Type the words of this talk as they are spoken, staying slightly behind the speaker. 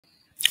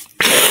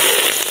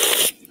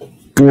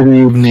Good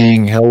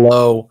evening,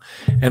 hello,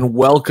 and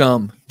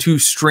welcome to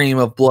Stream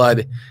of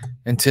Blood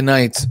and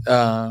tonight's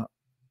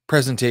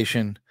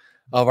presentation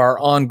of our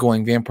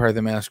ongoing Vampire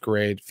the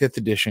Masquerade 5th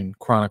edition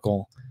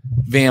chronicle,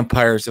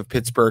 Vampires of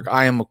Pittsburgh.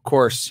 I am, of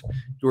course,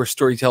 your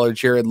storyteller,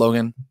 Jared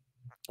Logan,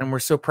 and we're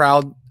so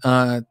proud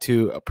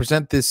to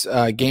present this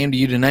game to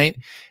you tonight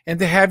and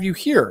to have you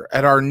here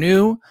at our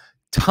new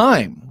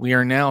time. We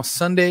are now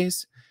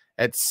Sundays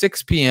at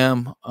 6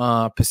 p.m.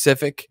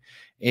 Pacific,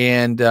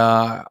 and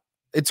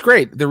it's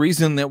great. The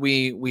reason that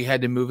we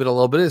had to move it a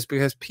little bit is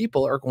because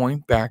people are going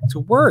back to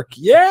work.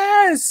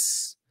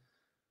 Yes!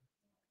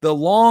 The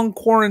long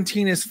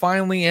quarantine is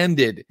finally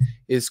ended.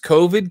 Is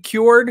COVID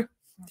cured?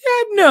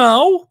 Yeah,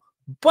 no.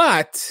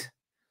 But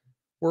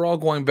we're all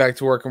going back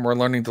to work and we're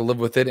learning to live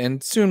with it.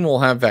 And soon we'll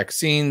have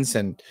vaccines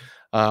and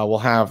we'll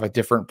have a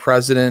different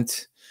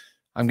president.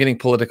 I'm getting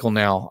political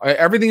now.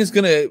 Everything is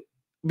going to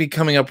be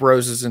coming up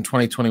roses in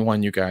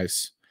 2021, you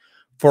guys.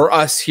 For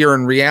us here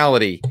in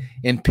reality.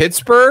 In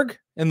Pittsburgh,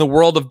 in the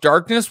world of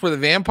darkness where the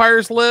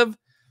vampires live,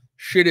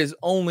 shit is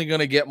only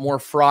going to get more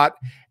fraught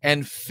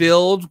and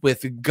filled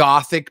with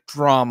gothic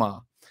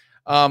drama.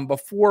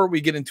 Before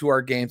we get into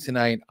our game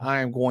tonight, I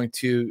am going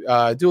to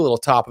do a little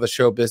top of the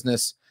show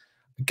business.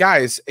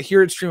 Guys,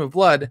 here at Stream of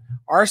Blood,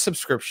 our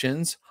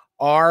subscriptions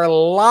are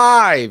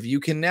live. You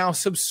can now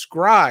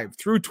subscribe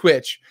through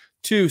Twitch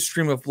to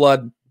Stream of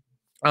Blood.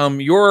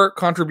 Your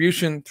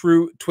contribution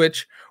through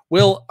Twitch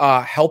will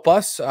help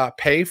us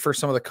pay for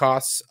some of the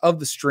costs of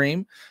the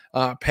stream,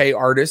 pay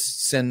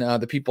artists and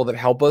the people that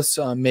help us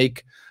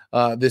make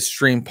this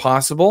stream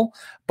possible.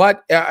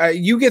 But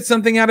you get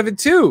something out of it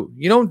too.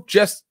 You don't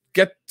just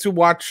get to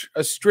watch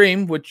a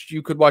stream, which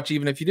you could watch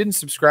even if you didn't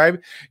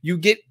subscribe. You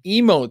get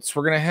emotes.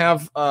 We're going to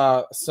have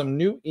some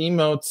new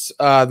emotes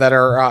that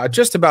are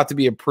just about to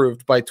be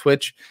approved by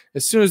Twitch.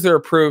 As soon as they're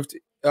approved,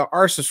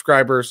 our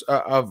subscribers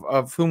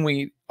of whom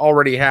we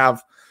already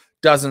have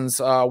dozens,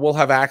 we'll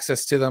have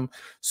access to them.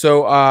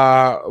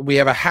 So we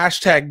have a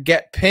hashtag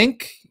Get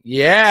Pink.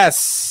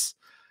 Yes,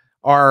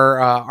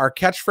 our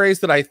catchphrase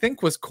that I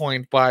think was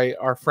coined by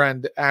our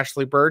friend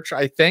Ashley Burch,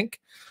 I think.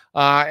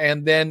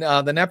 And then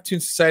the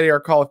Neptune Society, our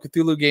Call of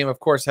Cthulhu game, of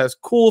course, has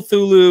Cool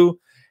Thulu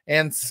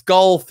and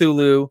Skull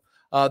Thulu.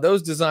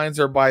 Those designs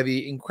are by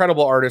the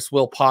incredible artist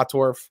Will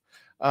Pottorff.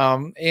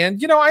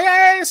 And you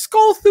know,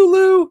 Skull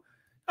Thulu,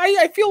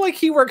 I feel like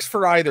he works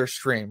for either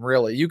stream,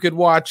 really. You could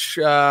watch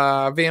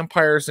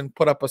Vampires and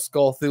put up a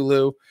Skull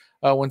Thulu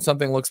when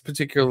something looks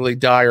particularly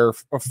dire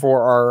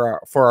for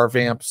our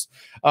Vamps.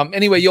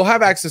 Anyway, you'll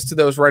have access to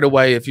those right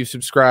away if you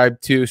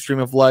subscribe to Stream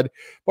of Blood.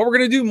 But we're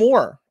going to do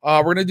more.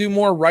 We're going to do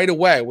more right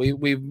away.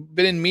 We've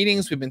been in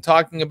meetings. We've been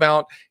talking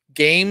about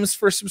games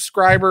for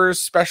subscribers,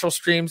 special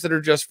streams that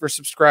are just for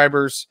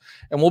subscribers,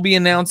 and we'll be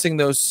announcing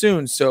those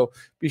soon. So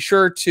be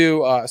sure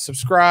to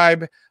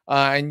subscribe,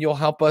 and you'll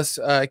help us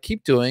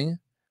keep doing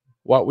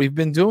what we've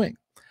been doing.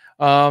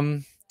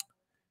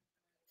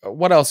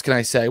 What else can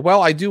I say?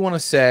 Well, I do want to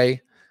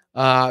say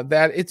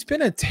that it's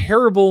been a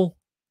terrible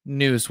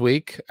news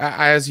week,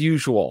 as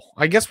usual.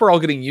 I guess we're all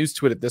getting used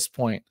to it at this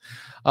point.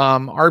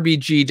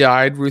 RBG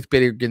died, Ruth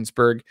Bader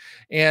Ginsburg,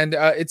 and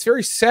it's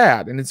very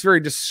sad and it's very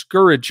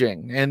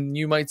discouraging. And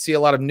you might see a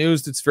lot of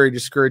news that's very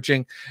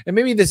discouraging. And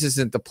maybe this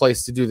isn't the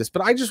place to do this,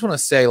 but I just want to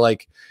say,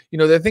 like, you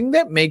know, the thing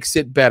that makes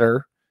it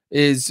better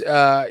is,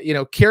 you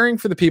know, caring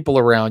for the people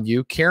around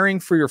you, caring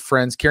for your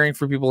friends, caring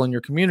for people in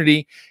your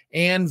community,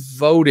 and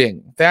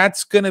voting.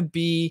 That's going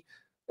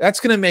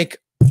to make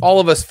all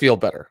of us feel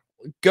better.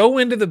 Go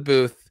into the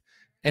booth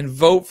and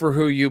vote for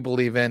who you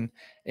believe in,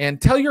 and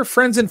tell your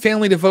friends and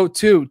family to vote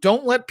too.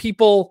 Don't let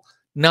people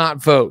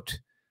not vote.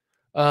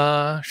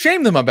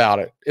 Shame them about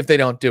it if they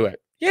don't do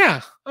it.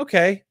 Yeah,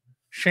 okay.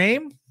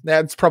 Shame?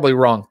 That's probably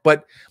wrong.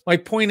 But my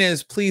point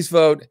is, please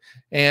vote,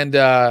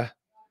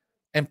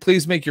 and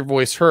please make your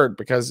voice heard,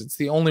 because it's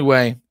the only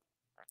way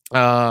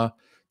to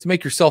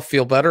make yourself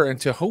feel better and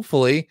to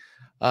hopefully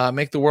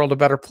make the world a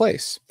better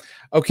place.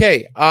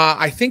 Okay,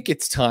 I think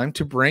it's time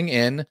to bring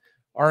in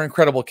our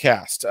incredible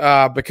cast,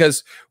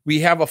 because we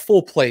have a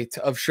full plate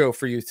of show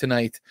for you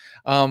tonight.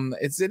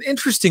 It's an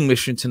interesting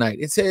mission tonight.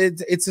 It's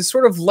a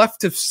sort of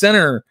left of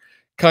center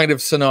kind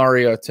of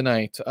scenario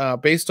tonight,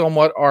 based on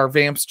what our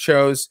Vamps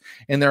chose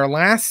in their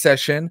last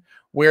session,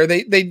 where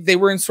they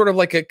were in sort of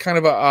like a kind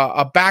of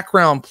a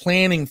background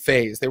planning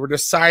phase. They were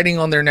deciding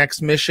on their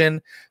next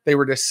mission. They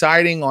were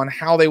deciding on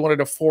how they wanted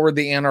to forward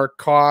the Anarch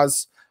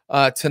cause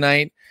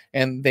tonight.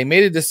 And they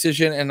made a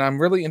decision, and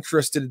I'm really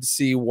interested to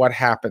see what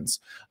happens.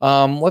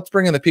 Let's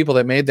bring in the people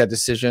that made that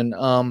decision.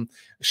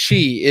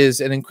 She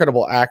is an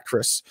incredible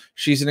actress.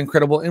 She's an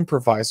incredible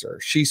improviser.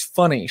 She's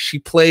funny. She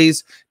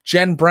plays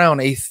Jen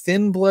Brown, a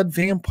thin blood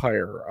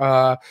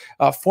vampire,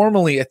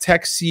 formerly a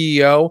tech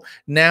CEO,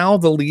 now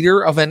the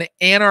leader of an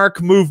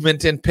anarch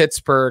movement in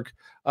Pittsburgh.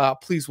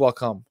 Please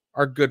welcome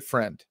our good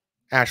friend,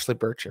 Ashley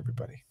Burch,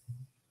 everybody.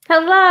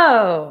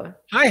 Hello.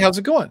 Hi, how's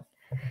it going?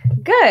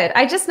 Good.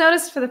 I just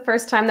noticed for the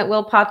first time that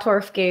Will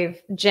Pottorff gave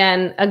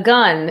Jen a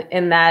gun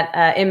in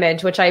that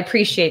image, which I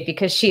appreciate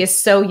because she is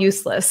so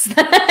useless.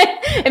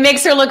 It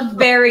makes her look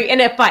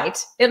in a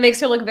fight. It makes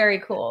her look very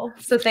cool.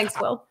 So thanks,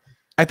 Will.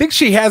 I think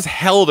she has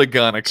held a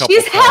gun a couple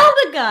She's times. held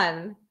a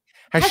gun.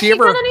 Has she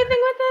ever done anything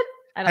with it?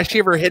 Has she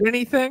ever hit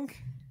anything?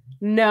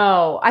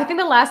 No. I think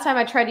the last time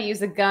I tried to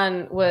use a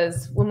gun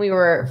was when we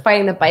were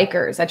fighting the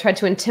bikers. I tried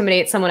to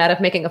intimidate someone out of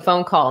making a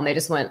phone call, and they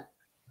just went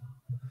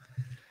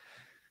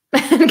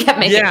and kept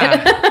making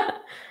it.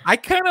 I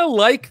kind of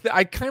like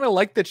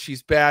that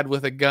she's bad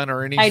with a gun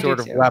or any sort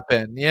of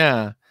weapon.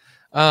 Yeah.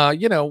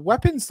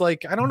 Weapons,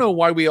 like, I don't know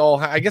why we all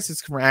I guess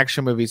it's from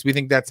action movies. We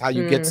think that's how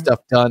you get stuff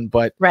done,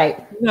 but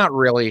not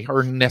really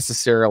or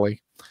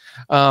necessarily.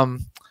 Well,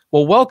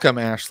 welcome,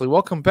 Ashley.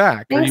 Welcome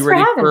back. Thanks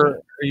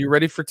Are you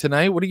ready for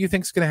tonight? What do you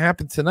think is going to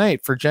happen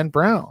tonight for Jen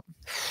Brown?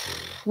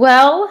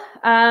 Well,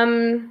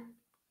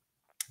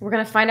 we're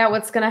going to find out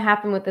what's going to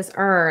happen with this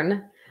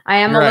urn. I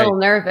am a little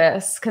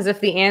nervous because if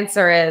the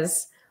answer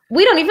is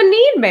we don't even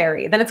need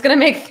Mary, then it's going to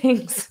make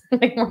things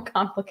more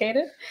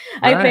complicated,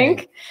 I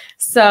think.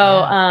 So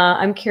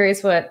I'm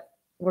curious what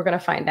we're going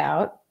to find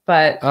out,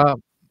 but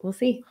we'll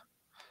see.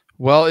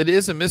 Well, it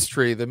is a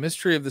mystery. The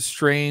mystery of the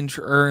strange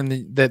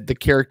urn that the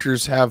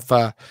characters have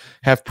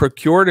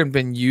procured and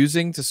been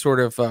using to sort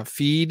of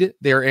feed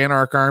their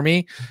Anarch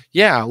army.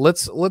 Yeah,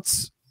 let's.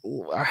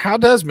 How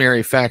does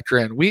Mary factor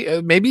in?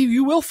 Maybe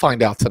you will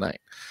find out tonight.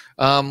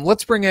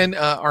 Let's bring in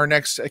our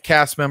next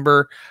cast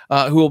member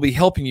who will be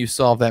helping you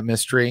solve that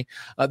mystery.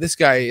 This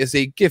guy is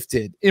a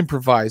gifted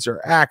improviser,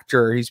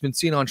 actor. He's been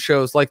seen on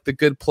shows like The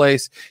Good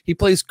Place. He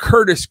plays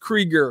Curtis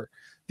Krieger,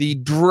 the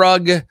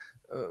drug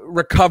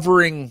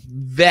recovering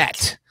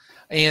vet.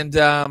 And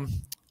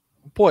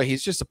boy,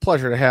 he's just a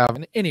pleasure to have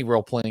in any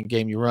role-playing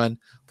game you run.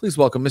 Please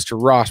welcome Mr.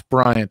 Ross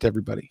Bryant,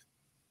 everybody.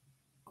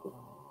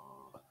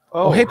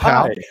 Oh, hey,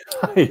 pal.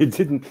 Hi.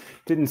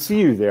 Didn't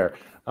see you there.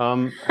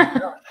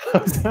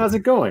 How's it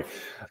going?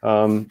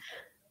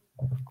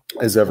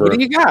 As ever, what do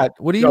you got?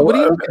 What are you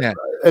looking at?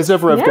 As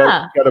ever, I've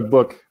got a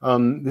book.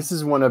 This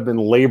is one I've been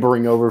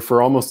laboring over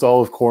for almost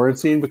all of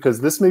quarantine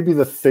because this may be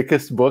the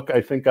thickest book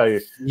I think I.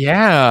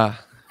 Yeah.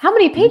 How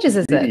many pages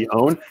is it?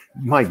 Own?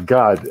 My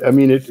God, I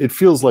mean, it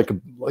feels like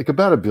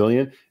about 1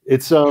 billion.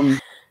 It's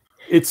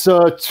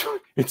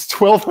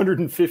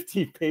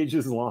 1,250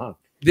 pages long.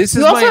 This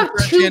is also have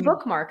 2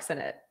 bookmarks in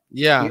it.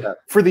 Yeah.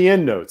 For the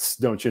end notes,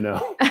 don't you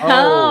know?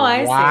 Oh,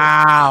 I see.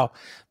 Wow.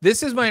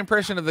 This is my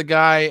impression of the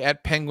guy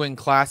at Penguin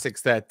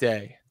Classics that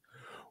day.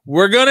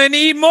 We're going to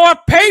need more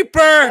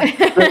paper.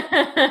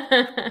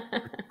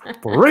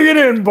 Bring it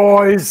in,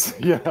 boys.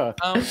 Yeah.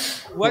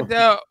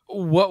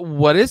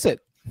 What is it?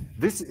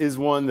 This is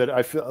one that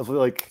I feel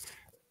like,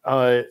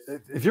 have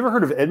you ever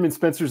heard of Edmund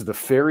Spenser's The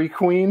Fairy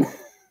Queen?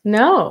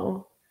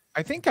 No.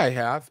 I think I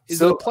have.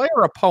 Is it a play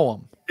or a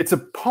poem? It's a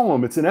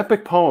poem. It's an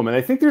epic poem. And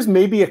I think there's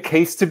maybe a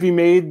case to be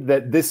made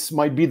that this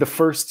might be the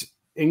first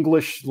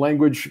English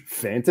language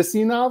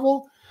fantasy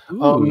novel.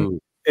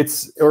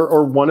 It's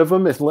or one of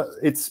them.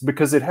 It's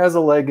because it has a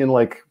leg in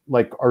like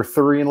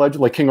Arthurian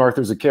legend, like King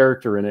Arthur's a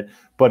character in it.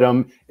 But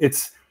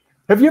it's.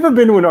 Have you ever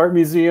been to an art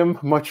museum,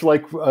 much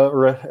like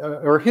or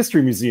a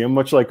history museum,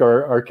 much like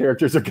our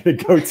characters are going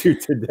to go to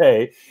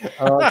today?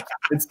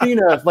 And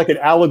seen like an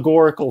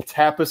allegorical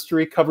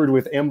tapestry covered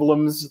with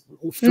emblems,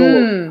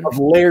 full of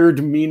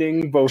layered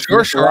meaning. Both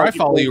sure. I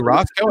follow you,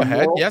 Ross. Go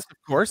ahead. Yes, of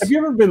course. Have you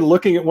ever been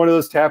looking at one of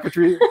those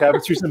tapestries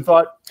and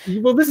thought,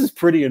 well, this is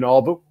pretty and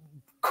all, but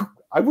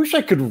I wish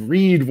I could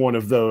read one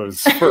of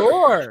those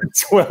for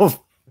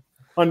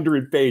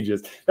 1,200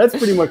 pages. That's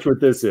pretty much what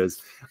this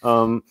is.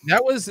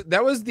 That was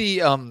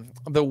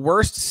the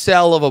worst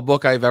sell of a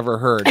book I've ever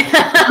heard. You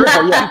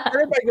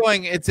started by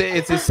going, it's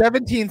a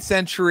 17th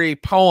century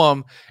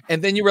poem,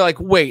 and then you were like,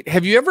 wait,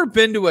 have you ever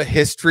been to a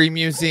history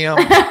museum?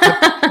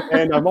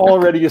 And I'm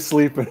already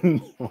asleep.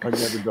 And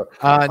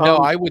no,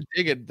 I would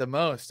dig it the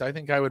most. I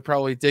think I would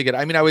probably dig it.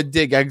 I mean, I would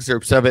dig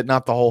excerpts of it,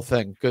 not the whole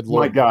thing. Good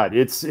Lord. My God,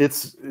 it's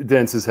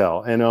dense as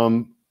hell,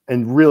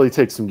 and really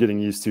takes some getting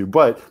used to.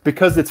 But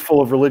because it's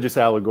full of religious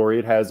allegory,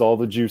 it has all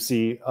the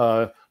juicy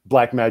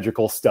black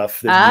magical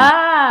stuff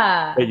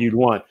that you'd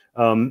want.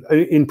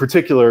 In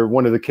particular,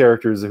 one of the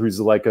characters who's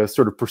like a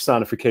sort of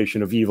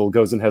personification of evil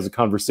goes and has a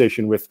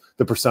conversation with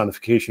the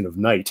personification of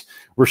night,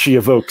 where she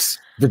evokes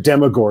the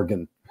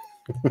Demogorgon.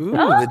 Ooh,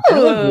 the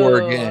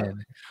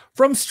Demogorgon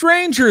from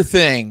Stranger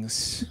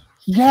Things.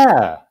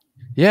 Yeah.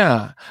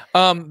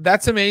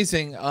 That's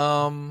amazing.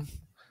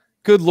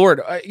 Good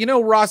Lord.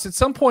 Ross, at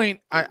some point,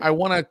 I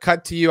want to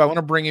cut to you. I want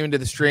to bring you into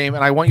the stream,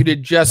 and I want you to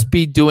just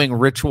be doing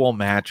ritual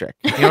magic.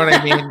 You know what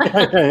I mean?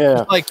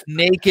 Yeah. Like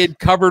naked,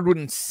 covered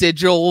in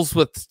sigils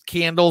with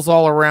candles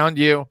all around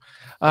you,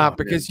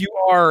 because you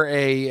are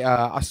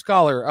a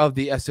scholar of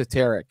the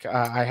esoteric,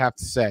 I have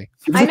to say.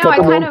 I know. I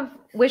kind of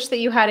wish that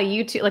you had a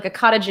YouTube, like a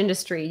cottage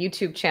industry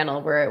YouTube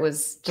channel where it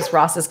was just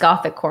Ross's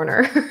Gothic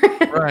Corner.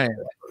 Right.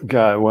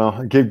 God,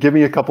 well, give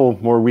me a couple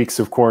more weeks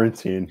of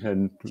quarantine,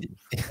 and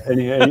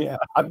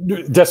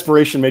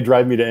desperation may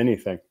drive me to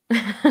anything.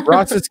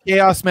 Ross's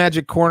Chaos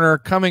Magic Corner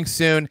coming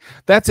soon.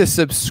 That's a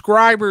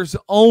subscribers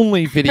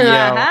only video.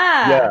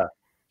 Yeah.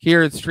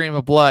 here at Stream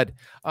of Blood.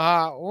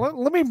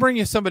 Let me bring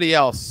you somebody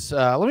else.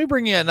 Let me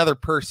bring you another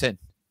person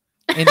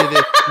into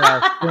this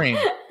stream.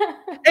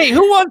 Hey,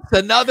 who wants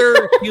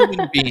another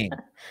human being?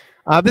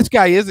 This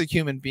guy is a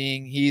human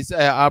being. He's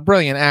a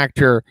brilliant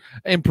actor,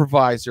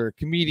 improviser,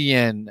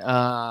 comedian,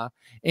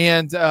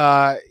 and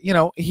you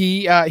know,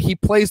 he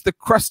plays the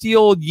crusty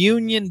old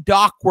Union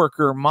dock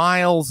worker,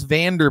 Miles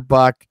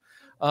Vanderbuck.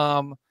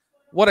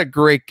 What a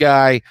great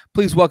guy!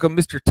 Please welcome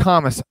Mr.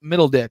 Thomas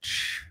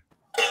Middleditch.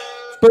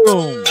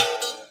 Boom!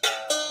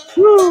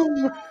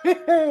 Woo.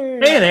 Hey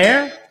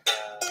there!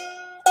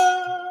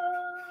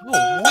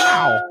 Oh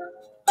wow!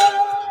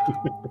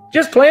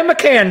 Just playing my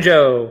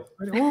banjo.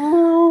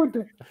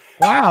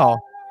 Wow!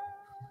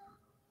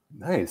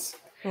 Nice.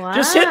 Wow.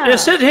 Just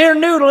sit here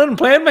noodling and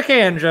playing my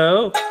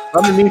banjo.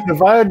 Underneath the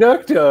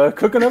viaduct,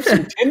 cooking up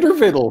some tender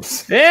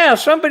victuals. Yeah,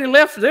 somebody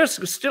left.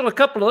 There's still a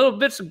couple of little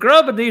bits of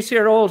grub in these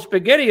here old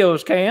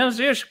SpaghettiOs cans.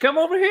 Just come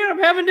over here. I'm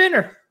having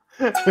dinner.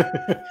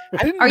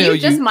 Are you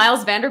just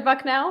Miles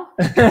Vanderbuck now?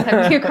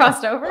 Have you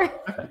crossed over?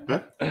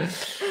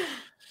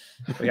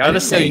 We are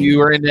the same. You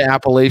were into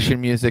Appalachian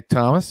music,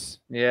 Thomas.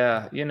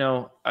 Yeah, you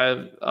know,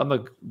 I'm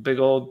a big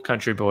old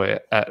country boy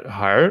at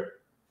heart.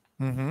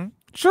 Mm-hmm.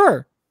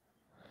 Sure.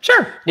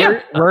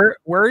 Yeah.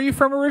 Where are you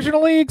from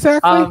originally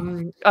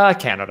exactly?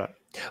 Canada.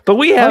 But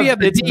we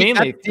have it's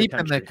mainly deep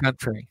in the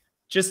country.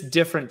 Just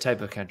different type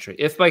of country.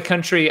 If by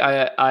country,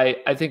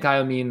 I think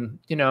I mean,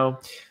 you know,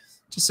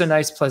 just a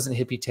nice, pleasant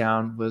hippie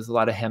town with a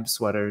lot of hemp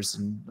sweaters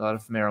and a lot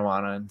of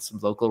marijuana and some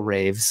local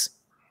raves.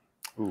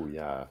 Ooh,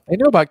 yeah. I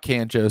know about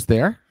Canjos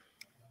there.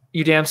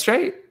 You damn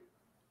straight.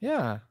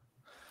 Yeah.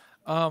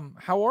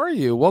 How are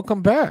you?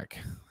 Welcome back.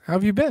 How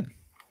have you been?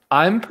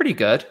 I'm pretty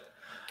good.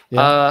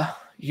 Yeah.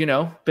 You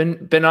know,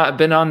 been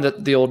on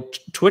the old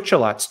Twitch a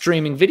lot,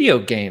 streaming video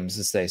games,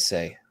 as they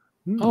say.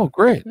 Oh,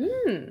 great.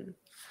 Mm.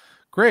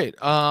 Great.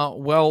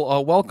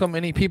 Welcome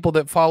any people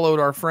that followed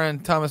our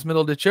friend Thomas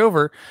Middleditch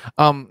over.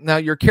 Now,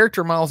 your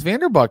character, Miles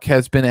Vanderbuck,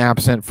 has been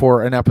absent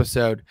for an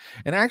episode.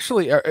 And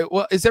actually,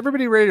 well, is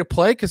everybody ready to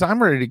play? Because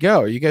I'm ready to go.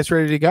 Are you guys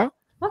ready to go?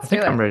 Let's I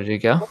think do it. I'm ready to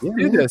go. Let's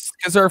do this.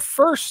 Because our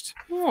first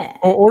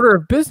order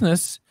of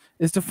business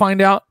is to find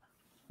out,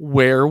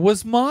 where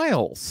was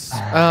Miles?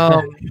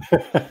 Miles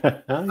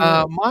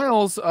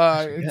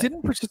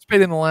didn't participate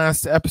in the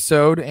last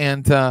episode,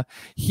 and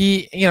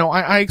he, you know,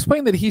 I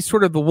explained that he's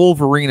sort of the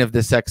Wolverine of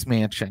this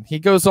X-Mansion. He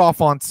goes off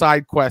on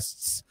side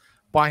quests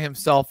by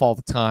himself all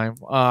the time,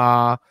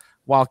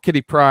 while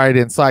Kitty Pryde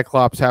and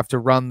Cyclops have to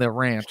run the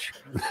ranch.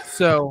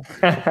 So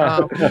what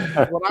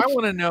I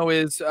want to know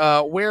is,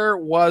 where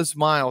was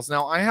Miles?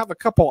 Now, I have a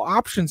couple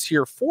options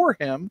here for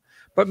him.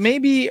 But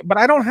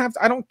I don't,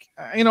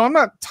 you know, I'm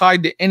not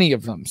tied to any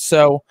of them.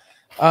 So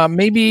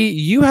maybe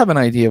you have an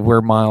idea of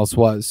where Miles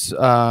was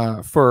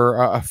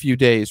for a few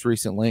days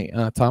recently,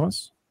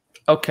 Thomas.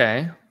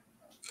 Okay.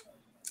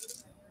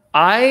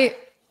 To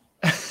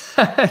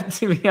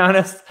be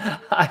honest,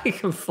 I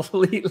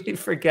completely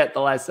forget the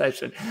last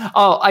session.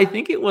 Oh, I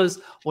think it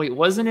was,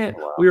 wasn't it?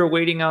 We were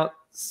waiting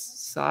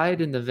outside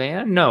in the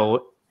van?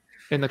 No,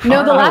 in the car.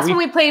 No, the last one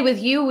we played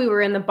with you, we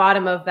were in the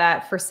bottom of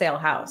that for sale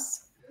house.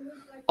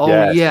 Oh,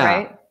 yes. yeah.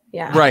 Right?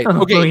 Yeah. Right.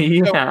 Okay. Oh,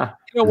 yeah.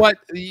 You know what?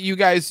 You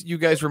guys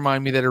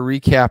remind me that a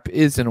recap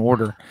is in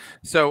order.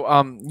 So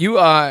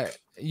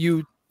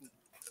you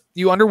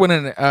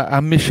underwent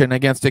a mission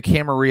against a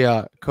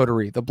Camarilla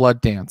coterie, the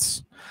Blood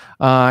Dance,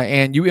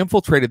 and you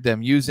infiltrated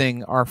them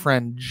using our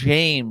friend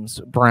James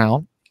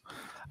Brown.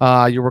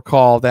 You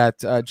recall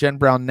that Jen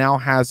Brown now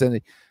has a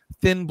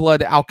thin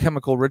blood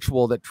alchemical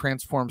ritual that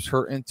transforms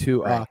her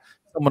into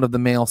someone of the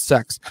male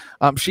sex.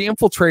 She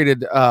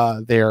infiltrated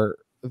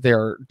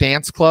their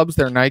dance clubs,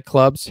 their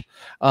nightclubs,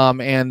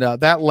 and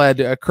that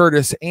led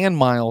Curtis and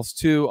Miles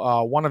to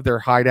one of their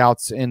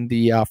hideouts in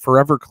the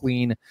Forever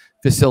Clean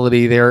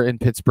facility there in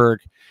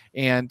Pittsburgh.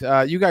 And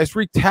you guys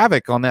wreaked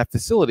havoc on that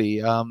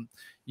facility.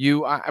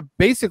 You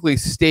basically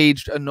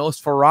staged a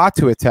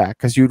Nosferatu attack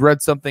because you'd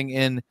read something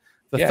in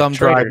the thumb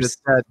drive that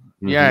said,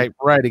 yeah,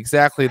 right,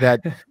 exactly, that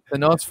the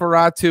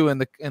Nosferatu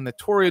and the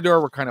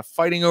Toreador were kind of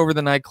fighting over the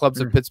nightclubs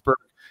of Pittsburgh.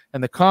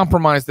 And the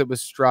compromise that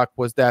was struck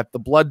was that the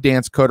Blood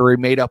Dance coterie,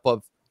 made up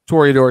of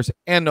Toreadors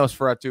and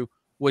Nosferatu,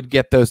 would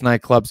get those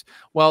nightclubs.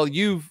 Well,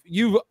 you've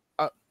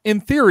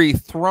in theory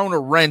thrown a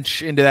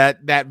wrench into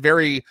that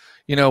very,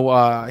 you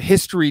know,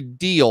 history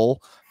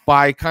deal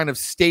by kind of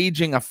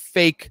staging a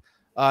fake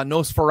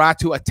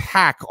Nosferatu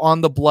attack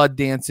on the Blood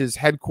Dance's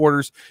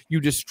headquarters. You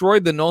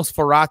destroyed the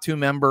Nosferatu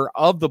member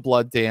of the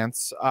Blood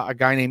Dance, a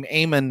guy named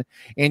Eamon,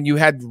 and you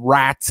had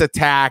rats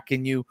attack,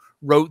 and you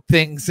wrote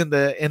things in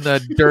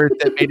the dirt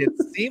that made it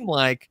seem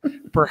like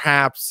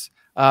perhaps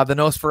the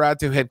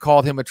Nosferatu had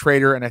called him a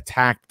traitor and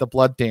attacked the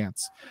Blood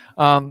Dance.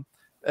 And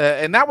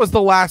that was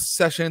the last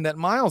session that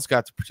Miles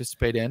got to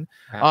participate in.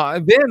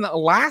 Then the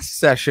last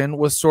session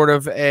was sort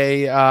of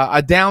a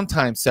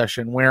downtime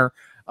session where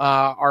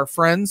our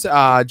friends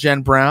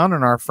Jen Brown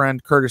and our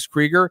friend Curtis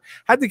Krieger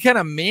had to kind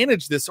of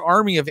manage this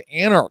army of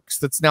anarchs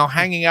that's now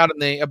hanging out in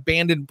the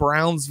abandoned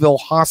Brownsville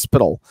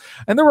hospital.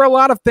 And there were a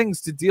lot of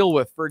things to deal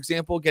with. For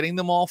example, getting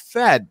them all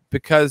fed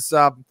because,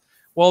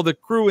 well, the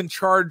crew in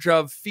charge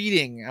of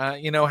feeding,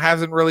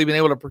 hasn't really been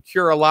able to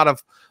procure a lot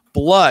of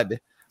blood.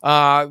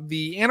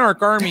 The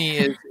Anarch Army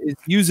is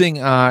using,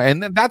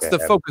 and that's the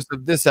focus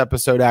of this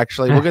episode,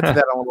 actually. We'll get to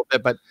that in a little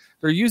bit, but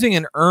they're using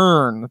an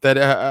urn that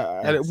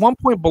at one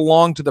point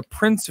belonged to the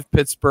Prince of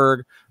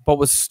Pittsburgh, but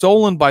was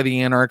stolen by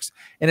the Anarchs,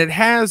 and it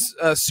has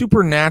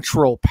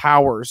supernatural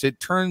powers. It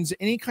turns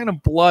any kind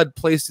of blood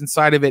placed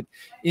inside of it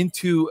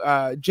into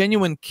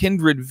genuine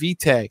kindred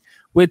vitae,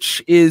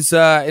 which is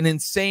an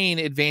insane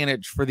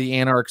advantage for the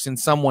Anarchs in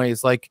some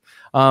ways. Like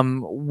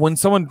when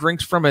someone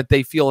drinks from it,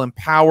 they feel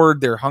empowered.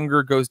 Their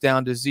hunger goes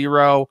down to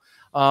zero.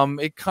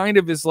 It kind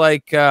of is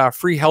like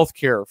free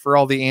healthcare for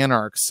all the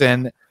Anarchs.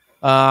 And,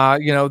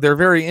 they're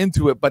very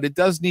into it, but it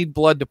does need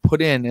blood to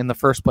put in the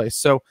first place.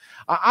 So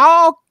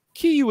I'll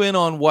key you in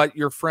on what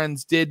your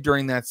friends did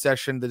during that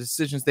session, the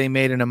decisions they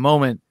made in a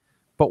moment.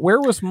 But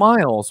where was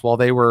Miles while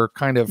they were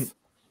kind of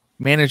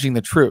managing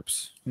the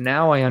troops?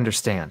 Now I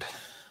understand.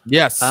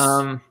 Yes.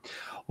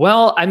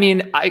 Well, I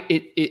mean,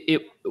 I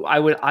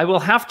will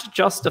have to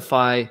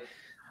justify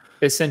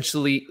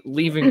essentially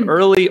leaving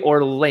early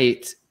or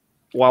late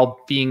while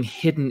being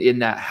hidden in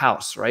that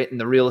house, right? And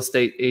the real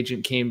estate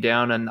agent came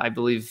down, and I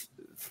believe,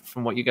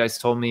 from what you guys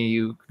told me,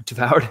 you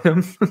devoured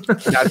him.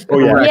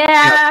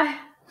 Yeah.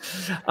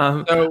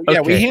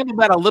 We handled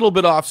that a little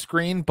bit off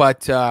screen,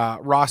 but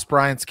Ross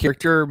Bryant's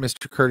character,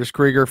 Mr. Curtis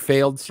Krieger,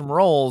 failed some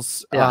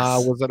rolls.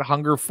 Yes. Was at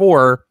Hunger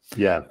 4,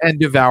 and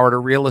devoured a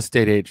real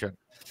estate agent.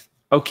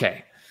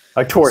 Okay,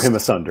 I tore him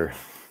asunder.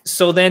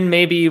 So then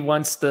maybe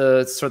once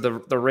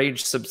the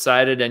rage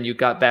subsided and you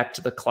got back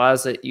to the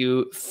closet,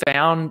 you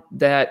found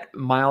that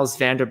Miles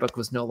Vanderbook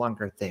was no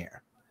longer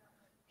there.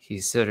 He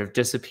sort of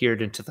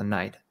disappeared into the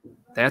night.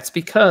 That's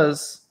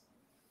because,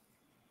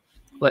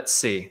 let's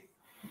see.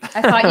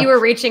 I thought you were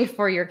reaching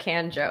for your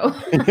can, Joe.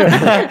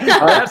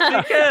 That's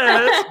because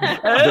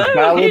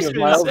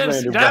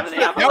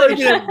That would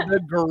have been the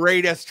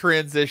greatest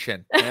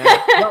transition.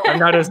 I'm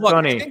not as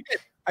funny.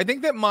 I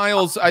think that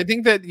Miles,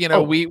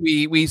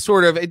 we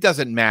sort of, it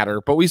doesn't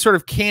matter, but we sort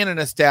of canon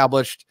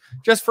established,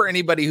 just for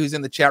anybody who's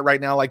in the chat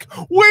right now, like,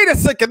 wait a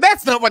second,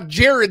 that's not what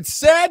Jared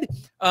said.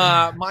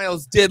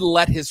 Miles did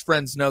let his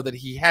friends know that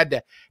he had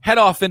to head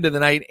off into the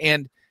night.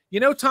 And,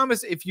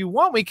 Thomas, if you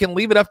want, we can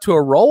leave it up to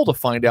a roll to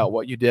find out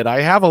what you did.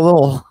 I have a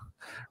little.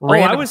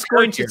 I was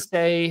going to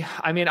say,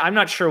 I mean, I'm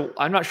not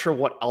sure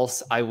what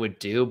else I would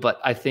do,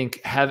 but I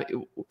think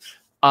having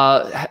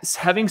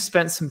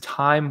spent some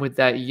time with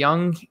that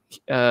young,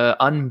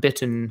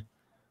 unbitten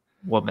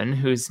woman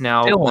who's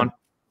now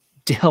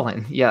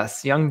Dylan,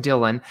 yes, young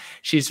Dylan.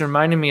 She's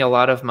reminding me a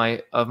lot of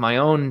my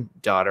own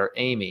daughter,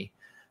 Amy,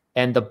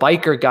 and the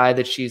biker guy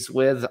that she's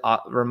with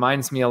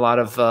reminds me a lot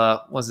of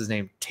what's his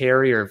name,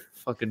 Terry or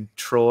fucking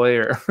Troy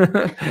or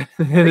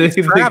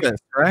Travis,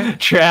 right?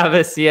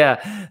 Travis,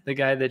 yeah, the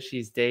guy that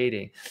she's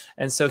dating,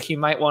 and so he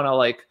might want to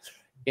like,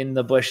 in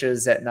the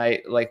bushes at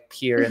night, like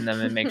peer in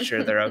them and make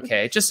sure they're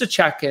okay. Just to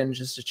check in.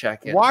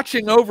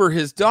 Watching over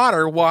his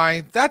daughter.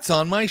 Why, that's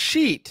on my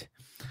sheet.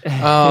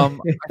 I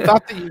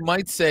thought that you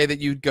might say that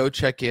you'd go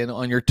check in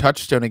on your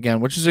touchstone again,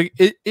 which is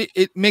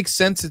it makes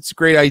sense. It's a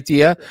great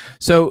idea.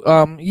 So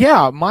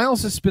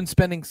Miles has been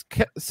spending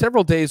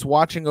several days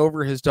watching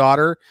over his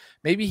daughter.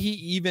 Maybe he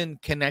even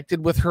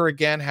connected with her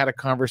again, had a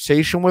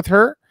conversation with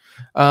her.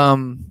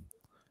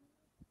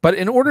 But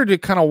in order to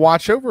kind of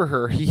watch over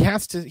her, he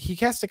has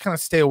to kind of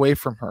stay away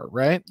from her,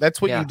 right?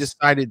 That's what you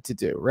decided to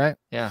do, right?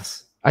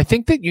 Yes. I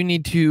think that you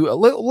need to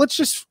let's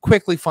just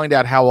quickly find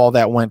out how all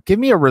that went. Give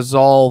me a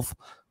resolve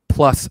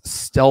plus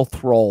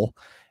stealth roll,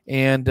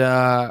 and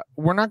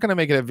we're not going to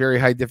make it a very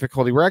high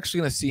difficulty. We're actually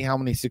going to see how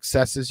many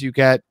successes you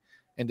get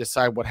and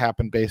decide what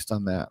happened based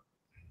on that.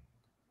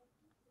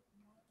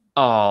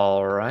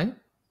 All right.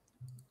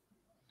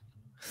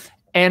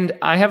 And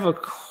I have a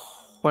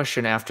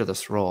question after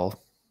this roll.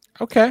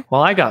 Okay.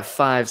 Well, I got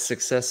 5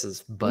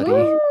 successes, buddy.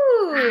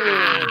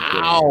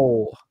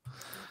 Wow.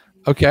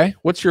 Okay.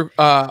 What's your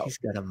do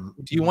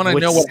you want to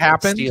know what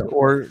happened,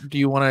 or do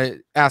you want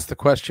to ask the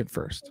question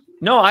first?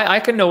 No, I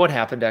can know what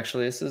happened,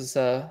 actually. This is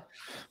well,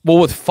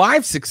 with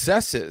 5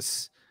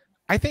 successes,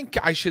 I think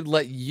I should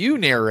let you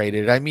narrate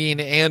it. I mean,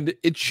 and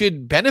it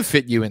should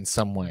benefit you in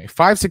some way.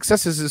 5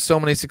 successes is so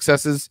many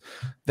successes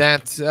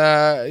that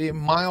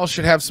Miles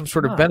should have some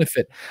sort of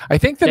benefit. I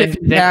think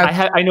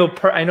that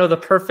I know the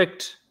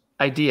perfect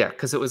idea,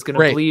 because it was going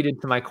to bleed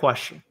into my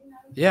question.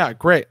 Yeah,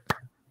 great.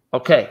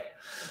 Okay,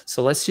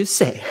 so let's just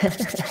say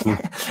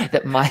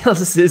that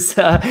Miles is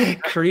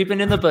creeping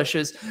in the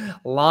bushes,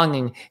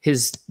 longing,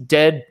 his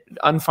dead,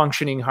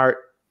 unfunctioning heart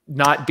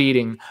not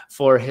beating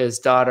for his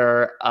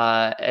daughter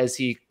as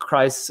he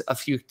cries a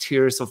few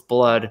tears of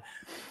blood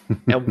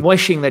and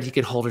wishing that he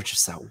could hold her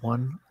just that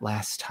one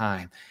last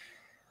time.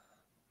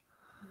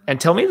 And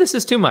tell me this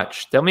is too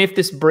much. Tell me if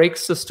this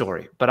breaks the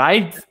story. But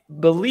I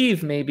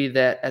believe maybe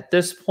that at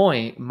this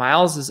point,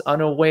 Miles is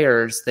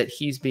unawares that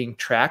he's being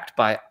tracked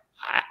by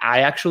I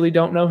actually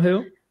don't know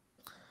who.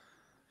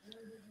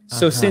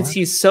 So since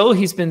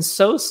he's been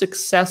so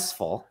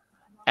successful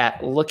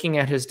at looking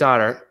at his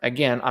daughter,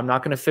 again, I'm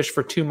not going to fish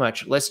for too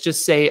much. Let's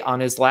just say on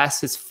his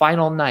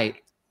final night,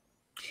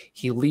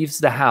 he leaves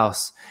the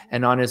house,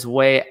 and on his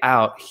way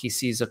out, he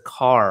sees a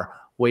car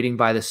waiting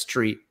by the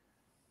street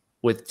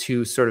with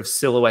two sort of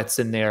silhouettes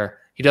in there.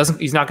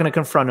 He's not going to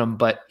confront them,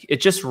 but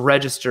it just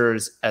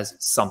registers as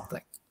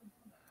something.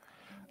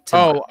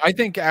 I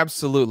think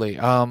absolutely.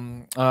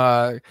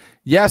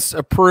 Yes,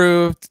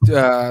 approved,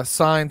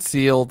 signed,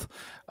 sealed.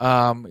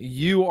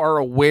 You are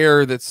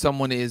aware that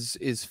someone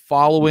is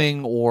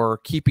following or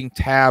keeping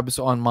tabs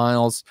on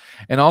Miles,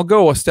 and I'll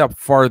go a step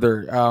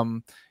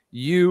farther.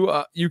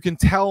 You can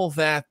tell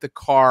that the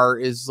car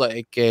is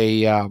like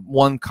a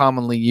one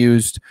commonly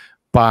used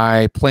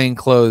by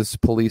plainclothes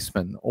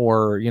policemen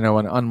or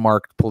an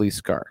unmarked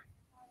police car.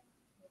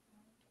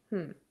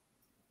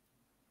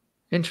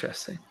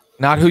 Interesting.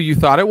 Not who you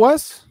thought it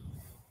was?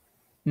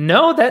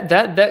 No,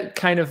 that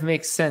kind of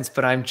makes sense,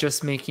 but I'm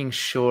just making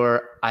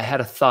sure. I had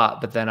a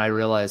thought, but then I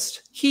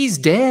realized he's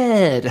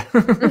dead.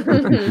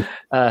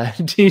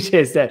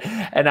 DJ's dead.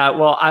 And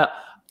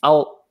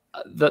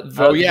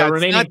the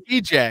remaining, not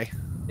DJ.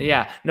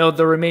 Yeah, no,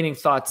 the remaining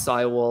thoughts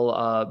I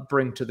will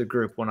bring to the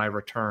group when I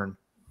return.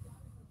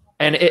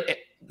 And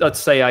let's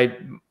say I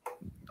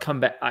come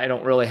back, I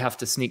don't really have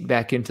to sneak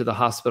back into the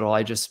hospital.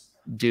 I just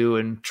do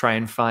and try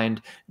and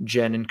find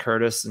Jen and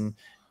Curtis. And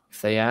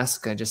if they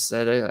ask, I just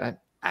said,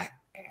 I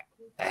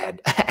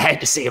had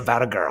to see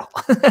about a girl.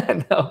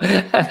 No,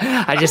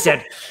 I just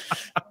had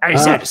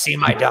to see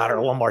my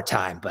daughter one more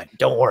time. But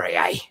don't worry,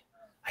 I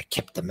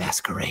kept the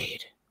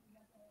masquerade.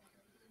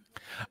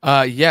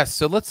 Yes.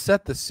 So let's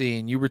set the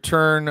scene. You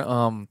return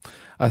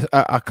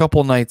a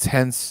couple nights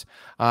hence,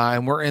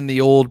 and we're in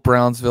the old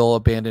Brownsville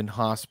abandoned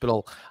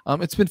hospital.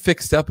 It's been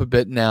fixed up a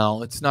bit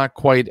now. It's not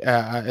quite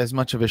as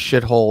much of a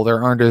shithole.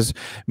 There aren't as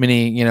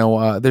many,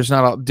 there's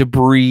not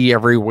debris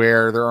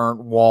everywhere. There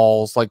aren't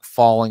walls like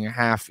falling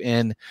half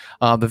in.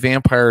 The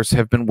vampires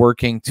have been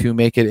working to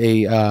make it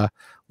a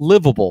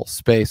livable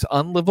space,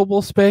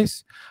 unlivable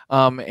space.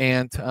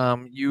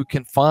 And you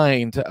can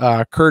find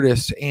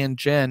Curtis and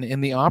Jen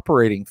in the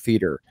operating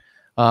theater,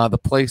 the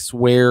place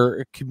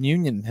where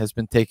communion has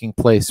been taking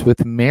place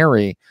with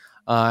Mary.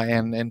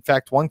 And in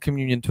fact, one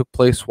communion took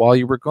place while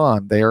you were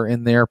gone. They are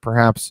in there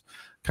perhaps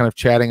kind of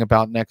chatting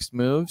about next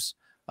moves.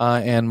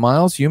 And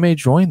Miles, you may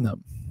join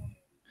them.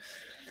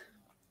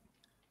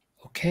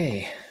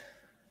 Okay.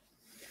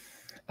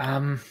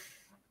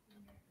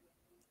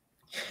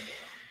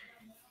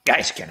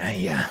 Guys, can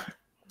I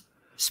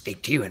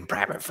speak to you in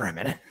private for a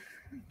minute?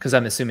 Because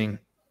I'm assuming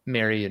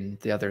Mary and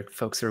the other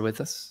folks are with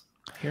us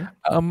here.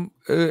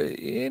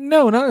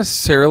 No, not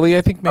necessarily.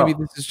 I think maybe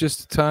this is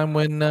just a time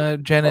when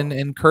Jen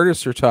and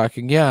Curtis are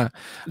talking. Yeah.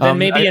 Then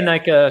maybe in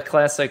like a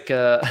classic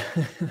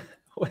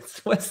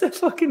what's that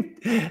fucking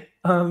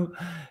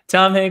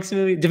Tom Hanks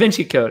movie? Da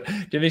Vinci Code.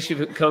 Da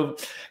Vinci Code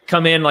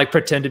come in, like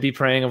pretend to be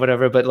praying or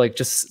whatever, but like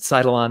just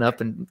sidle on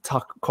up and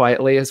talk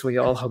quietly as we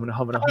all hum,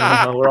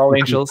 we're all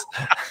angels.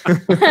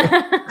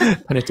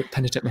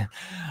 Penitent man.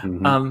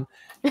 Mm-hmm.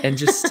 And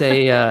just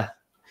say,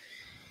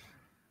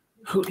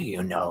 who do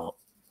you know?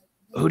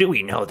 Who do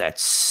we know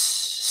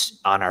that's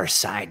on our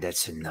side?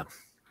 That's in the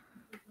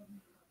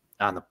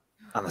on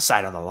the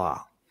side of the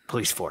law,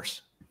 police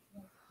force.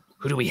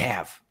 Who do we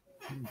have?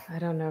 I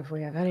don't know if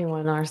we have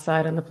anyone on our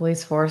side in the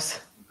police force.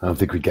 I don't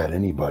think we got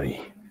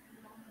anybody.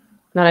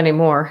 Not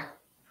anymore.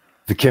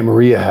 The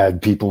Camarilla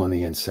had people on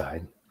the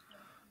inside.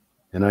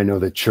 And I know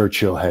that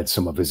Churchill had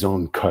some of his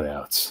own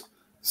cutouts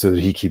so that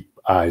he keep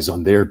eyes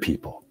on their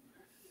people.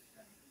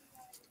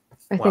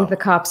 I think the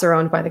cops are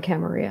owned by the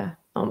Camarilla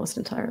almost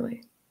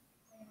entirely.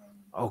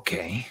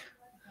 Okay.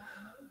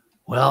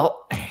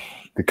 Well,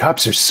 the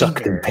cops are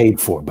sucked and paid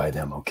for by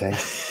them, okay?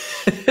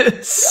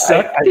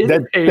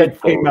 That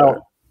came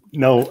out.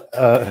 No.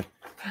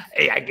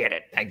 Hey, I get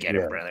it. I get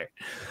it, brother.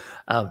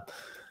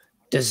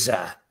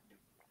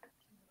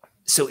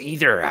 So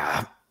either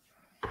I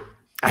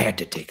had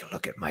to take a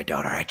look at my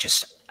daughter. I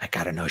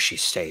got to know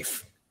she's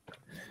safe.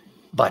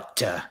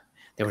 But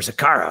there was a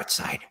car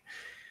outside,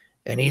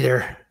 and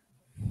either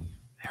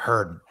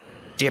her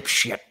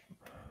dipshit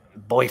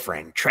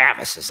boyfriend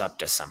Travis is up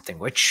to something,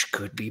 which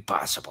could be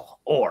possible,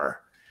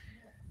 or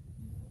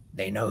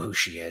they know who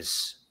she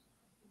is,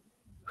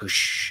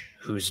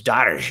 whose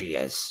daughter she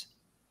is,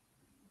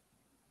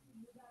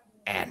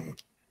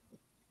 and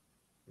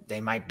they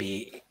might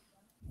be,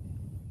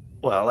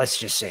 well, let's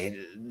just say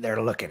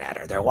they're looking at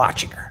her, they're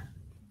watching her.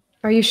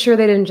 Are you sure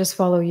they didn't just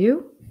follow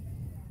you?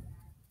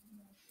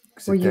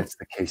 If that's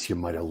the case, you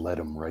might have led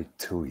them right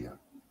to you.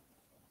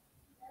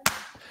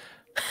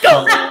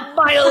 Go,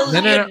 Miles!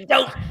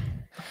 No.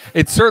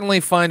 It's certainly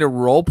fine to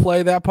role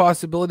play that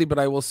possibility, but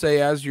I will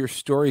say, as your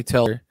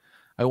storyteller,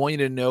 I want you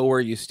to know where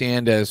you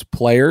stand as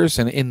players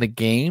and in the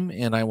game.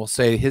 And I will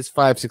say his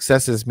 5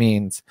 successes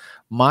means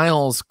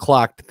Miles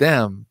clocked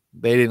them.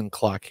 They didn't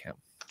clock him.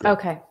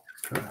 Okay.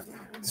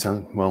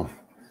 Well.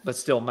 But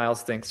still,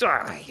 Miles thinks,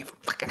 you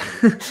fucking...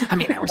 I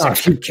mean, I was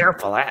actually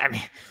careful. I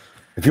mean...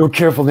 If you're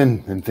careful,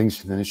 then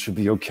it should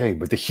be okay.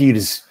 But the heat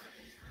is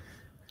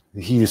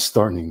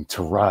starting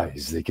to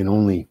rise. They can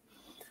only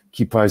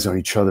keep eyes on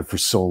each other for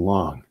so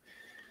long.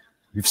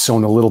 We've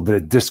sown a little bit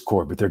of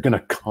discord, but they're going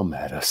to come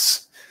at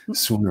us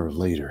sooner or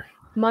later.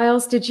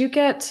 Miles, did you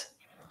get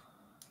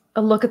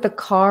a look at the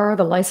car,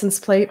 the license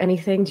plate,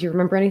 anything? Do you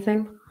remember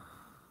anything?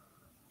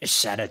 It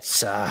said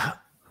it's, one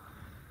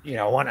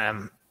of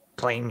them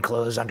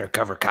plainclothes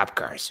undercover cop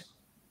cars.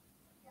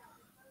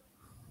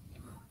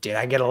 Did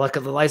I get a look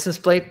at the license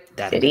plate?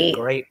 That'd be a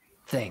great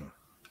thing.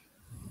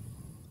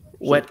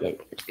 What? 5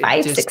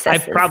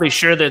 successes. I'm probably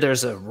sure that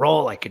there's a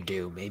role I could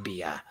do.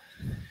 Maybe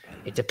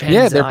it depends.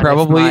 Yeah, there on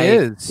probably if my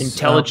is.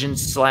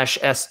 Intelligence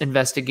 /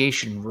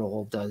 investigation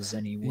role does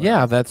anyway.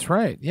 Yeah, that's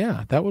right.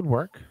 Yeah, that would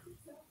work.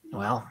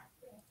 Well,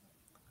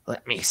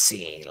 let me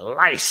see.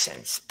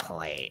 License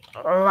plate.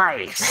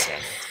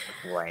 License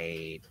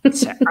plate.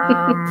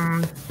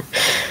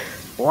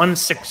 1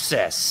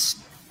 success.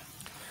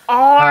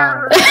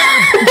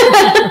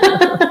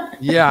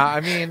 Yeah,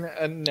 I mean,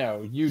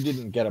 no, you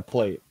didn't get a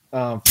plate.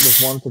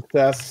 With 1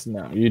 success,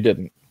 no, you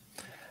didn't.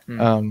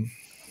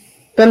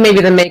 But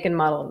maybe the make and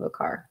model of the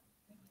car.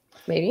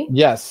 Maybe?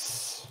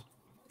 Yes.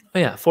 Oh,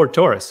 yeah, Ford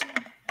Taurus.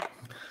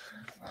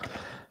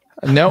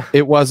 No,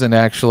 it wasn't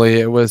actually.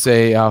 It was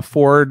a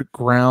Ford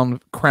Crown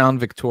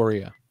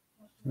Victoria.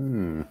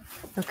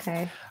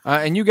 Okay.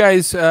 And you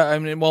guys,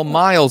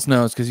 Miles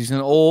knows because he's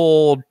an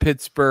old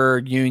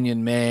Pittsburgh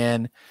Union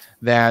man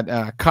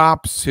that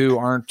cops who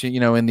aren't,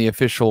 in the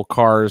official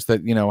cars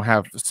that,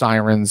 have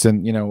sirens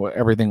and,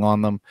 everything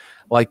on them,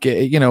 like,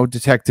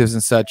 detectives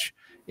and such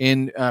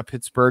in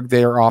Pittsburgh,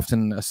 they are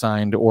often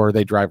assigned or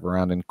they drive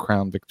around in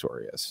Crown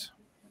Victorias.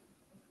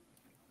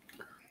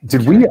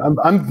 Did we,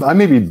 I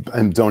maybe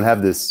don't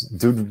have this.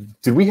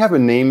 Did we have a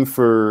name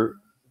for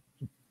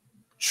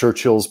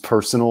Churchill's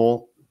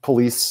personal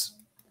police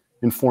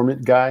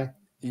informant guy?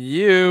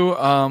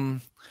 You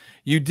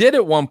did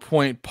at one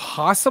point,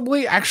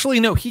 possibly.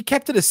 Actually, no, he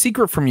kept it a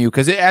secret from you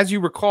because, as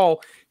you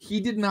recall, he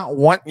did not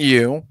want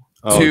you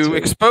to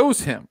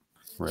expose him.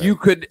 Right. You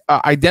could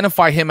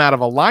identify him out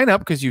of a lineup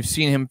because you've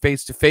seen him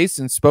face to face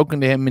and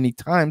spoken to him many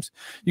times.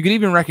 You could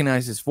even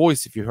recognize his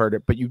voice if you heard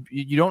it, but you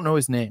don't know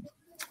his name.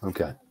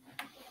 Okay.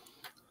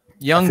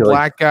 Young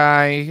black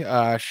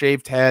guy,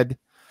 shaved head,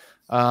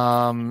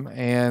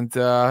 and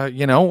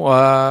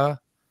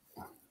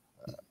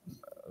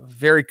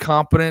very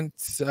competent,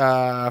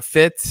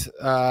 fit,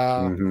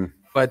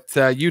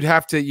 but you'd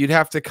have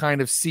to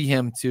kind of see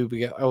him to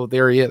be. Oh,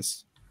 there he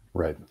is.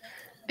 Right.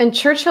 And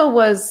Churchill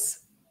was,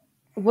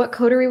 what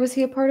coterie was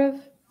he a part of?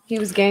 He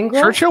was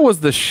Gangrel? Churchill was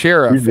the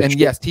sheriff, and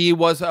yes, he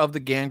was of the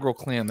Gangrel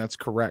clan. That's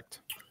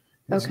correct.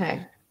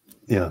 Okay.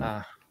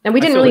 Yeah. And we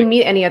didn't really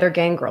meet any other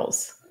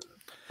Gangrels.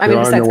 I mean,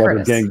 besides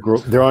Curtis.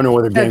 There are no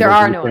other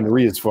Gangrels in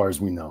the as far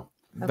as we know.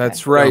 Okay.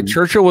 That's right.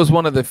 Churchill was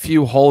one of the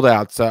few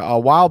holdouts. A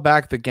while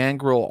back, the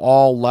Gangrel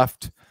all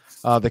left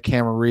the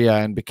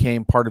Camarilla and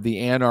became part of the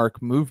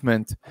Anarch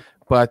movement.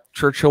 But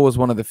Churchill was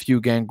one of the few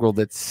Gangrel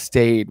that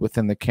stayed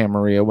within the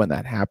Camarilla when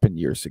that happened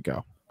years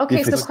ago.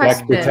 Okay, if so it's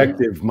question. that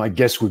detective, my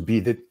guess would be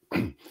that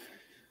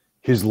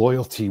his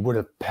loyalty would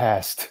have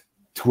passed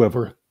to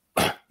whoever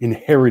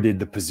inherited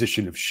the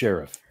position of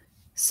sheriff.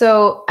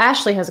 So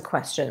Ashley has a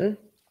question,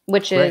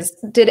 which is,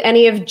 did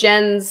any of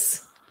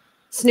Jen's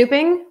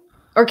snooping?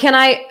 Or can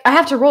I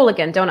have to roll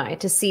again, don't I,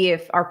 to see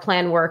if our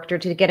plan worked or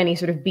to get any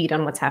sort of beat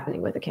on what's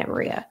happening with the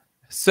Camarilla?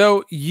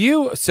 So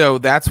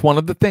that's one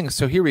of the things.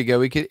 So here we go.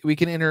 We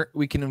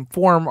can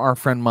inform our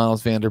friend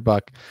Miles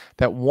Vanderbuck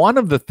that one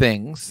of the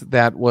things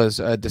that was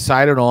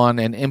decided on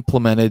and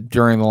implemented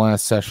during the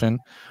last session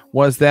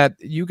was that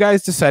you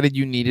guys decided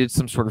you needed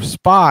some sort of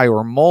spy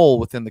or mole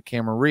within the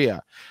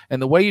Camarilla.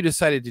 And the way you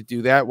decided to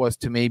do that was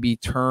to maybe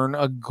turn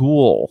a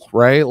ghoul,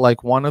 right?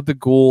 Like one of the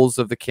ghouls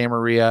of the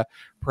Camarilla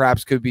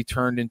perhaps could be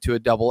turned into a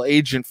double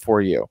agent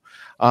for you.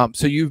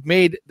 So you've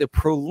made the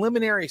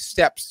preliminary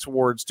steps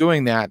towards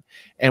doing that.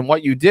 And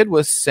what you did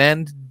was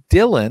send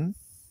Dylan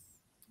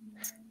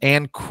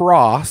and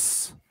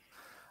Cross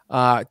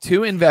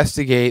to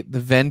investigate the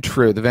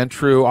Ventru. The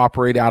Ventru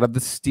operate out of the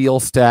Steel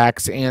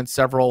Stacks and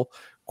several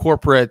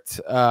corporate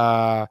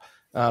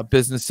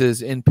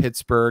businesses in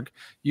Pittsburgh.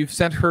 You've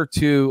sent her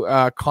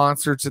to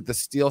concerts at the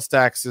Steel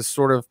Stacks as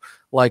sort of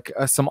like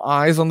some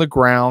eyes on the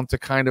ground to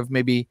kind of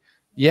maybe...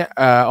 Yeah.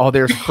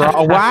 There's Cross.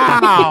 Oh,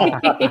 wow.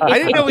 I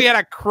didn't know we had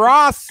a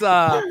Cross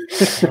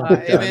image.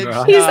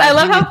 I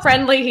love how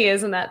friendly he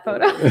is in that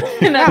photo.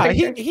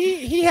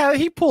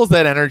 He pulls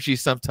that energy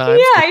sometimes.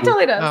 Yeah, he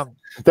totally does.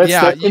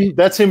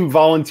 That's him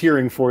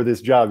volunteering for this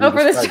job.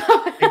 For this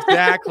job.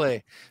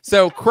 Exactly.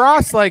 So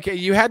Cross, like,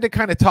 you had to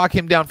kind of talk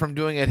him down from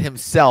doing it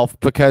himself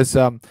because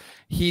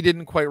he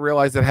didn't quite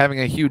realize that having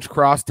a huge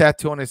cross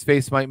tattoo on his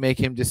face might make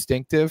him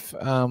distinctive.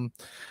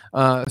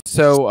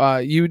 So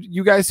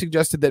you guys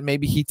suggested that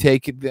maybe he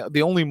take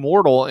the only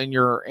mortal in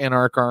your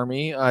Anarch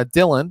army,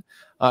 Dylan.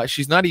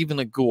 She's not even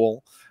a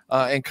ghoul,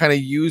 and kind of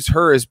use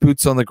her as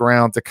boots on the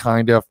ground to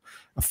kind of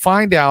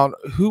find out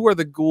who are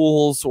the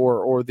ghouls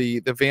or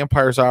the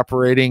vampires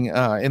operating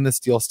in the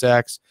steel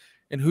stacks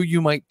and who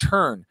you might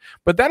turn.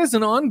 But that is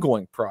an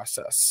ongoing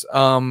process.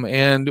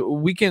 And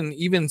we can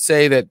even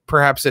say that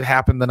perhaps it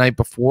happened the night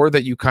before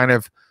that you kind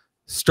of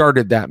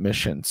started that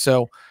mission.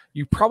 So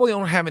you probably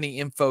don't have any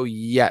info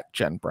yet,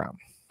 Jen Brown.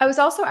 I was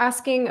also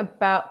asking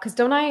about, because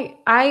don't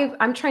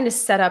I'm trying to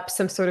set up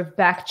some sort of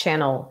back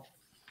channel.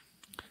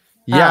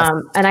 Yes.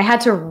 And I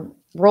had to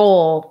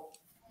roll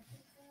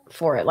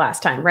for it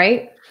last time,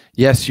 right?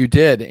 Yes, you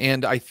did,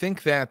 and I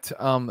think that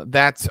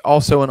that's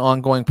also an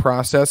ongoing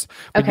process.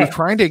 But okay.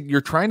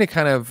 you're trying to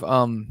kind of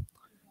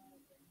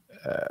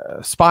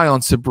spy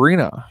on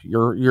Sabrina,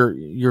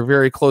 your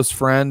very close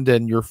friend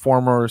and your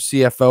former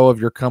CFO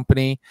of your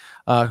company,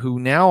 who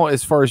now,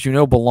 as far as you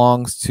know,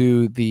 belongs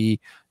to the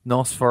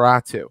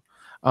Nosferatu.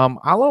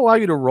 I'll allow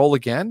you to roll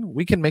again.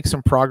 We can make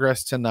some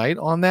progress tonight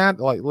on that.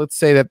 Like, let's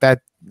say that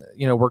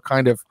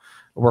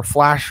we're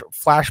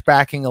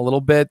flashbacking a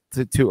little bit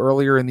to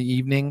earlier in the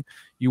evening.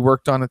 You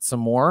worked on it some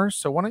more.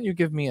 So why don't you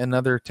give me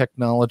another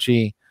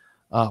technology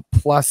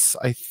plus,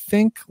 I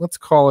think, let's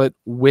call it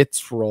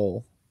wits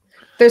roll.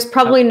 There's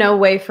probably no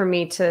way for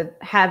me to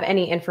have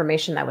any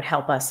information that would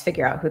help us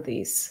figure out who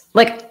these,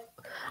 like,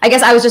 I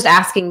guess I was just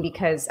asking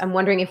because I'm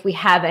wondering if we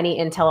have any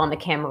intel on the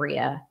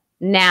Camarilla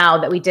now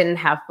that we didn't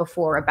have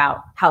before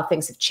about how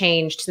things have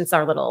changed since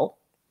our little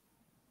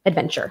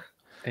adventure.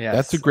 Yes,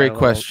 that's a great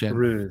question.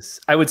 Ruse.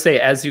 I would say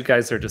as you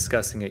guys are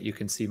discussing it, you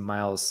can see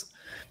Miles,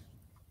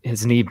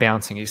 his knee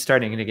bouncing. He's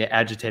starting to get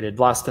agitated,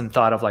 lost in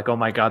thought of like, oh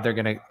my God, they're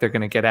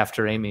gonna get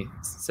after Amy.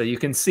 So you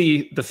can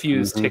see the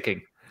fuse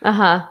ticking.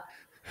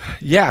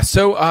 Yeah,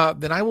 so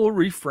then I will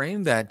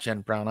reframe that,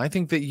 Jen Brown. I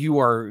think that you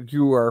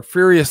are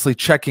furiously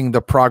checking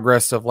the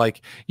progress of,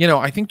 like,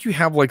 I think you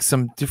have like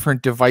some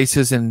different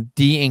devices and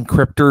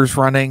de-encryptors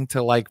running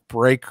to like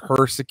break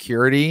her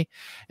security.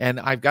 And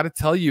I've got to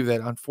tell you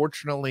that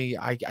unfortunately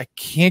I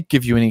can't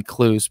give you any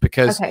clues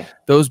because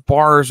those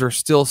bars are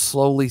still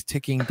slowly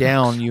ticking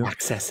down. You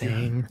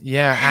accessing.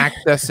 Yeah,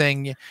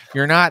 accessing.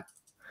 You're not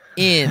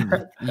in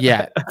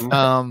yet.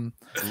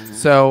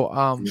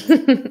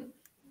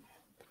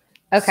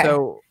 Okay.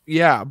 So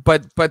yeah,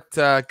 but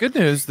good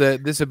news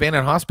that this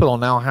abandoned hospital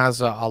now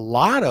has a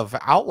lot of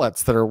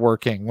outlets that are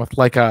working with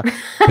like a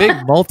big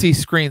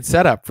multi-screen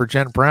setup for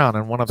Jen Brown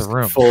in one of the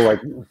rooms. Full like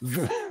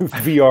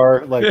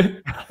VR like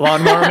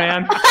Lawnmower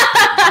Man.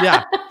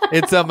 Yeah,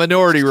 it's a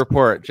Minority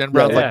Report. Jen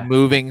Brown's like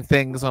moving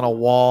things on a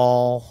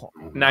wall.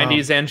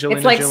 90s Angelina.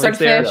 It's like Jolie's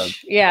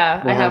Swordfish.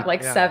 Yeah, I have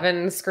like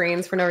 7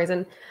 screens for no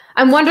reason.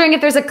 I'm wondering if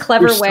there's a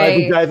clever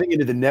way. Diving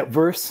into the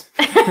netverse.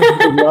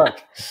 Good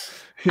luck.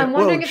 I'm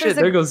wondering if there's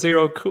there goes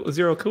zero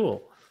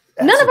cool.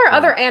 None of our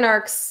other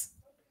anarchs.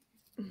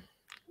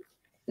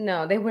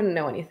 No, they wouldn't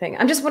know anything.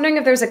 I'm just wondering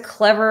if there's a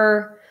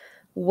clever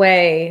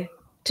way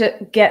to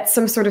get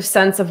some sort of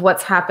sense of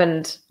what's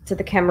happened to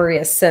the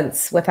Camarilla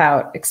since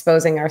without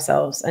exposing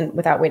ourselves and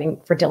without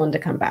waiting for Dylan to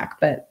come back.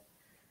 But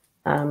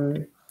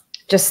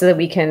just so that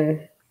we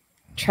can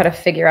try to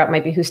figure out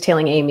maybe who's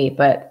tailing Amy.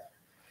 But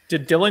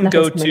did Dylan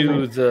go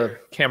to the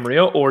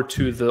Camarilla or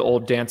to the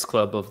old dance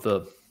club of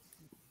the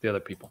other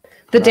people?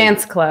 The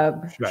dance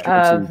club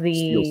of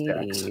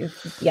the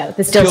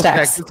Steel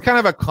Stacks. It's kind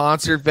of a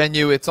concert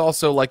venue. It's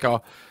also like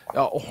a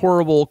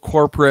horrible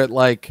corporate,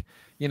 like,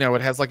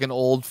 it has like an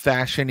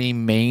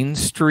old-fashioned Main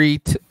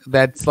Street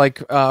that's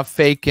like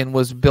fake and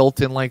was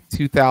built in like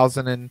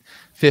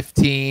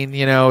 2015.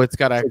 It's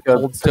got a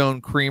Cold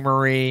Stone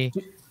Creamery.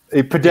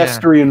 A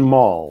pedestrian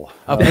mall.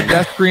 A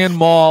pedestrian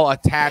mall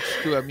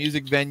attached to a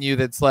music venue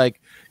that's like,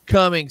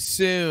 coming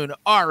soon,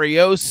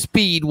 REO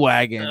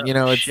Speedwagon.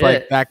 It's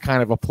like that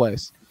kind of a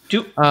place.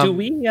 Do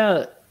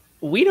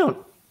we don't,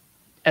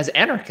 as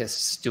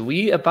anarchists, do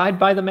we abide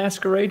by the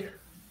Masquerade?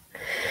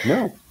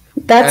 No.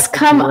 That's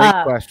come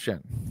up.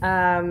 Question.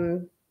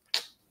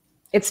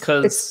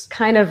 It's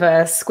kind of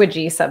a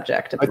squidgy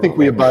subject. I think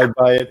we abide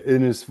by it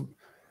in as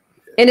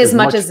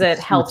much as it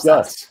helps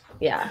us.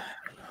 Yeah.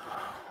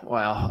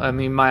 Wow. I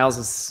mean, Miles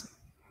is.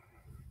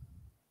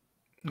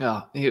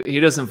 No, he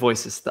doesn't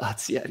voice his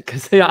thoughts yet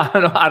because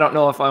I don't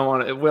know if I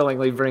want to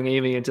willingly bring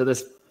Amy into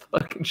this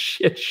fucking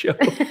shit show.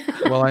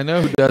 Well, I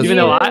know who does. Even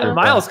though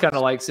Miles kind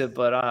of likes it,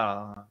 but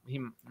I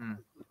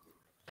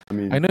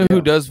know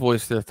who does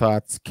voice their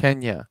thoughts.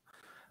 Kenya,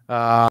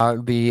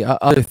 the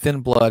other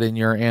thin blood in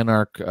your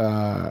Anarch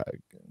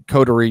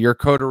coterie, your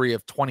coterie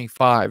of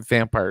 25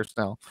 vampires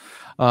now,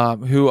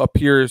 who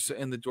appears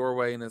in the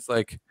doorway and is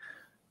like,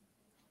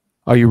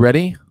 "Are you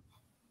ready?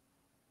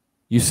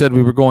 You said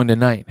we were going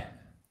tonight."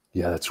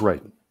 Yeah, that's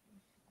right.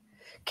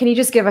 Can you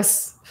just give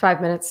us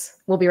 5 minutes?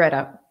 We'll be right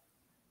up.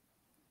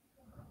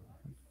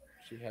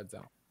 She heads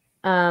out.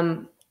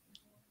 I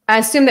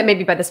assume that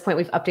maybe by this point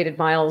we've updated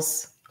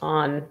Miles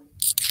on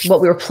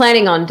what we were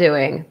planning on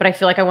doing, but I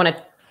feel like I want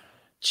to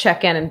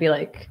check in and be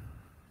like,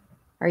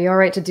 are you all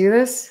right to do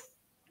this?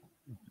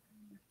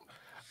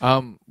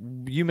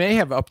 You may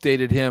have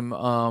updated him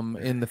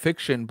in the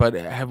fiction, but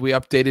have we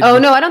updated? Oh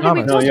no, I don't think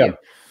we told you.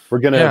 We're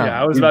gonna. Yeah,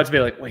 I was about to be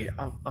like, wait,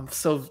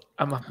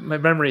 my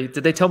memory.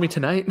 Did they tell me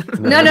tonight?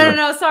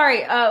 No.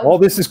 Sorry. All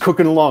this is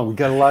cooking along. We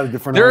got a lot of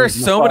different. There are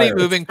so many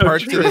moving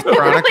parts to this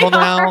chronicle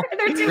now.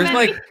 There's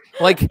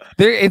like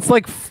there. It's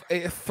like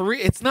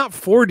three. It's not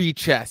 4D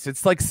chess.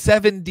 It's like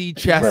 7D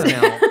chess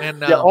now.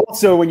 And yeah.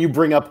 Also, when you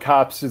bring up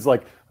cops, it's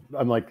like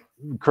I'm like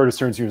Curtis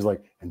turns here. Is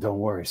like, and don't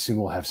worry, soon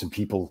we'll have some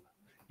people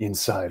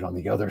inside on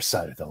the other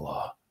side of the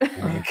law.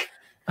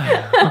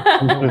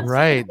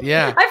 Right.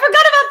 Yeah. I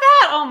forgot about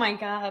that. Oh my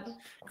God.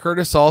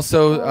 Curtis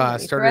also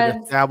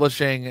started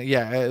establishing,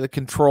 the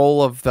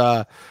control of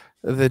the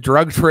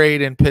drug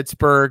trade in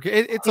Pittsburgh.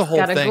 It's a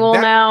whole thing.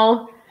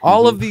 Now.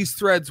 All of these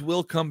threads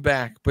will come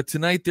back, but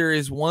tonight there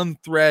is one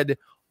thread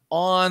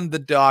on the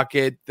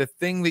docket, the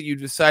thing that you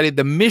decided,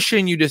 the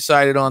mission you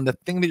decided on, the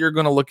thing that you're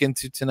going to look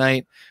into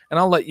tonight. And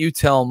I'll let you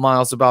tell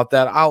Miles about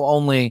that. I'll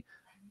only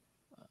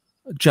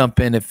jump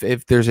in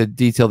if there's a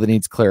detail that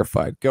needs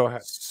clarified. Go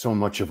ahead. So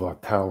much of our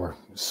power,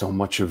 so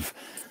much of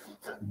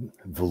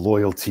the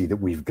loyalty that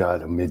we've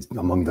got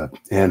among the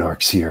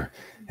anarchs here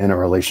and our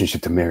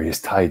relationship to Mary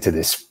is tied to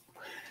this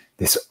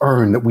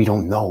urn that we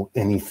don't know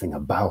anything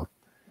about.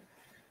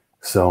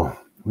 So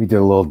we did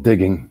a little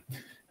digging,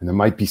 and there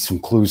might be some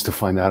clues to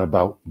find out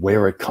about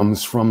where it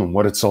comes from and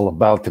what it's all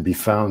about to be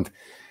found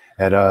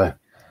at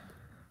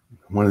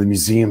one of the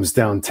museums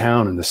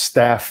downtown and the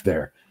staff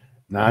there.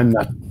 Now, I'm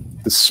not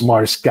the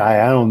smartest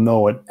guy. I don't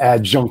know an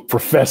adjunct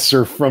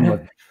professor from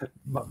a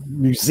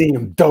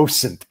museum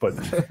docent, but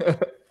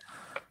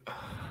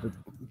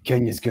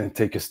Kenya's going to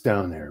take us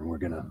down there, and we're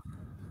going to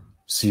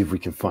see if we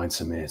can find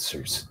some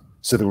answers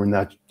so that we're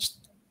not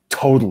just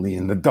totally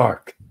in the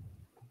dark.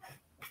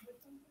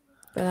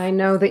 But I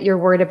know that you're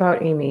worried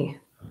about Amy.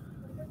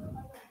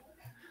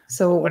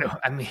 So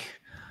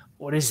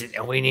what is it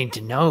that we need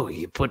to know?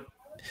 You put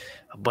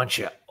a bunch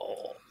of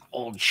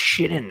old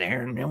shit in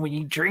there, and then when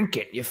you drink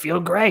it, you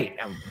feel great.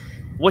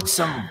 What's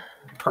some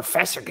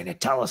professor going to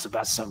tell us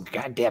about some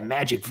goddamn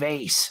magic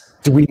vase?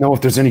 Do we know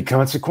if there's any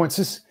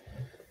consequences?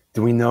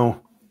 Do we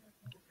know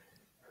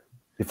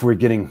if are we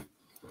getting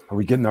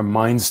our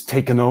minds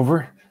taken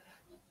over?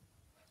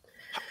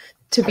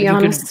 To be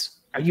honest,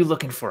 are you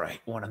looking for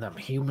one of them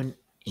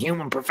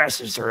human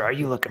professors, or are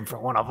you looking for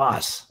one of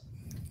us?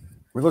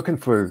 We're looking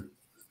for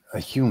a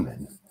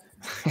human.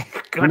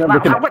 What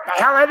the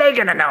hell are they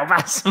going to know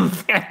about some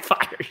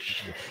vampire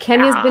shit?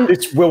 Kenya's been...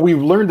 Well, we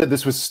learned that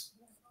this was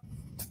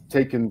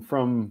taken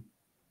from...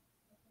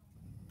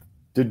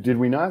 Did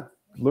we not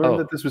learn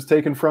that this was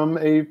taken from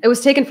a... It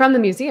was taken from the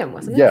museum,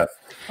 wasn't it? Yeah.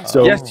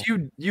 So yes,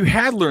 you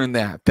had learned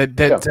that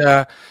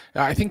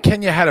I think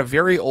Kenya had a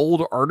very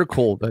old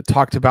article that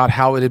talked about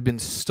how it had been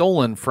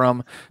stolen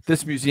from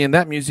this museum.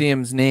 That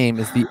museum's name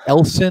is the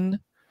Elson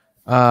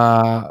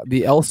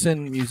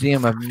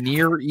Museum of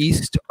Near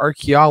East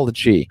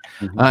Archaeology,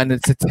 and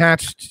it's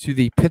attached to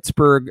the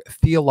Pittsburgh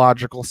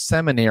Theological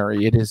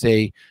Seminary. It is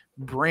a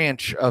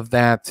branch of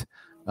that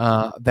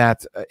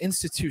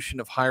institution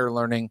of higher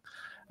learning,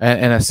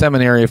 and a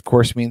seminary, of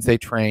course, means they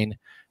train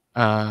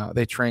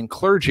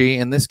clergy.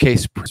 In this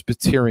case,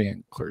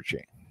 Presbyterian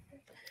clergy.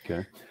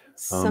 Okay.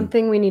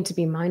 Something we need to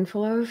be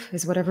mindful of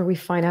is whatever we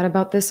find out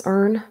about this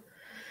urn,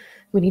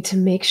 we need to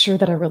make sure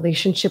that our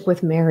relationship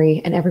with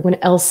Mary and everyone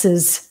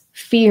else's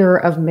fear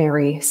of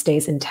Mary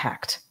stays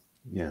intact.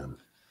 Yeah.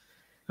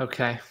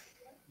 Okay.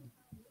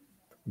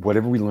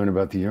 Whatever we learn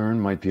about the urn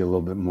might be a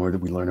little bit more that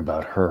we learn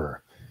about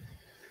her.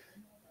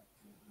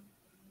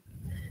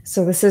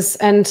 So this is,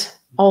 and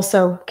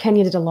also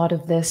Kenya did a lot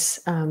of this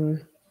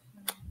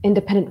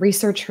independent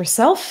research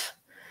herself.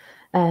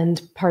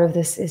 And part of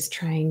this is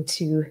trying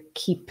to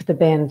keep the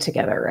band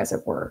together, as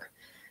it were,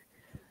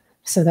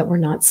 so that we're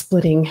not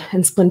splitting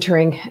and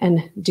splintering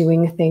and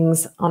doing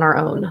things on our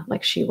own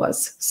like she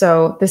was.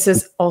 So this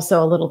is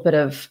also a little bit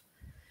of,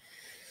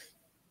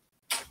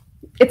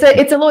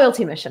 it's a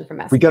loyalty mission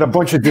from us. We got a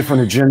bunch of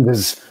different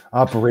agendas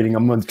operating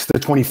amongst the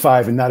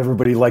 25, and not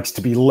everybody likes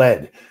to be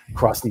led.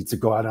 Cross needs to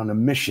go out on a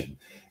mission.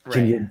 Right.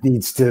 Kenya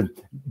needs to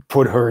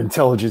put her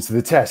intelligence to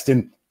the test,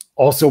 and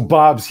also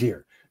Bob's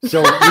here.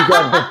 So we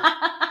got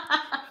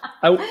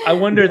I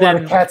wonder then, a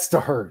lot of cats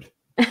to herd.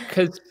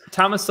 Because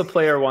Thomas the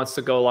player wants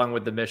to go along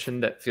with the mission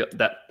that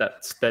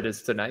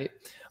is tonight,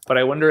 but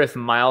I wonder if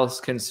Miles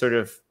can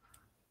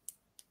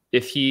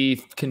if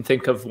he can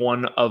think of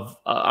one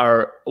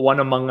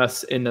among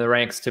us in the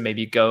ranks to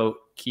maybe go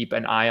keep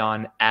an eye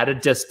on at a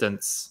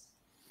distance,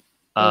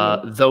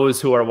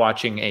 those who are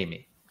watching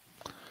Amy.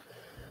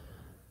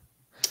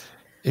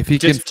 If he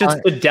just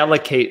to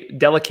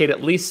delegate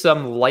at least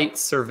some light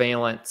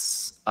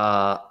surveillance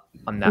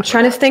on that. I'm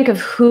trying to think of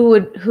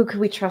who could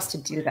we trust to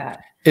do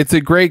that. It's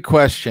a great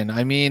question.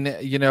 I mean,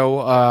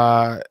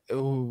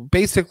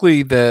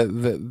 basically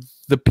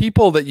the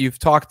people that you've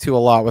talked to a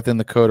lot within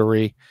the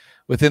coterie,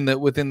 within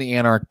the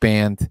Anarch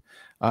band,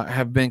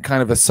 have been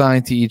kind of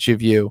assigned to each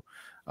of you.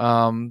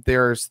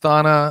 There's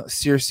Thana,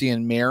 Circe,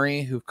 and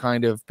Mary, who've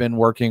kind of been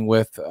working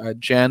with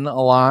Jen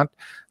a lot.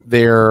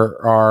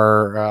 There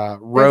are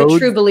They're the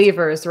true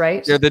believers,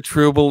 right? They're the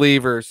true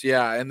believers,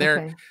 yeah. And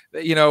they're,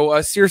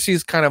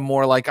 Circe's kind of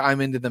more like, I'm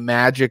into the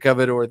magic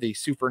of it or the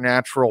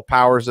supernatural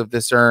powers of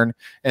this urn.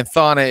 And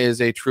Thana is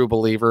a true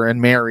believer,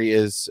 and Mary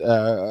is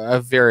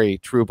a very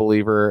true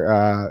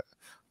believer,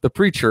 the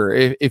preacher,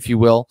 if you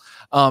will.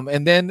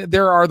 And then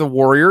there are the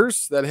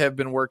warriors that have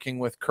been working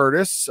with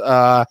Curtis,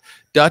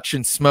 Dutch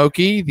and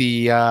Smokey,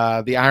 the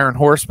Iron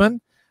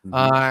Horseman.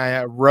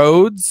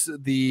 Rhodes,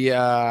 the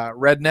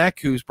redneck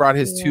who's brought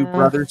his two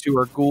brothers who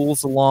are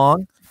ghouls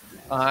along,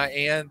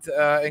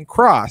 and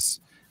Cross.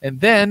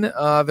 And then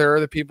there are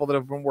the people that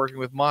have been working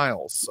with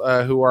Miles,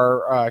 who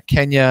are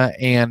Kenya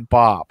and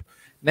Bob.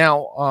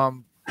 Now,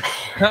 wow,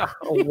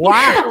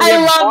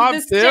 I love Bob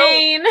this too.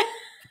 Jane.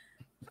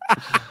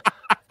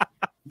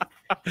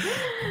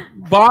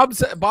 Bob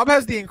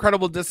has the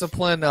incredible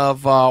discipline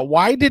of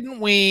why didn't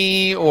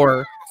we,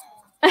 or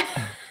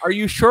are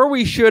you sure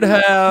we should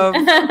have?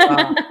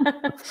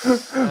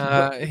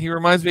 He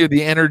reminds me of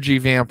the energy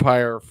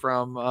vampire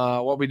from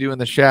What We Do in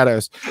the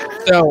Shadows.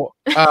 So,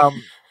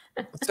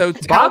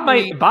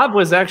 Bob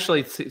was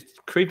actually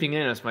creeping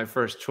in as my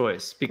first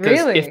choice,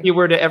 because if he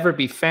were to ever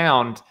be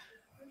found,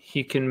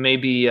 he can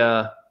maybe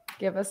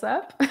give us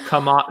up.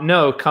 come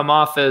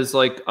off as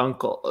like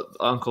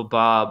Uncle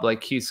Bob.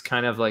 Like he's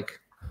kind of like,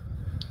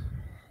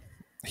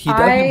 he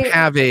doesn't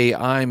have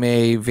I'm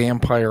a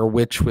vampire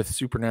witch with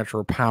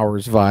supernatural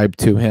powers vibe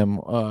to him,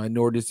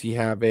 nor does he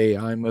have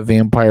I'm a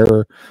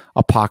vampire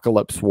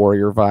apocalypse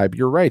warrior vibe.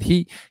 You're right.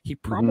 He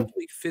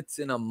probably fits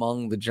in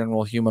among the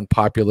general human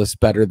populace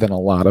better than a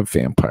lot of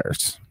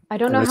vampires. I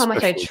don't know how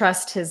much I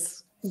trust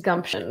his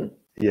gumption.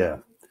 Yeah.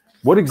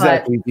 What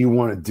exactly do you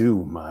want to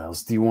do,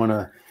 Miles? Do you want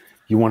to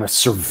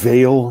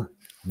surveil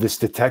this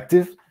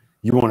detective?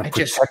 You want to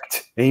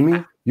protect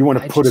Amy? You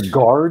want to put a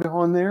guard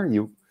on there?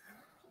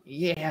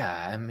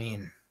 Yeah, I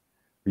mean,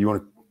 you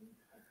want to?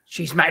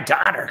 She's my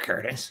daughter,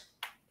 Curtis.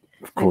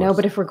 I know,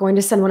 but if we're going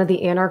to send one of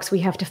the Anarchs, we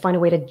have to find a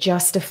way to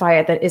justify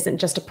it that isn't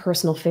just a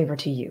personal favor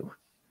to you.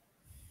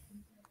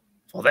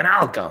 Well, then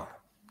I'll go.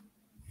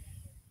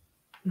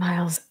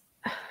 Miles,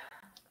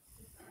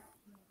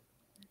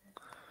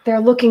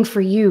 they're looking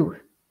for you.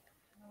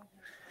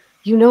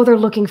 You know they're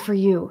looking for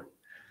you.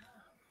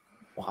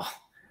 Well,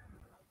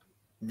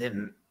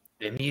 the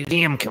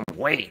museum can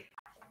wait.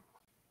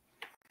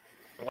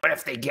 What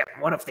if they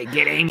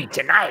get Amy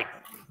tonight?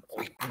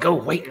 We can go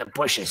wait in the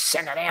bushes,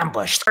 send an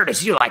ambush.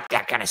 Curtis, you like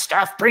that kind of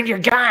stuff. Bring your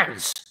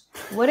guns.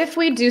 What if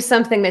we do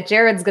something that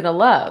Jared's gonna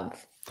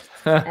love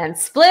and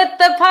split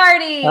the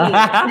party?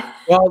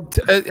 Well,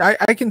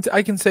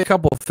 I can say a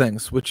couple of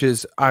things, which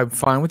is I'm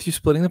fine with you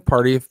splitting the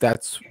party if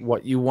that's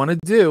what you want to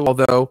do.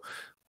 Although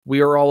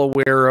we are all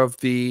aware of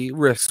the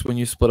risks when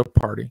you split a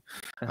party.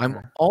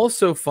 I'm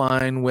also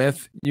fine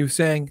with you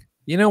saying,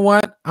 you know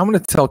what? I'm going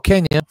to tell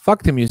Kenya,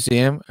 fuck the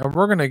museum, and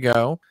we're going to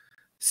go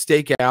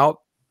stake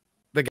out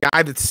the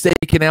guy that's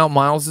staking out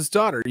Miles's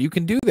daughter. You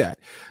can do that.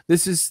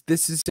 This is.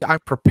 I'm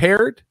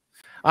prepared.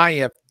 I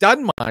have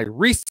done my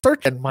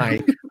research and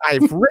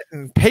I've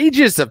written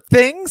pages of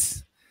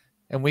things,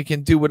 and we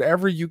can do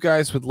whatever you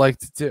guys would like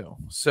to do.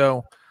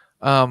 So,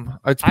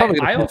 it's probably.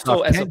 I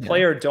also, as a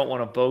player, don't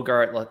want to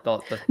bogart.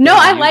 No,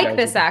 I like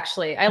this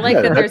actually. I like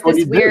that there's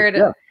this weird.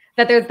 Yeah.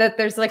 That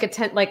there's like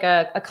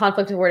a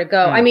conflict of where to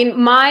go. I mean,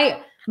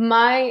 my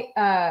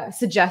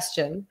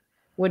suggestion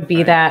would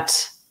be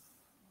that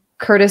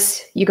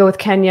Curtis, you go with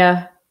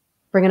Kenya,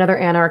 bring another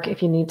Anarch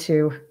if you need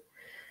to,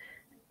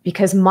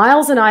 because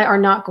Miles and I are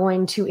not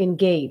going to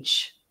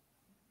engage,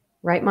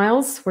 right,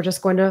 Miles? We're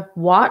just going to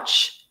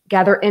watch,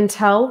 gather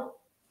intel.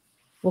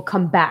 We'll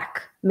come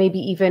back, maybe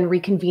even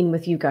reconvene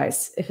with you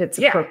guys if it's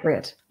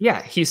appropriate.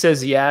 Yeah, he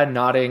says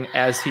nodding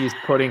as he's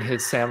putting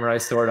his samurai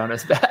sword on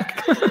his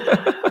back.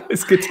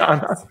 His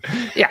katana.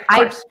 Yeah,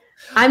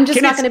 I'm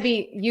just not going to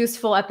be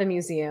useful at the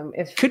museum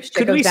if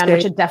it goes down,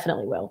 which it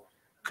definitely will.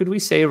 Could we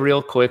say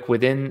real quick,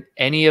 within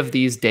any of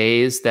these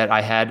days that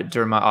I had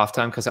during my off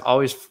time, because I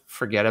always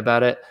forget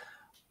about it,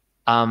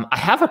 I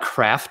have a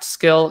craft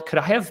skill. Could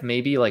I have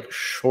maybe like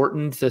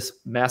shortened this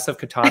massive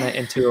katana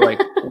into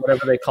like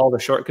whatever they call the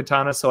short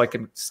katana so I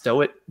can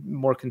stow it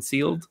more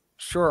concealed?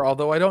 Sure,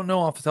 although I don't know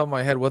off the top of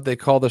my head what they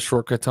call the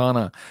short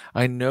katana.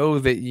 I know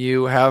that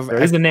you have. There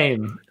is a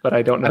name, but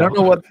I don't know. I don't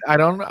know what.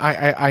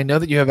 I know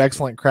that you have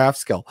excellent craft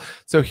skill.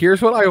 So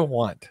here's what I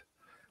want.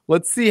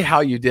 Let's see how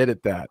you did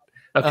at that.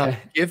 Okay.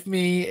 Give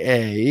me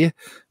a.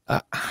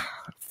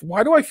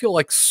 Why do I feel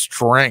like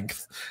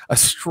strength? A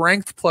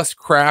strength plus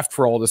craft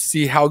roll to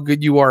see how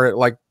good you are at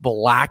like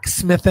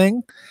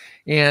blacksmithing,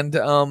 And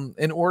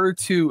in order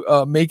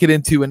to make it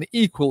into an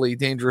equally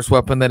dangerous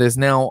weapon that is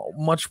now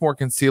much more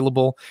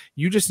concealable,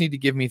 you just need to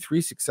give me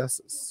 3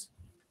 successes.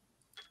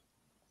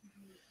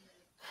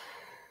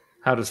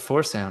 How does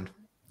 4 sound?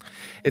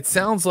 It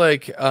sounds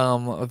like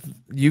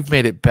you've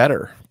made it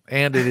better,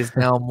 and it is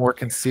now more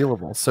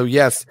concealable. So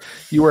yes,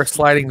 you are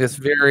sliding this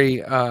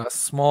very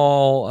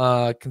small,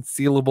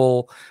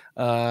 concealable,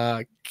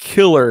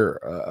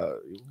 killer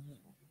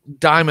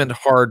diamond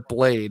hard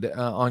blade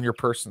on your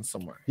person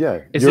somewhere.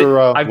 Yeah, Is your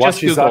I've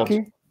just Wachizaki?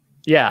 Googled.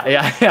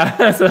 Yeah.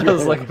 That's what I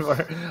was looking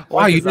for.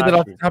 Wow, you did that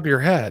off the top of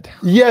your head.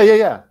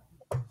 Yeah.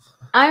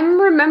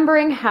 I'm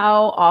remembering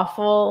how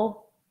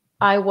awful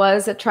I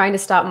was at trying to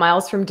stop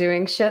Miles from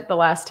doing shit the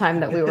last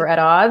time that we were at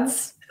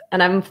odds.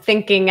 And I'm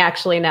thinking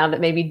actually now that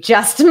maybe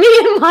just me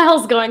and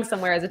Miles going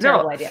somewhere is a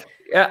terrible idea.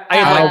 Yeah,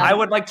 I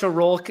would like to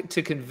roll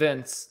to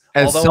convince.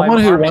 As someone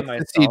who wants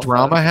to see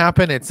drama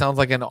happen, it sounds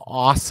like an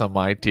awesome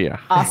idea.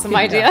 Awesome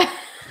idea.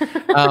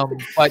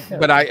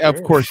 But I,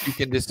 of course, you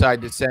can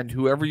decide to send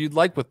whoever you'd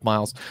like with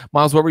Miles.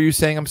 Miles, what were you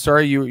saying? I'm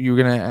sorry, you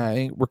were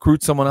gonna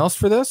recruit someone else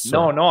for this?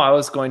 No, I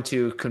was going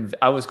to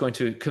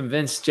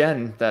convince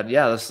Jen that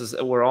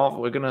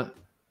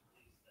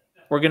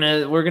we're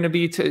gonna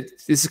be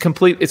this is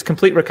complete. It's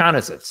complete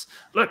reconnaissance.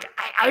 Look,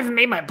 I've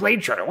made my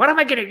blade shorter. What am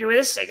I gonna do with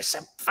this thing?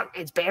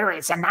 It's barely.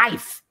 It's a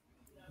knife.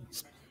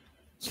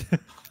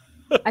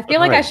 I feel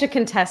like I should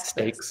contest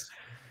this.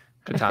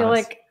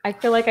 I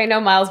feel like I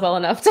know Miles well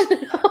enough to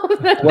know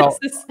that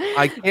this is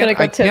I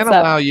can't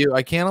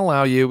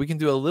allow you. We can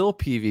do a little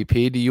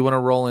PvP. Do you want to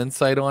roll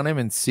insight on him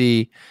and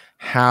see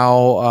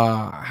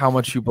how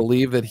much you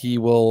believe that he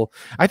will?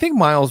 I think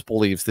Miles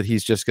believes that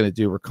he's just going to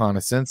do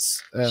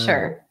reconnaissance.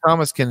 Sure.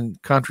 Thomas can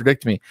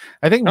contradict me.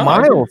 I think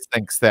Miles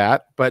thinks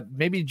that, but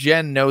maybe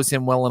Jen knows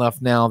him well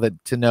enough now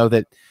to know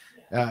that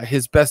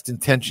his best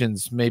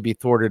intentions may be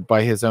thwarted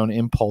by his own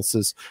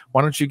impulses.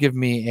 Why don't you give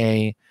me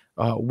a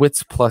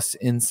wits plus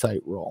insight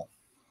roll,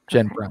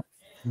 Jen Brown?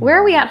 Where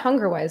are we at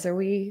hunger-wise? Are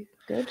we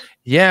good?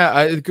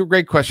 Yeah,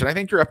 great question. I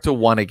think you're up to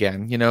 1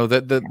 again. You know,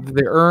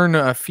 the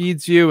urn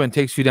feeds you and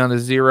takes you down to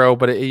 0,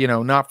 but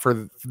not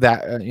for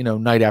that.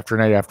 Night after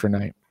night after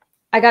night.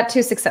 I got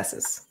 2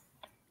 successes.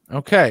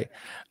 Okay,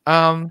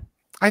 I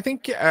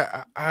think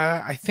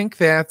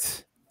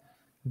that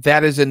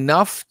is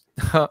enough.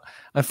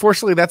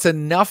 Unfortunately, that's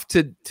enough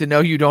to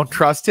know you don't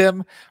trust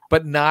him,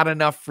 but not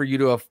enough for you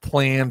to have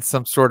planned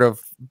some sort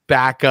of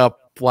backup,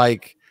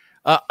 like,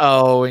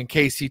 in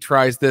case he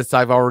tries this,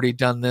 I've already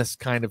done this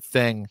kind of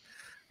thing.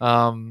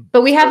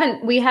 But we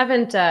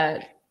haven't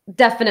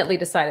definitely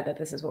decided that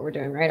this is what we're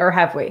doing, right? Or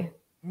have we?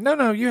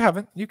 No, you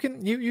haven't. You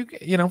can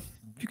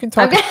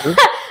talk.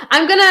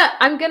 I'm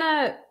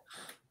gonna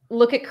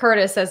look at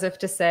Curtis as if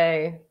to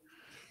say,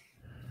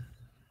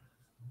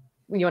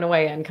 you want to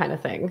weigh in, kind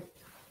of thing.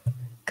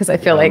 Because I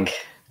feel like,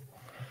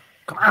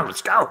 come on,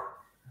 let's go.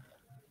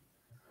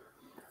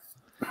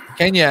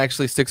 Kenya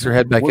actually sticks her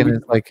head back in and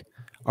is like,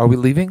 "Are we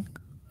leaving?"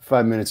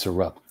 5 minutes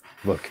are up.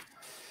 Look,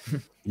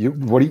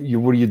 what are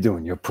you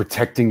doing? You're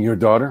protecting your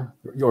daughter,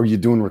 or are you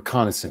doing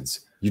reconnaissance?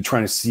 You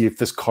trying to see if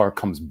this car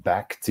comes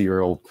back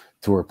to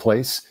her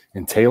place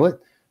and tail it?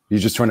 You're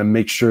just trying to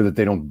make sure that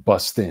they don't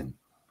bust in.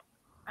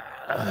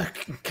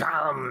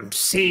 Column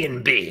C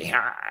and B.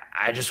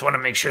 I just want to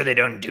make sure they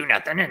don't do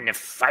nothing. And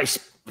if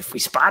we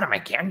spot them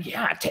again,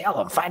 tail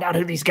them. Find out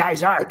who these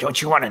guys are.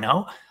 Don't you want to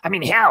know? I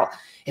mean, hell,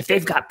 if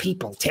they've got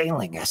people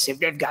tailing us, if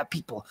they've got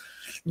people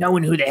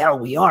knowing who the hell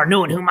we are,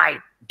 knowing who my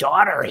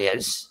daughter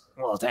is,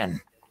 well then,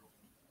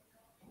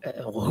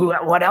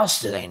 what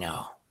else do they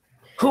know?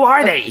 Who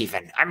are they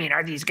even? I mean,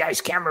 are these guys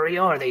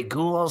Camarillo? Are they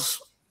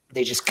ghouls? Are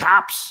they just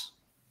cops?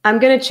 I'm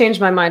going to change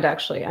my mind,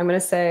 actually. I'm going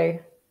to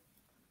say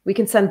we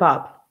can send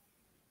Bob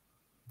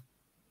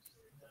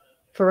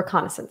for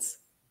reconnaissance.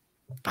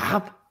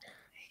 Bob?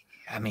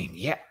 I mean,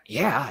 yeah.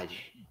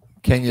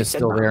 Kenya's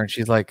still there, and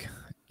she's like,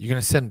 "You're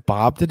going to send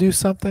Bob to do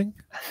something?"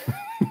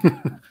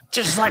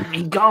 Just let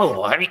me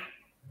go. I mean,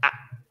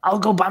 I'll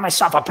go by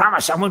myself. I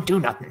promise I won't do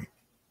nothing.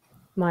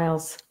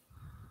 Miles.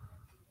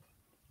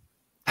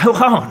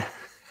 Alone.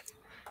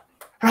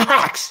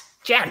 Relax,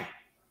 Jen.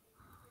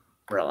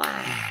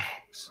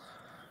 Relax.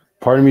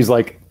 Part of me is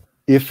like,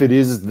 if it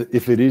is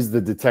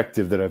the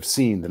detective that I've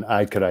seen, then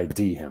I could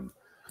ID him.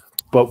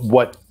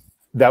 But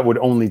that would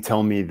only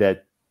tell me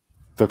that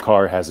the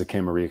car has a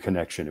Camarillo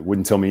connection. It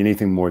wouldn't tell me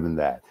anything more than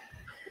that.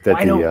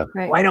 Why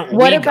don't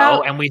we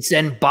go and we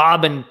send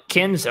Bob and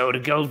Kenzo to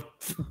go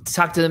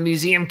talk to the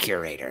museum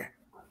curator?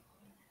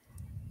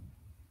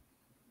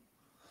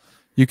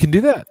 You can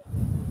do that.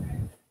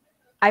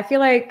 I feel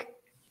like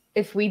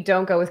if we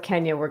don't go with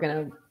Kenya, we're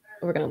gonna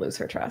lose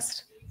her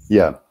trust.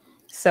 Yeah.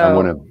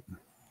 So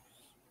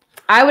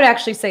I would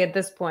actually say at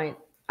this point,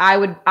 I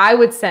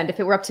would send, if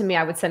it were up to me,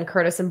 I would send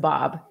Curtis and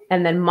Bob,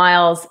 and then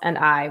Miles and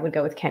I would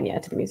go with Kenya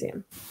to the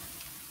museum.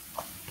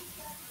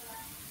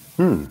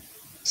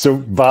 So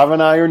Bob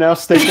and I are now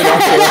staking out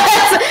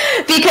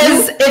there.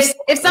 Because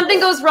if something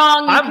goes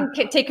wrong, you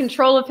can take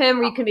control of him,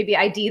 or you can maybe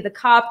ID the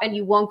cop, and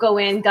you won't go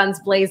in guns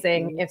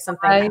blazing if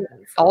something happens.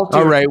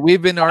 All right,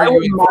 we've been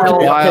arguing for a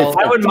while.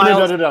 I would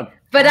Miles,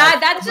 but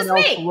that's just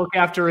me. Look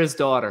after his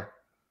daughter.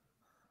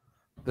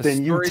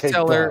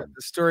 The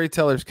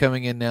storyteller's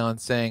coming in now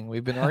and saying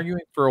we've been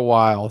arguing for a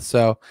while.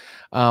 So,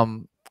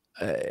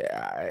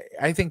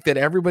 I think that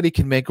everybody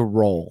can make a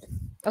roll.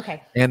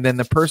 Okay. And then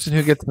the person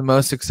who gets the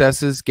most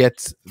successes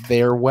gets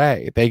their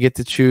way. They get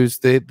to choose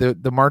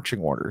the marching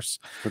orders.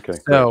 Okay.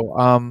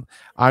 So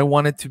I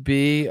want it to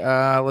be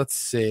let's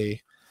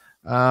see.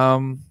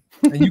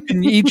 You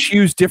can each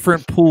use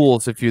different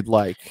pools if you'd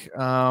like.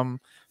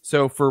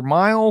 So for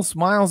Miles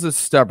is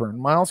stubborn.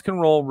 Miles can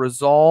roll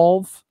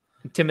resolve.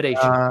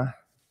 Intimidation.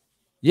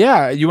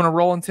 Yeah, you want to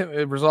roll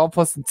resolve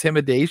plus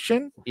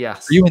intimidation?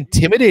 Yes. Are you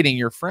intimidating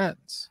your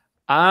friends?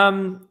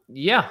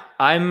 Yeah,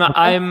 I'm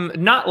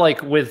not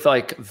like with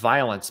like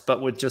violence,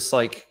 but with just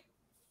like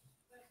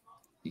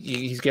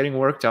he's getting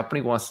worked up and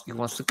he wants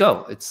to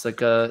go. It's like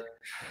there's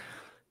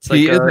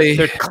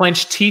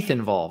clenched teeth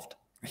involved.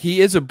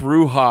 He is a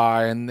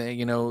Bruja, and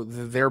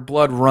their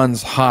blood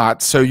runs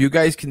hot. So you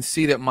guys can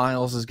see that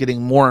Miles is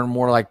getting more and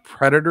more like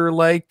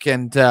predator-like,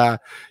 and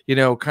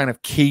kind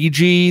of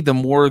cagey. The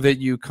more that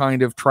you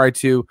kind of try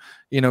to,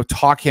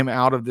 talk him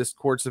out of this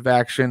course of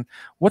action.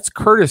 What's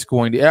Curtis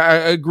going to?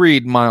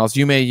 Agreed, Miles.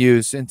 You may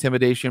use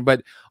intimidation,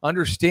 but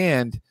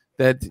understand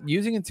that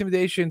using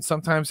intimidation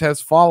sometimes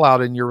has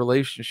fallout in your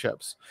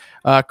relationships.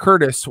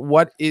 Curtis,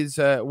 what is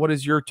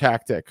your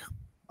tactic?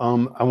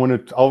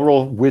 I'll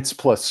roll wits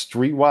plus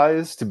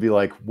streetwise to be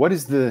like,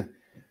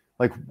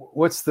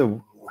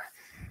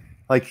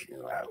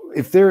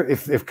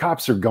 if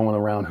cops are going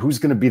around, who's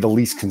going to be the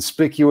least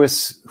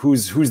conspicuous?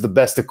 Who's the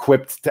best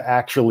equipped to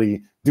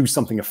actually do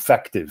something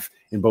effective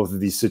in both of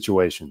these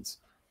situations?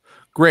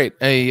 Great.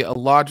 A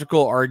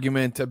logical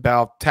argument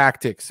about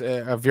tactics,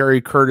 a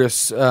very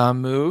Curtis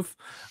move.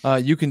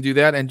 You can do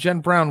that. And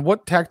Jen Brown,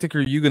 what tactic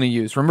are you going to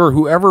use? Remember,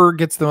 whoever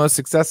gets the most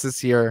successes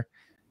here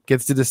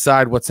gets to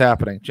decide what's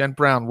happening. Jen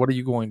Brown, what are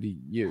you going to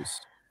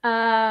use?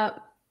 I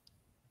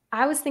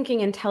was thinking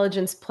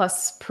intelligence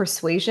plus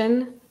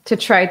persuasion to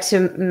try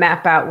to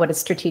map out what is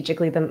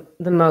strategically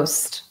the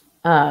most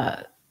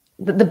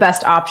the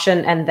best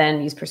option, and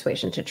then use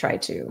persuasion to try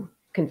to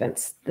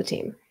convince the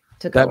team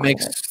to go.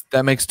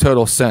 That makes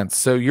total sense.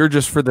 So you're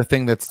just for the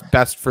thing that's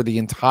best for the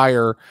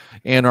entire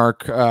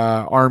Anarch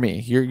army.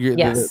 You're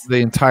yes.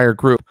 the entire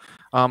group.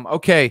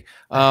 Okay.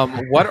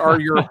 What are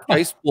your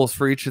dice pools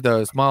for each of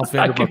those? Miles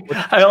Vanderbilt.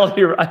 I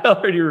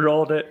already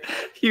rolled it.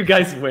 You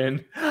guys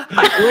win.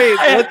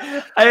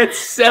 I had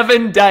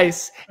 7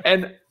 dice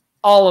and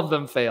all of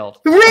them failed.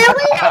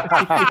 Really?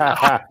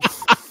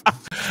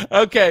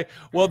 Okay.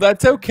 Well,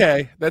 that's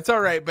okay. That's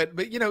all right. But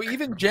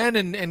even Jen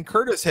and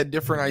Curtis had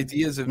different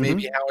ideas of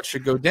maybe how it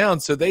should go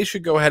down. So they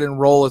should go ahead and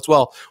roll as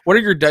well. What are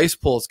your dice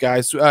pools,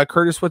 guys?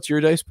 Curtis, what's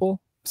your dice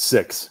pool?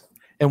 6.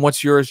 And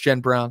what's yours, Jen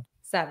Brown?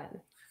 7.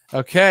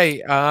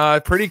 Okay,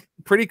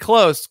 pretty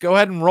close. Go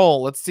ahead and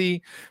roll. Let's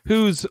see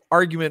whose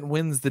argument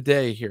wins the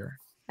day here.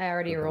 I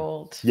already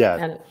rolled.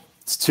 Yeah,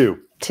 it's 2.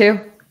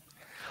 2.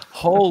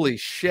 Holy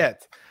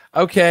shit.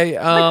 Okay.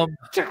 I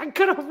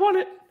could have won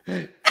it.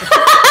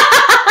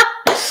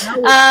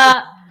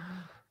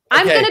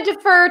 I'm going to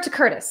defer to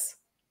Curtis.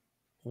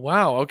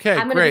 Wow. Okay.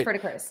 I'm going to defer to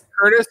Curtis.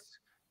 Curtis,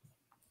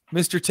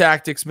 Mr.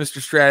 Tactics,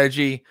 Mr.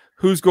 Strategy.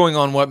 Who's going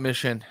on what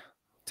mission?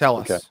 Tell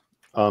us. Okay.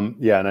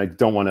 Yeah, and I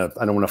don't want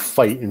to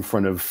fight in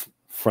front of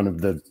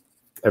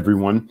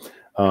everyone.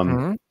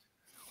 So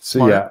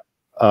Smart.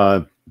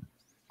 yeah.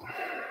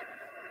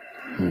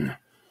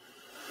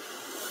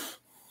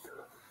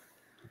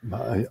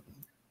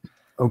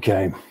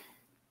 Okay.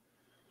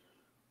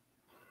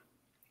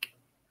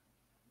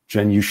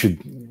 Jen, you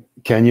should.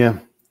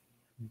 Kenya.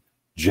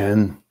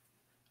 Jen.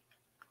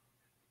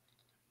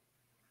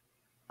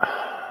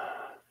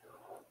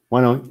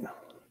 Why don't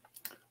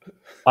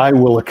I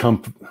will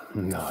accompany?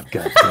 No, God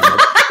damn it.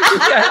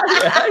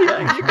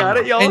 Yeah, you got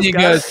it. And you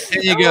goes.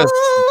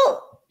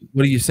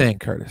 What are you saying,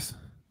 Curtis?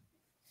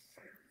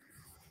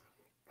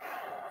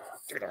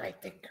 Do the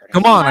right thing, Curtis.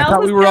 Come on, I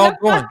thought we were all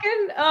going.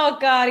 Oh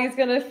God, he's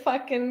gonna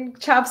fucking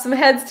chop some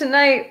heads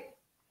tonight.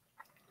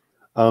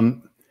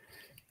 God,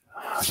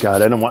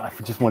 I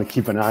just want to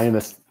keep an eye on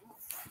this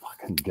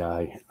fucking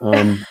guy.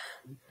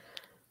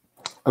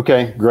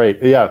 Okay,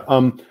 great. Yeah.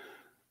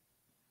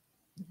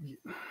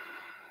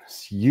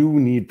 You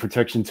need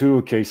protection too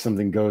in case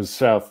something goes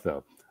south,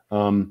 though.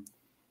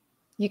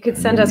 You could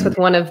send us with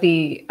one of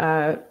the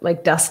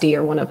like Dusty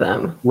or one of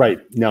them. Right.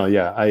 No.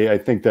 Yeah. I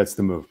think that's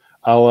the move.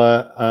 I'll.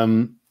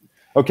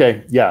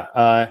 Okay. Yeah.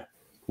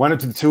 Why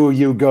don't the two of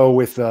you go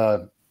with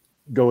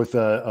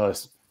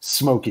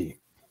Smokey?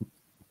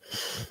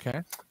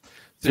 Okay.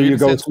 So you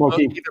go with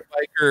Smokey, the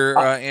biker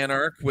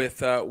Anarch with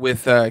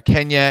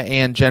Kenya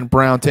and Jen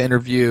Brown to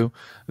interview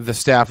the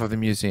staff of the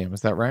museum.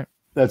 Is that right?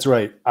 That's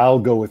right. I'll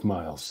go with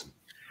Miles.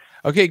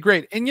 Okay,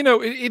 great. And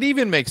it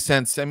even makes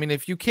sense. I mean,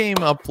 if you came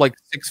up like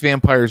 6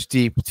 vampires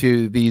deep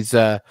to these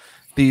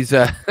these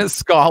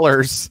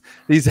scholars,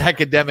 these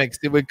academics,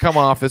 it would come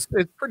off as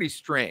it's pretty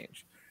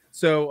strange.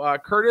 So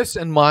Curtis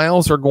and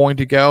Miles are going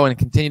to go and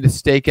continue to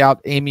stake out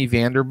Amy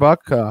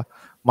Vanderbuck,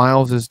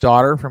 Miles'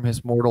 daughter from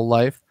his mortal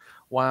life,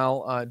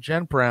 while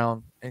Jen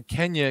Brown and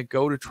Kenya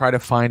go to try to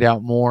find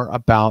out more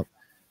about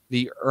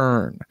the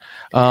urn.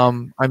 As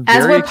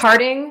we're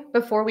parting,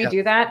 before we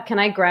do that, can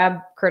I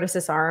grab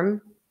Curtis's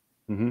arm?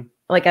 Mm-hmm.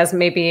 Like as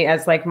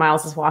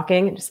Miles is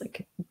walking, and just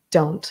like,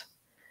 don't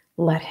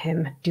let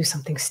him do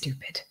something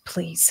stupid,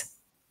 please.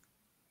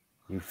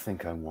 You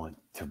think I want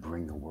to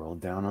bring the world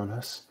down on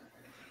us?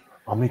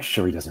 I'll make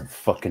sure he doesn't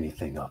fuck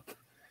anything up.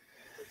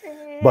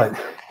 But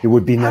it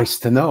would be nice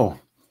to know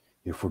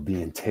if we're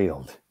being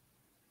tailed.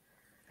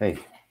 Hey,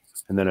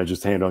 and then I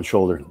just hand on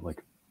shoulder,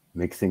 like,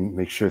 make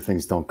sure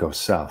things don't go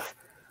south.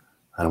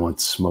 I don't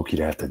want Smokey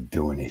to have to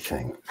do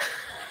anything.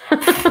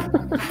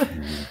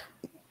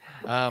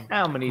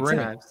 How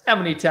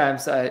many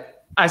times I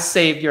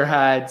saved your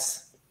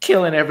hides,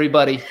 killing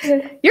everybody.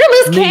 You're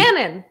loose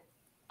cannon.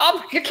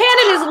 Your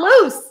cannon is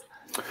loose.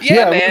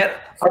 Yeah, man.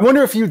 I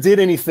wonder if you did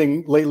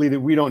anything lately that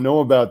we don't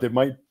know about that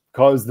might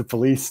cause the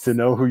police to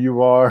know who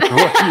you are.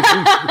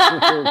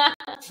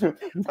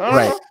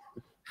 Right.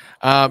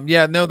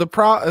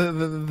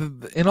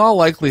 In all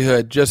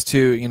likelihood, just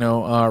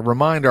to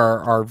remind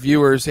our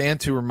viewers and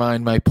to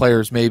remind my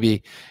players,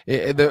 maybe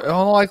in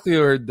all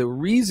likelihood, the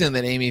reason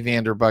that Amy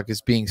Vanderbuck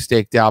is being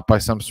staked out by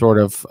some sort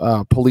of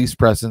police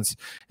presence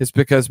is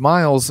because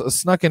Miles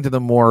snuck into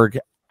the morgue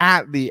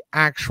at the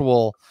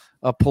actual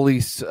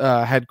police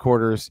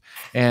headquarters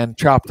and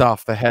chopped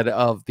off the head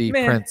of the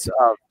Prince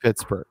of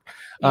Pittsburgh.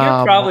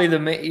 You're probably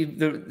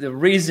the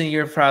reason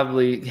you're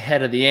probably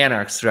head of the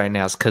Anarchs right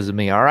now is because of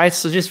me. All right,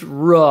 so just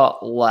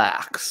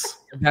relax.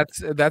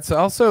 That's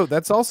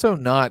also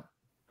not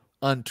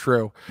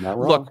untrue. Not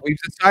wrong. Look, we've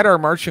decided our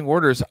marching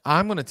orders.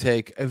 I'm going to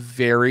take a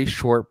very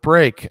short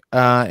break,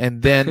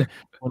 and then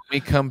when we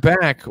come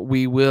back,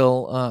 we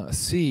will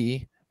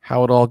see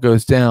how it all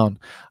goes down.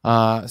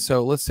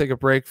 So let's take a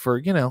break for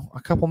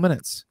a couple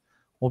minutes.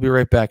 We'll be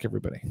right back,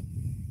 everybody.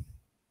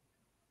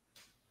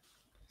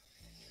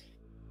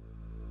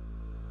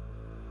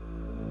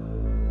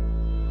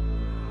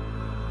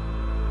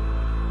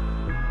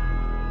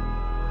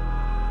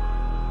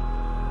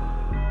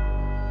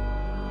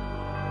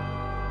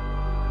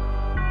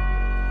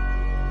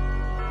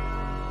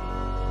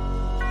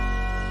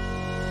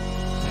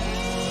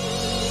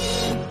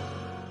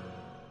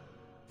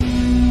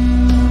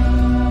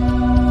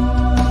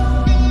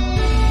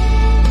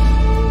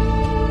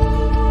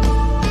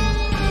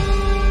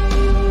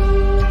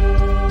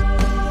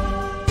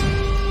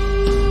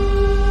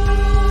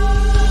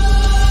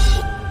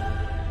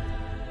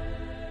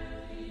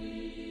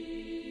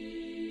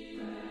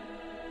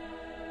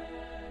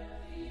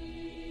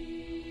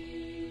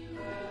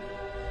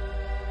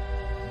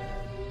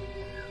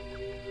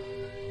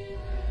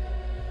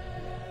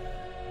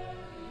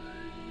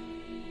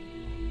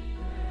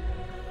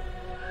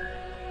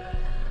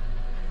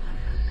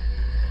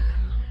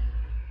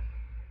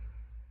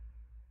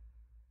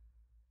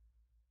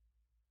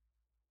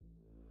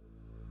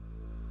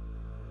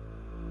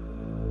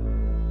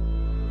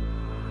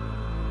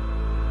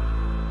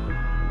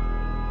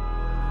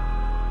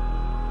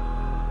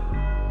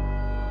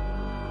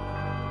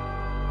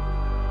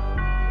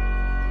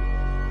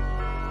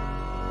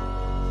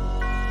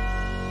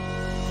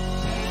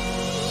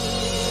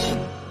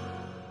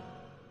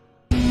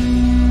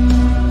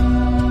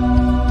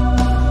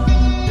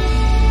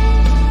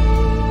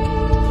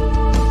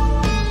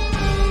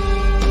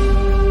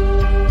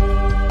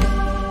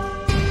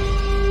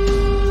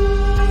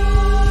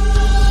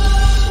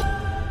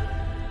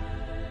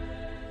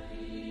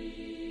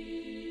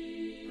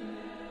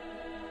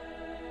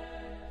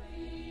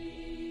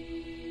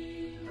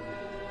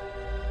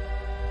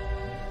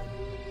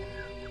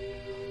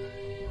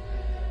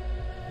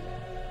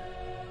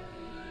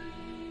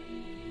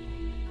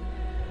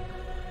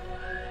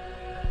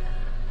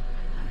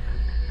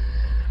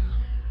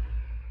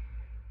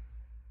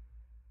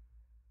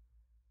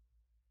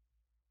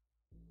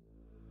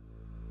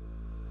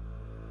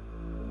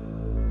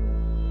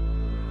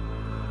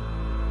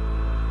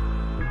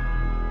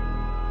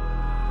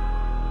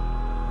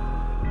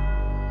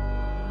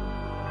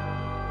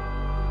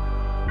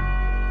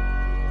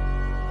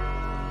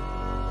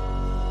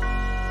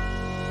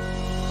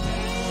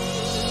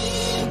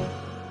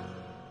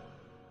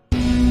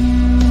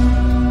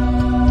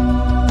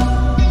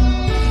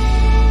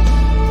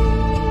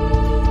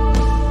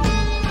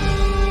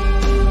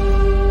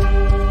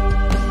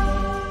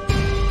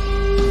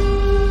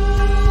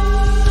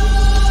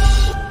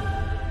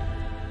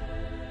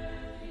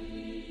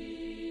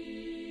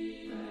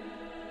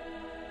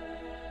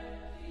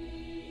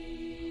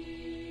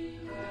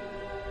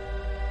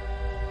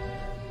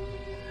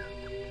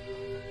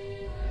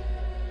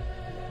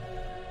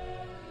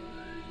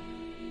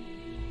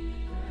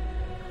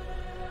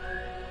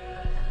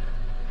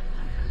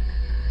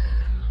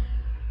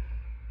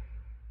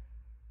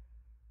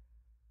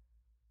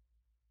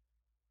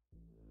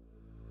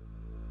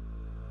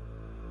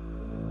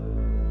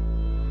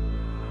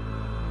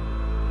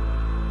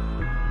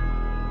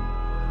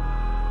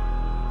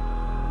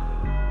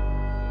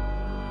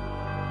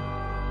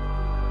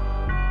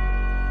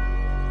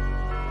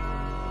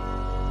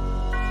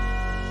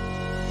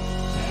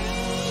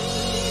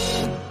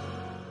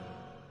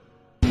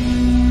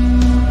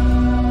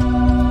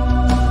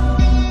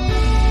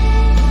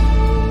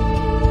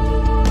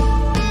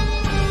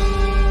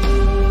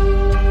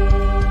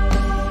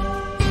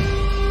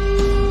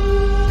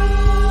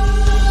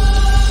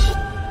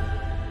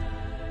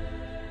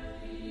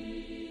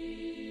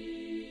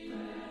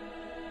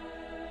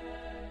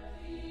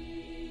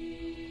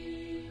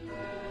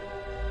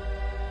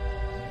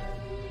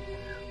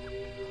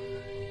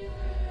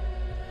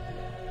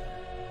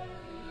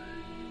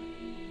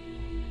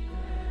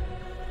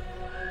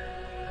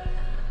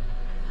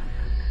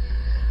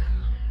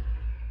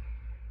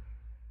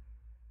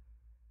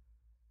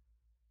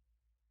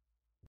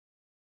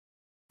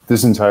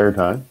 This entire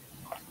time?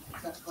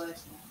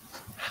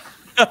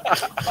 Hey,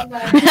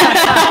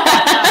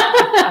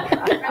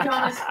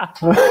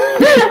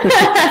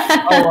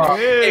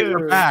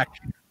 we're back.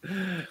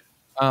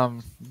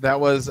 That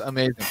was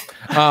amazing.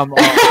 Welcome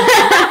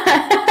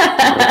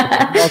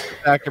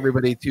back,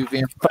 everybody, to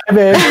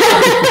Vampires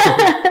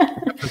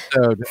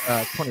episode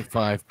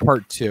 25,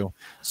 part 2.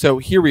 So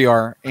here we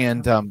are,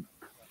 and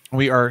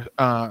we are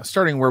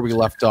starting where we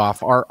left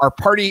off. Our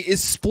party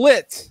is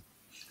split.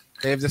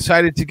 They have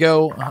decided to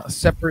go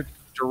separate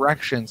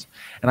directions,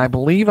 and I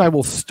believe I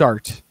will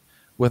start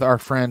with our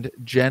friend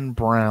Jen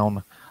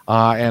Brown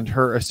and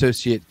her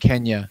associate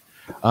Kenya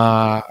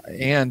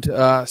and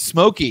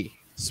Smokey,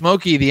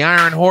 the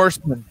Iron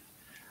Horseman.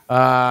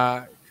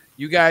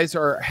 You guys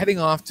are heading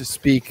off to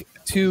speak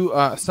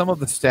to some of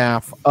the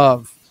staff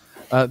of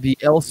the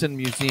Elson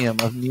Museum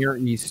of Near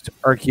East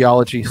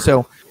Archaeology.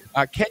 So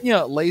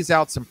Kenya lays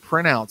out some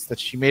printouts that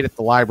she made at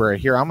the library.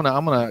 Here, I'm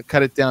gonna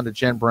cut it down to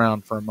Jen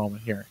Brown for a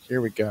moment. Here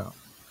we go.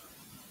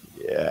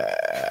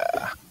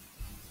 Yeah.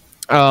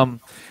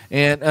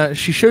 And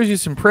she shows you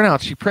some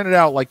printouts. She printed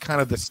out like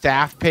kind of the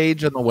staff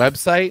page on the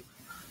website,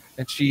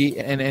 and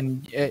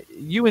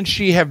you and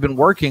she have been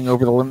working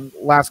over the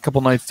last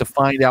couple nights to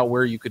find out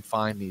where you could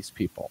find these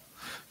people.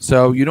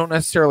 So you don't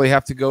necessarily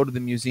have to go to the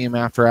museum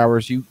after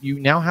hours. You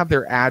now have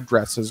their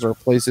addresses or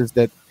places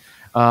that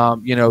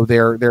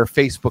their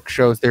Facebook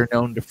shows they're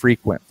known to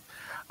frequent.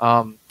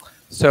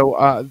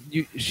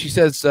 She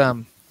says,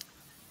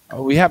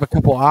 we have a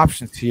couple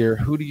options here.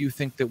 Who do you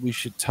think that we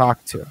should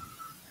talk to?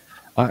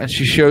 And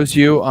she shows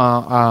you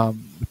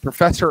the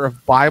professor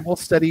of Bible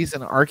studies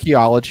and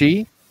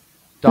archaeology,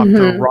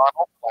 Dr.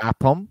 Ronald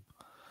Lapham,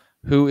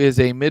 who is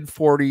a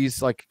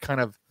mid-40s, like kind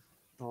of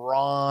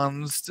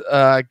bronzed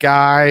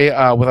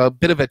guy with a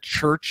bit of a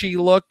churchy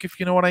look, if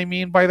you know what I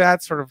mean by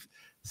that, sort of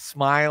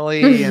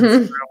smiley and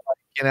sort of like,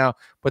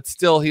 but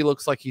still he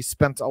looks like he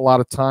spent a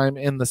lot of time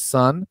in the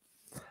sun.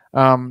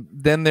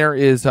 Then there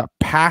is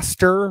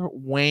Pastor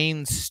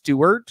Wayne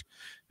Stewart,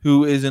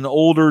 who is an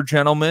older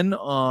gentleman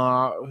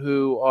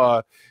who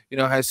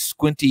has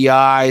squinty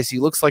eyes. He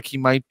looks like he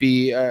might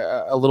be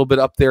a little bit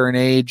up there in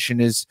age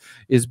and is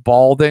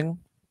balding.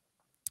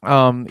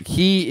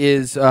 He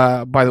is,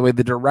 by the way,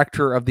 the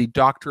director of the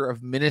Doctor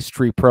of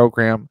Ministry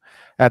program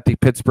at the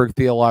Pittsburgh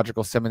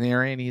Theological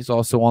Seminary, and he's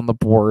also on the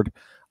board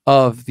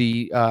of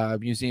the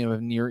Museum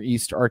of Near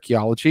East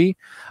Archaeology.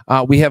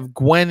 We have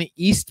Gwen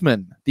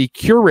Eastman, the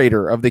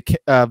curator of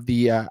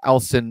the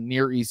Elson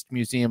Near East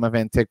Museum of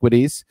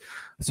Antiquities.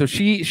 So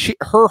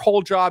her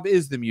whole job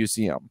is the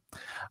museum,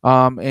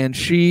 and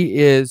she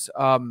is.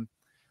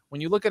 When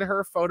you look at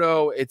her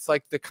photo, it's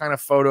like the kind of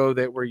photo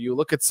where you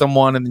look at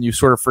someone and then you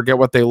sort of forget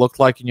what they look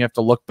like, and you have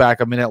to look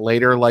back a minute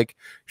later. Like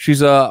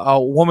she's a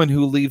woman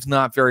who leaves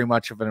not very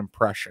much of an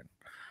impression.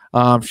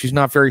 She's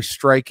not very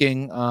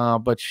striking,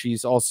 but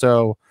she's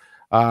also,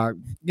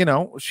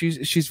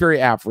 she's very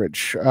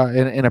average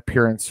in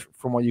appearance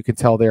from what you can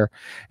tell there.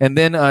 And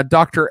then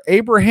Dr.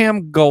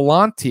 Abraham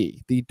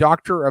Galanti, the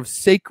doctor of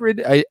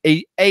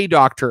a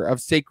doctor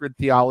of sacred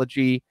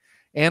theology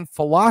and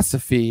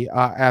philosophy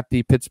at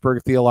the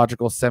Pittsburgh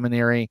Theological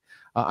Seminary,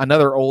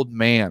 another old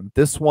man.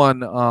 This one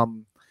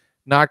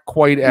not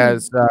quite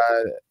as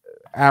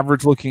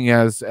average looking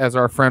as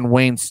our friend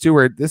Wayne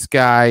Stewart. This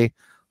guy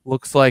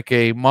looks like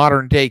a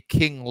modern day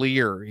King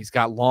Lear. He's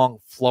got long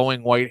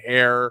flowing white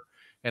hair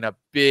and a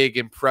big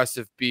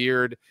impressive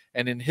beard.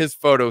 And in his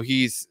photo,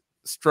 he's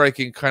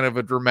striking kind of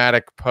a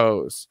dramatic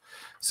pose.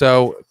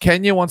 So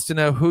Kenya wants to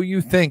know who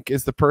you think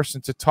is the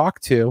person to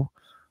talk to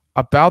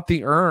about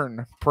the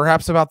urn,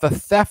 perhaps about the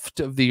theft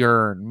of the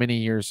urn many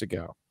years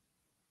ago.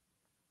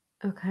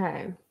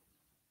 Okay.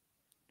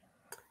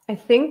 I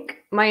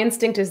think my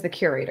instinct is the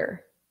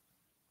curator.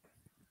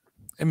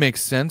 It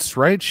makes sense,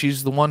 right?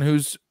 She's the one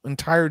whose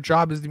entire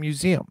job is the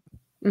museum.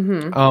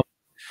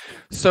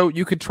 So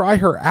you could try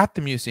her at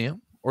the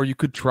museum, or you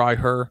could try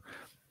her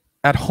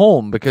at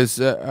home,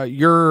 because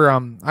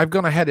I've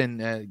gone ahead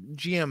and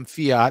GM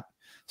Fiat,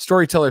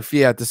 Storyteller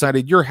Fiat,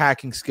 decided your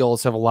hacking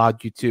skills have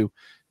allowed you to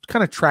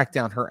kind of track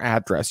down her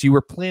address. You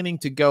were planning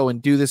to go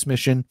and do this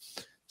mission,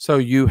 so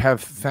you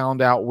have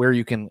found out where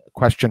you can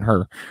question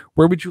her.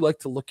 Where would you like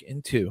to look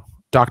into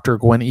Dr.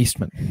 Gwen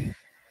Eastman?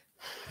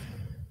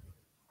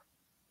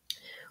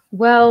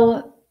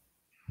 Well,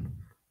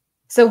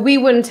 so we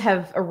wouldn't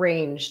have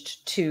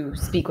arranged to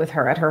speak with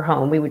her at her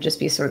home. We would just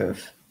be sort of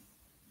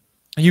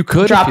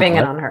dropping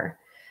in on her.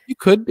 You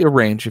could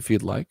arrange if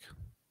you'd like.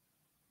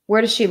 Where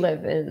does she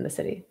live in the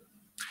city?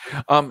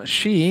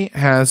 She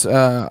has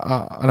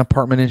an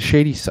apartment in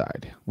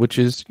Shadyside, which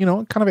is,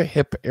 kind of a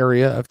hip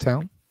area of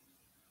town.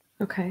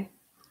 Okay.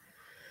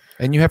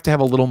 And you have to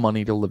have a little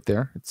money to live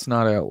there. It's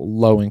not a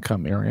low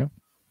income area.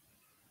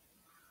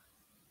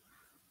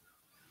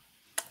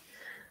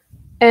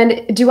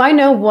 And do I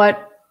know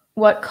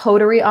what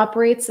coterie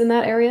operates in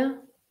that area?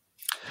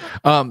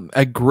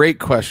 A great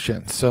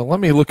question. So let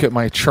me look at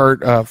my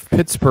chart of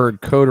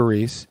Pittsburgh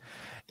coteries.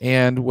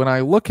 And when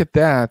I look at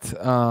that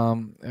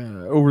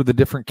over the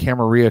different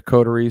Camarilla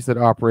coteries that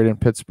operate in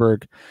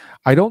Pittsburgh,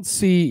 I don't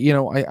see, you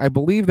know, I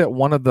believe that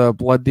one of the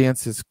Blood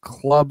Dances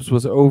clubs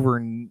was over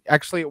in,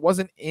 actually, it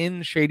wasn't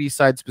in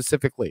Shadyside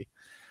specifically.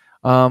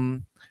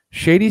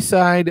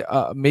 Shadyside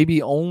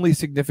maybe only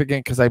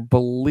significant because I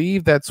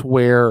believe that's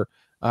where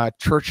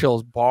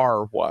Churchill's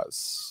bar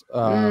was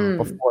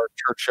before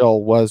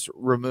Churchill was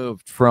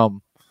removed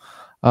from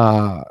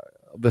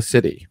the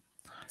city.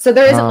 So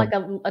there isn't like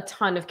a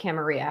ton of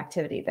Camarilla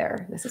activity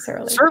there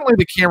necessarily. Certainly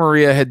the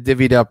Camarilla had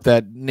divvied up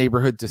that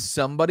neighborhood to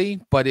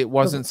somebody, but it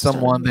wasn't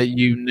someone that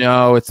you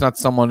know. It's not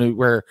someone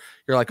where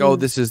you're like, oh,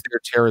 this is their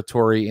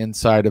territory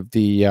inside of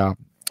the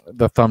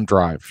thumb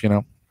drive, you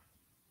know?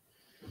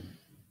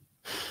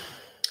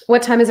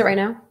 What time is it right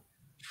now?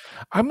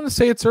 I'm going to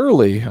say it's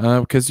early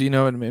because, you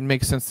know, it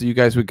makes sense that you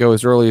guys would go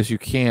as early as you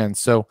can.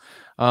 So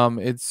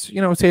it's,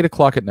 you know, it's 8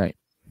 o'clock at night.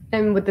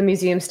 And would the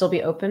museum still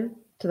be open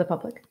to the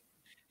public?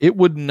 It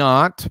would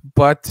not,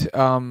 but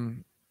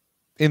in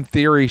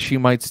theory, she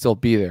might still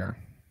be there.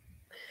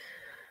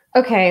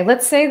 Okay,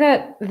 let's say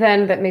that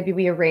then that maybe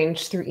we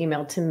arrange through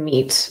email to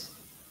meet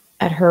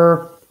at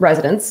her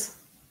residence.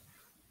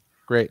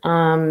 Great.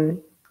 And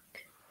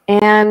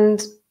I'm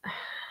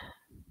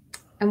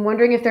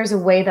wondering if there's a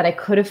way that I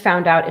could have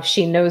found out if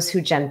she knows who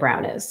Jen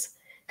Brown is,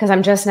 because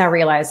I'm just now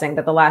realizing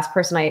that the last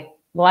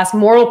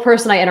moral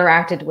person I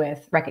interacted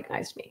with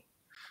recognized me.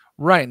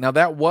 Right. Now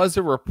that was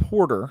a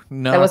reporter.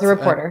 That was a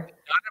reporter.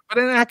 But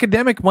an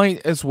academic might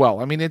as well.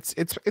 I mean, it's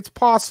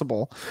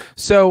possible.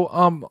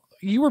 So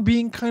you were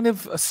being kind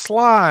of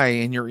sly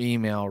in your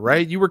email,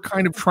 right? You were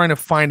kind of trying to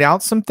find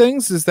out some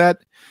things. Is that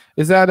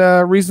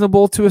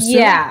reasonable to assume?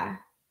 Yeah.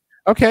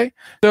 Okay.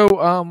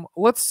 So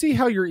let's see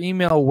how your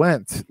email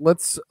went.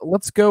 Let's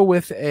go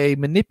with a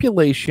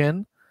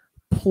manipulation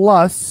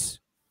plus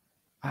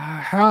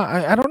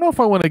I don't know if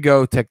I want to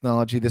go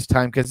technology this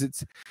time because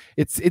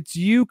it's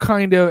you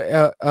kind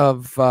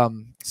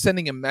of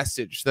sending a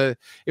message.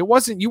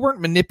 You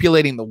weren't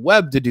manipulating the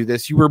web to do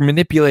this. You were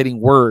manipulating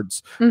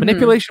words.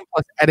 Manipulation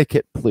plus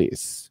etiquette,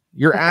 please.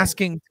 You're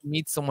asking to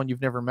meet someone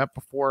you've never met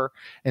before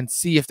and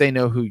see if they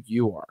know who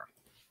you are.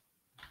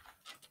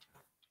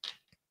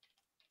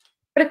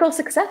 Critical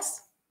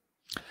success.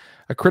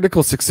 A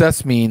critical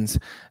success means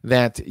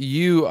that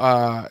you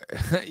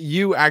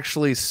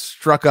actually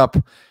struck up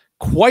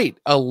quite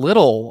a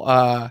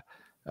little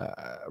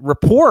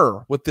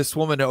rapport with this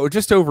woman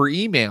just over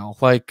email.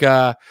 Like,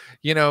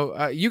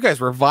 you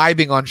guys were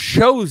vibing on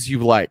shows you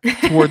like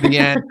toward the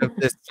end of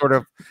this sort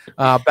of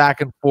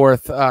back and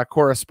forth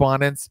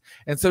correspondence.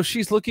 And so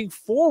she's looking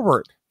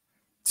forward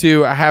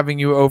to having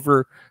you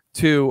over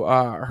to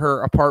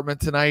her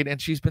apartment tonight.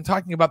 And she's been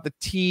talking about the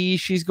tea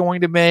she's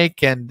going to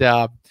make. And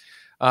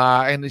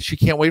she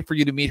can't wait for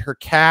you to meet her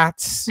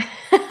cats.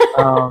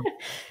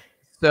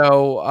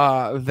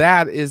 So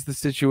that is the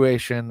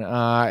situation.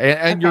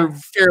 And you're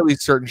fairly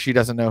certain she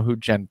doesn't know who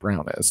Jen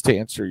Brown is, to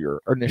answer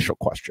your initial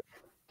question.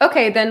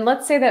 Okay, then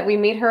let's say that we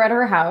meet her at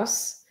her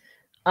house.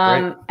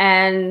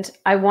 And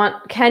I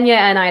want Kenya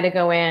and I to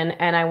go in,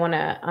 and I want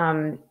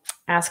to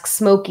ask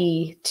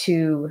Smokey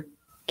to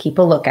keep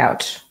a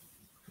lookout.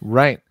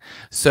 Right.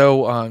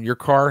 So your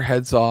car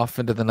heads off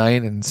into the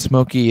night, and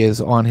Smokey is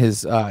on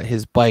his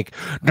bike.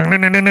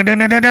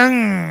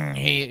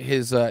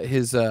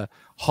 His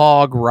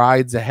hog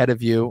rides ahead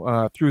of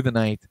you through the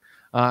night,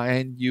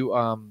 and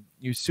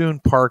you soon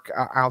park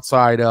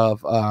outside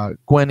of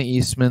Gwen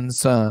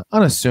Eastman's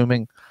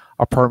unassuming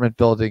apartment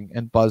building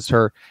and buzz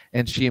her,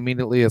 and she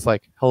immediately is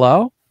like,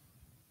 "Hello?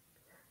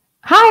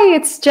 Hi,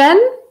 it's Jen."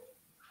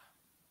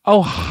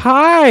 Oh,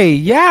 hi.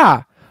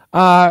 Yeah.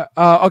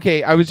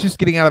 Okay, I was just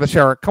getting out of the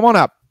shower. Come on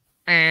up.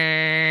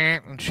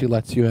 And she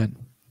lets you in.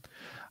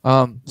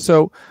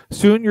 So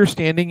soon you're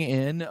standing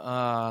in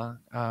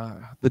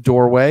the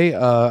doorway.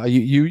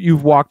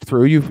 You've walked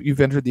through.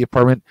 You've entered the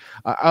apartment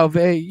of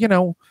a,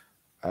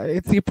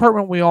 it's the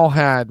apartment we all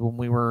had when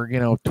we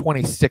were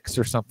 26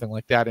 or something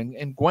like that.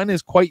 And Gwen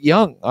is quite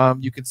young.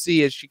 You can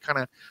see as she kind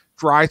of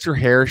dries her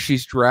hair,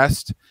 she's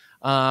dressed,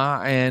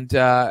 and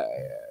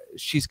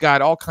she's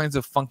got all kinds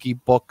of funky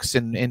books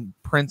and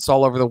prints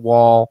all over the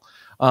wall.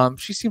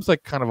 She seems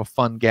like kind of a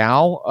fun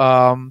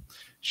gal.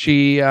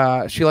 She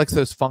likes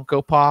those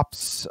Funko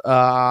Pops,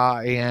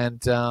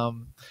 and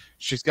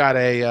she's got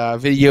a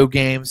video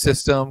game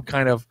system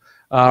kind of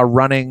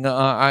running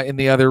in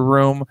the other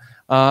room.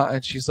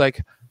 And she's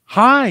like,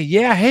 "Hi,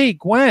 yeah, hey,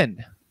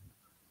 Gwen.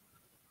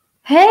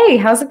 Hey,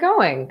 how's it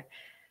going?"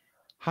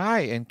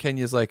 "Hi," and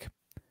Kenya's like,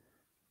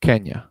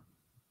 "Kenya.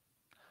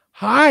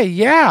 Hi,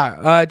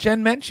 yeah,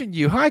 Jen mentioned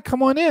you. Hi,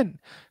 come on in.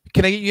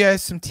 Can I get you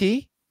guys some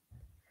tea?"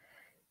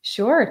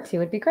 "Sure, tea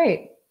would be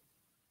great."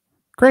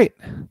 "Great."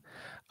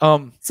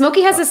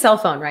 Smokey has a cell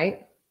phone,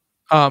 right?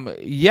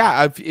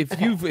 Yeah,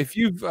 if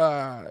you've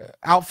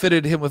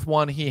outfitted him with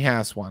one, he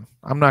has one.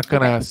 I'm not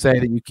gonna say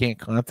that you can't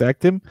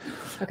contact him.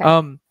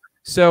 Okay.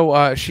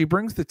 So she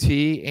brings the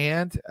tea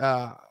and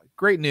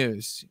great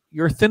news.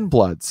 You're thin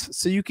bloods,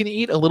 so you can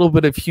eat a little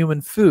bit of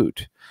human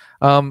food.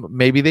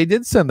 Maybe they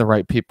did send the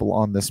right people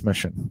on this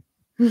mission.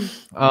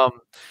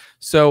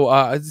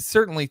 So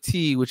certainly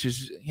tea, which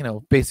is,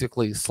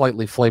 basically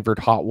slightly flavored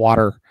hot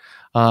water.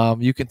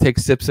 You can take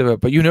sips of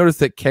it, but you notice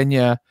that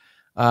Kenya,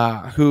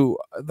 who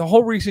the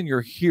whole reason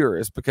you're here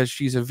is because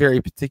she's a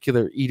very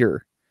particular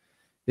eater,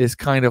 is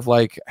kind of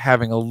like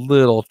having a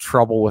little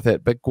trouble with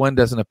it, but Gwen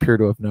doesn't appear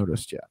to have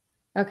noticed yet.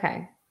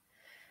 Okay.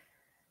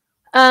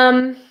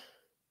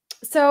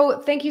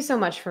 So thank you so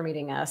much for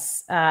meeting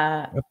us.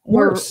 Of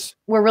course.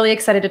 We're really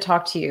excited to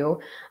talk to you.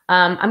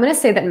 I'm going to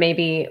say that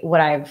maybe what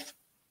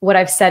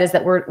I've said is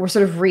that we're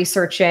sort of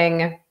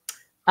researching,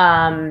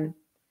 we're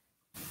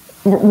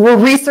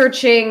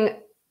researching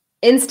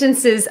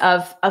instances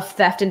of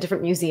theft in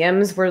different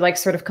museums. We're like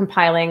sort of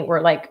compiling,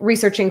 we're like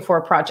researching for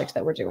a project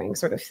that we're doing,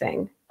 sort of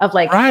thing, of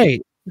like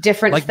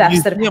different like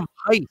thefts that have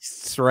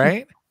heists,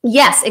 right?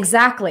 Yes,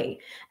 exactly.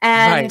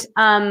 And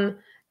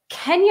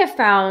Kenya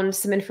found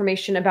some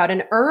information about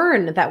an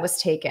urn that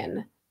was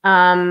taken.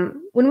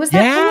 When was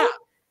that? Yeah.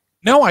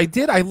 No, I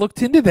did. I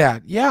looked into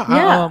that.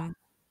 Yeah.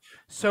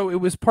 So it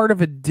was part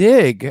of a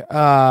dig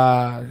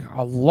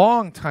a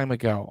long time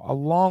ago. A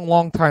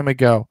long time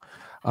ago.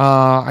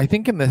 I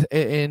think in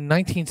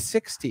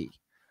 1960.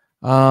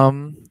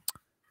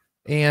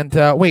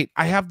 Wait,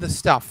 I have the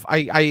stuff.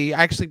 I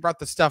actually brought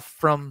the stuff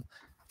from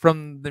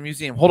the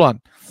museum. Hold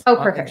on. Oh,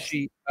 perfect.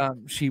 She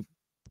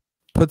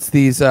puts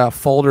these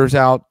folders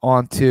out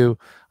onto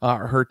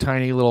her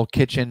tiny little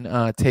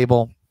kitchen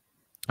table.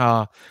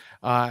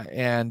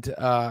 And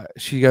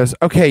she goes,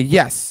 okay,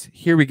 yes,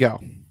 here we go.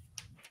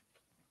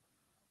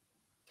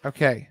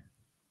 Okay.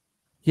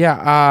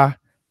 Yeah.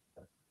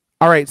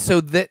 All right.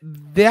 So that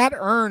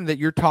urn that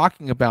you're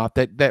talking about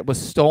that was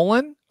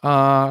stolen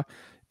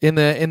in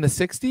the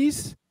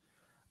 60s,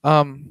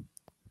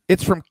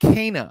 it's from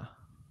Cana.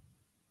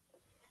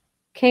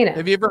 Cana.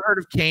 Have you ever heard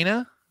of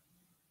Cana?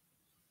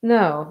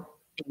 No.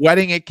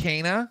 Wedding at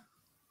Cana?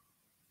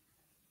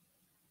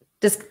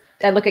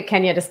 I look at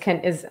Kenya.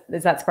 Is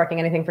that sparking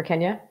anything for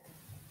Kenya?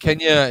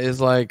 Kenya is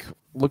like,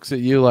 looks at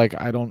you like,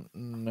 I don't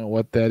know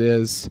what that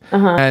is.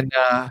 And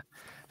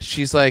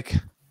she's like,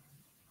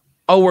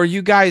 oh, are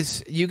you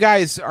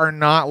guys are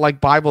not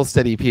like Bible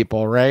study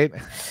people, right?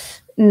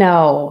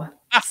 No,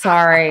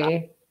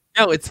 sorry.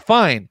 No, it's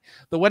fine.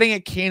 The wedding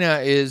at Cana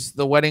is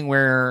the wedding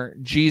where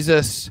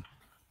Jesus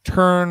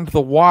turned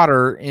the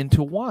water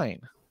into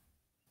wine.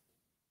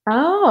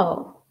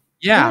 Oh,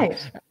 yeah.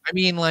 Right. I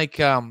mean, like,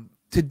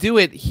 to do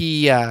it,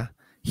 he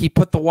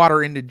put the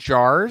water into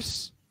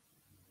jars.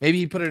 Maybe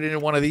he put it into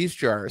one of these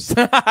jars.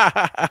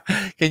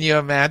 Can you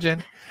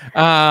imagine?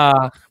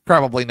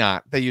 Probably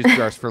not. They used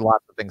jars for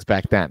lots of things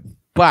back then.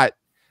 But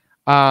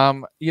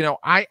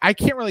I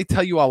can't really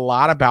tell you a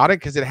lot about it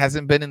because it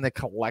hasn't been in the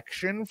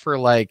collection for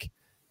like,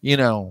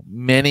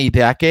 many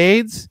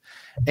decades.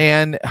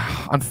 And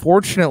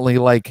unfortunately,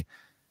 like,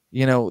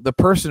 the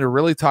person to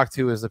really talk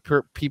to is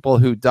the people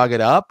who dug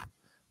it up.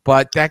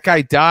 But that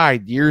guy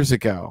died years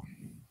ago.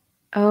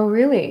 Oh,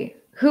 really?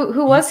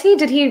 Who was he?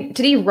 Did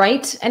he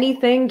write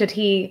anything? Did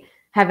he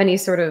have any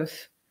sort of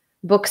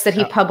books that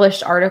he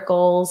published,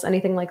 articles,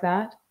 anything like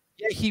that?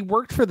 Yeah, he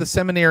worked for the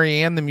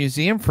seminary and the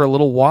museum for a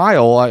little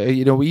while.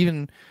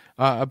 Even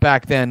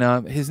back then,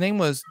 his name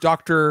was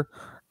Dr.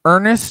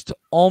 Ernest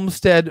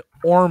Olmsted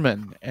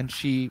Orman, and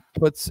she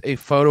puts a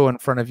photo in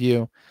front of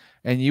you,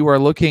 and you are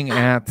looking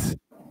at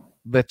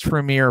the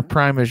Tremere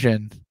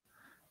Primogen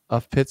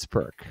of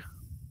Pittsburgh.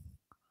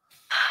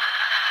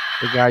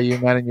 The guy you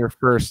met in your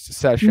first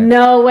session.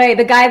 No way.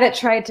 The guy that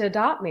tried to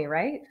adopt me,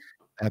 right?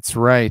 That's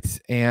right.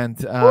 And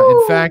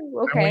in fact, I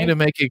want you to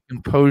make a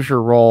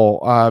composure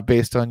roll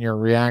based on your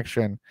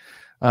reaction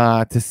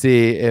to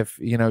see if,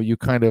 you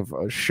kind of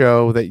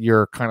show that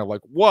you're kind of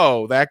like,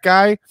 whoa, that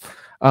guy.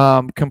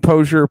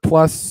 Composure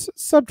plus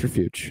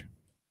subterfuge.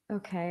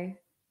 Okay.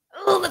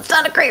 Oh, that's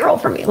not a great roll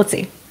for me. Let's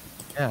see.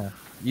 Yeah.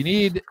 You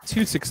need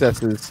 2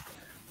 successes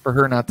for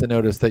her not to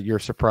notice that you're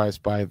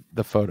surprised by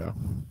the photo.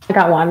 I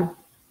got 1.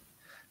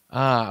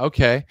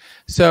 Okay.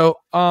 So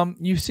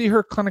you see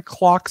her kind of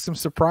clock some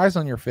surprise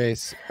on your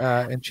face,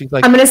 and she's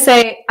like, I'm just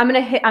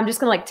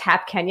gonna like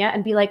tap Kenya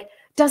and be like,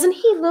 doesn't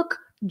he look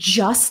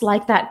just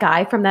like that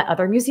guy from that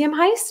other museum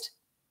heist?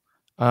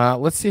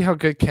 Let's see how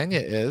good Kenya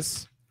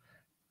is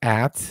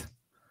at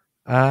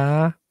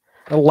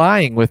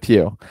lying with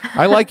you.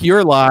 I like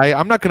your lie.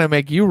 I'm not gonna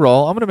make you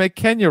roll. I'm gonna make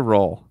Kenya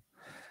roll.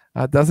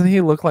 Doesn't he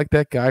look like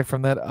that guy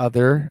from that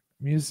other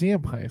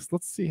museum heist?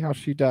 Let's see how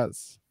she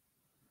does.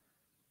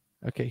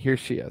 Okay, here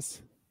she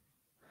is.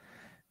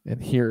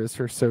 And here is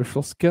her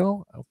social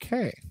skill.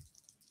 Okay.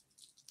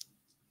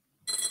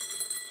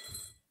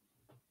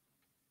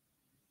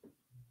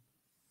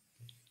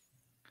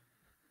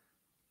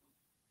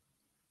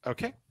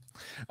 Okay.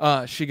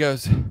 She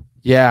goes,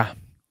 yeah,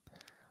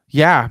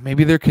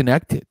 maybe they're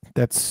connected.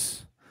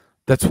 That's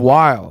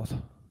wild.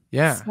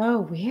 Yeah.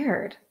 So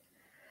weird.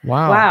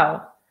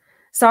 Wow.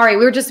 Sorry,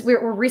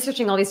 we're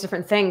researching all these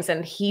different things,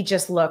 and he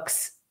just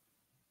looks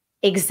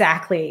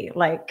exactly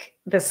like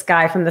this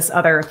guy from this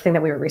other thing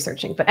that we were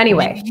researching. But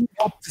anyway, you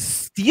helped to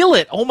steal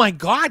it. Oh my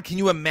God. Can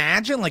you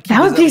imagine? Like, he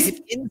that was would be like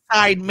an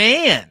inside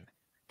man.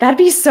 That'd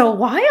be so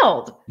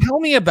wild. Tell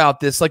me about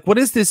this. Like, what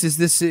is this? Is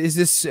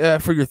this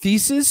for your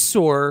thesis,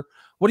 or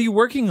what are you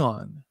working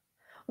on?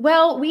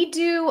 Well, we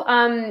do.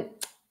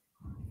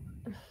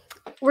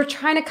 We're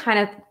trying to kind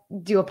of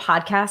do a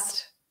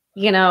podcast.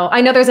 You know,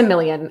 I know there's a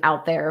million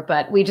out there,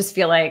 but we just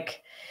feel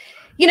like,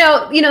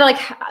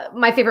 like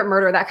My Favorite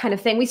Murder, that kind of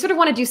thing. We sort of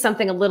want to do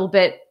something a little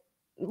bit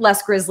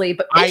less grisly,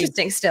 but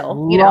interesting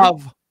still.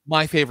 Love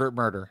My Favorite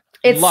Murder.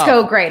 It's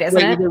so great, isn't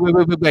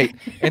it? Wait.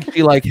 And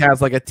she like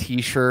has like a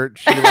t-shirt,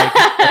 she like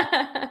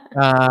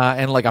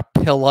and like a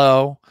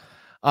pillow.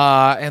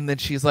 And then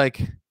she's like,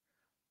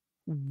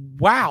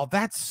 wow,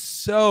 that's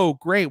so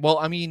great. Well,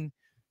 I mean,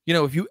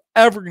 if you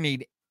ever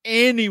need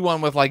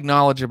anyone with like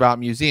knowledge about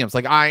museums,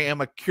 like I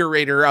am a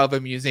curator of a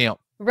museum.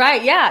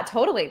 Right. Yeah,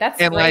 totally. That's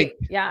great. Like,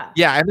 yeah.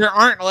 And there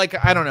aren't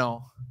like, I don't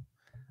know.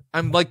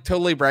 I'm like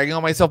totally bragging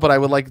on myself, but I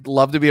would like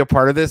love to be a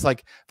part of this.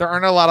 Like, there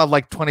aren't a lot of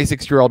like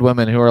 26-year-old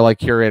women who are like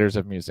curators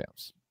of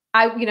museums.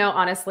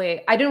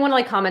 Honestly, I didn't want to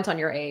like comment on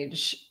your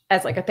age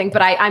as like a thing,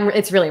 but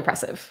it's really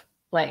impressive.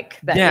 Like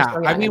that. Yeah.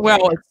 I mean,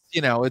 well, it's,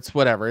 it's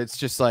whatever. It's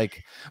just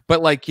like,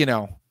 but like,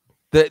 the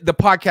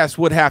podcast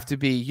would have to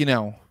be,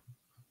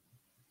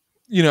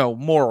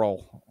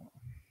 moral.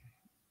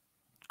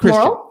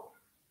 Christian. Moral?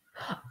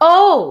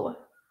 Oh,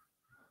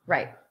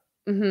 right.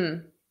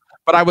 Mm-hmm.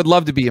 But I would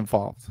love to be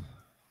involved.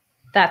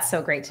 That's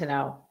so great to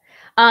know.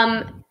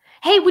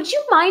 Hey, would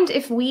you mind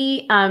if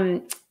we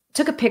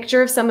took a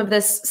picture of some of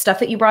this stuff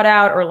that you brought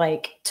out, or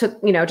like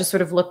took, just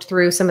sort of looked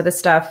through some of the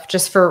stuff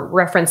just for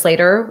reference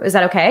later? Is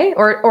that okay?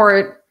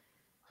 Or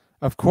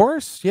of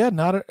course. Yeah,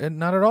 not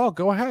at all.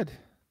 Go ahead.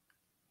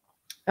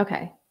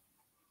 Okay.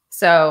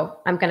 So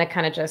I'm going to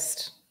kind of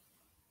just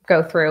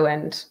go through,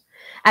 and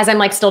as I'm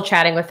like still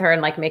chatting with her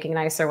and like making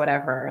nice or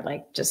whatever,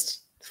 like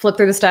just flip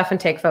through the stuff and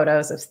take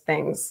photos of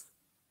things.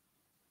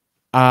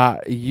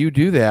 You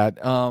do that.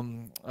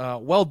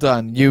 Well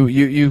done.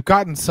 You've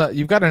got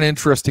an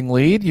interesting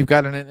lead. You've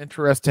got an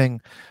interesting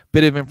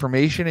bit of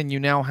information, and you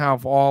now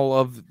have all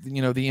of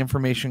the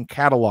information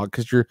catalog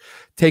because you're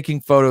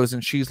taking photos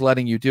and she's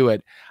letting you do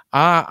it.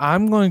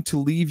 I'm going to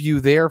leave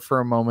you there for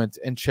a moment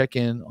and check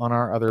in on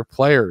our other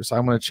players.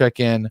 I'm going to check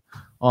in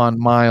on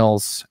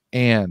Miles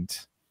and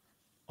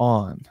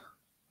on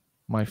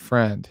my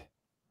friend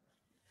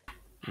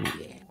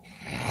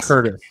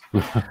Curtis.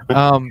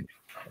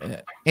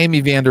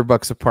 Amy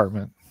Vanderbuck's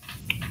apartment.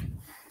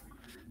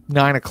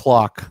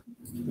 9:00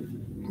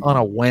 on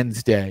a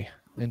Wednesday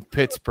in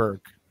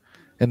Pittsburgh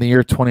in the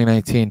year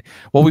 2019.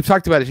 Well, we've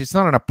talked about it. It's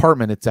not an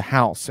apartment; it's a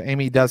house.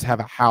 Amy does have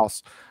a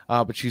house,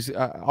 but she's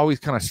always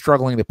kind of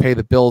struggling to pay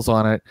the bills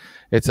on it.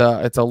 It's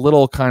a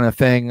little kind of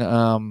thing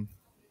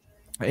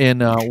in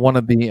one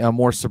of the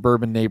more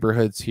suburban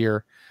neighborhoods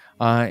here,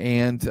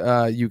 and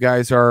you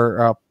guys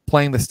are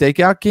playing the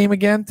stakeout game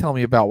again. Tell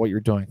me about what you're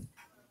doing.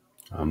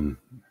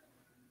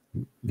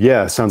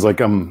 Yeah, sounds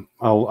like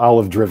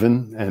I'll have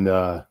driven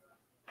and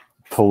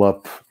pull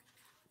up,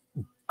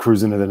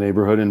 cruise into the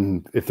neighborhood,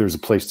 and if there's a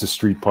place to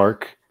street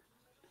park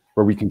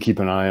where we can keep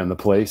an eye on the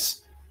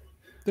place.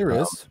 There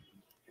is.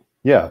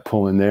 Yeah,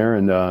 pull in there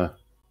and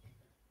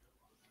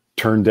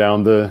turn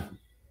down the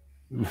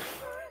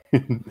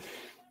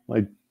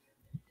like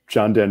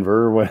John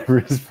Denver or whatever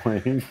is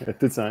playing at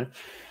the time.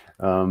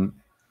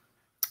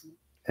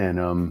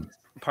 And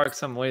park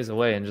some ways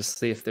away and just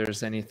see if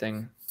there's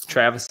anything.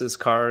 Travis's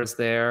car is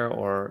there,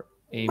 or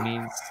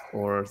Amy's,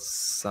 or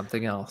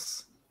something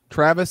else.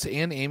 Travis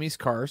and Amy's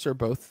cars are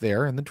both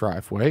there in the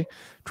driveway.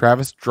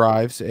 Travis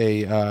drives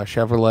a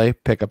Chevrolet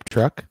pickup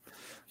truck,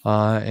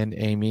 and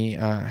Amy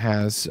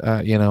has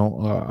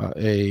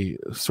a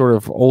sort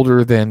of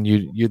older than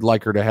you'd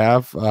like her to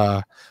have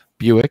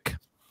Buick.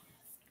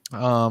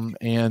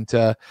 As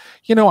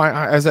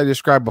I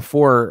described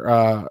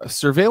before,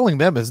 surveilling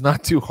them is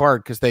not too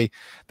hard because they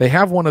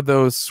have one of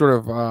those sort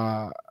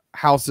of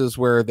houses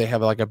where they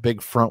have like a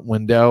big front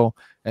window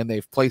and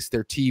they've placed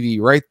their TV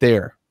right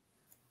there,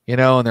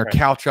 and their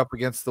couch up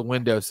against the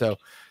window. So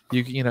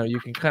you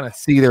can kind of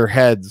see their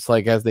heads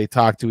like as they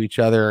talk to each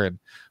other and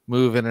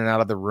move in and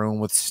out of the room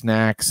with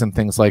snacks and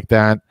things like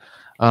that.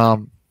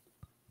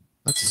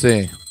 Let's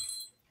see.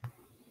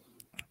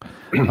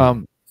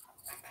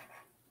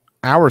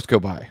 Hours go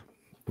by.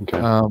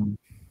 okay.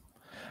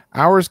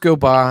 Hours go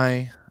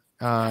by,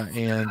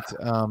 and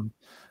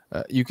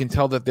you can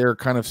tell that they're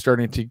kind of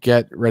starting to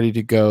get ready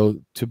to go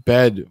to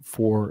bed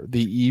for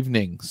the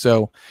evening.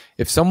 So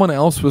if someone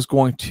else was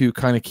going to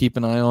kind of keep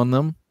an eye on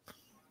them,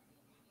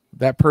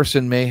 that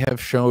person may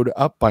have showed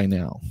up by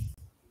now.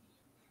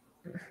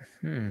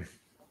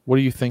 What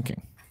are you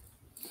thinking?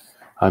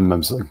 I'm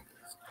like,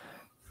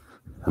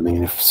 I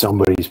mean, if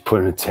somebody's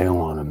putting a tail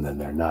on them, then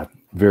they're not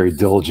very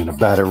diligent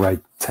about it right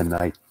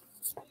tonight.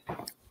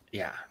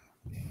 Yeah.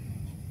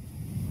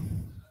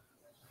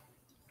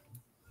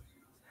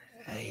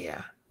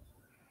 Yeah.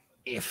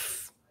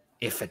 If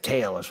a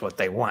tail is what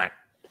they want.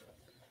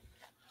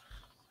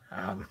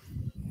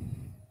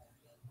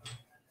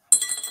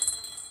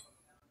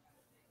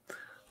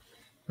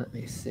 Let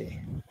me see.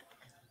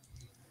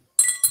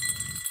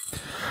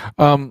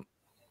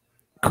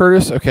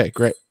 Curtis. Okay,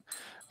 great.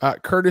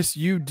 Curtis,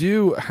 you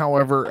do,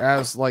 however,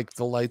 as like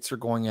the lights are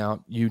going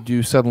out, you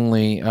do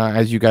suddenly,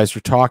 as you guys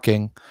are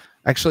talking,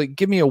 actually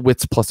give me a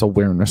wits plus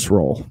awareness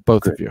roll,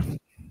 both of you.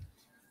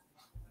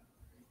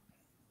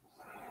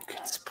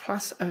 Wits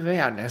plus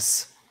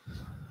awareness.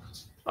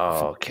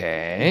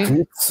 Okay.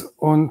 Witz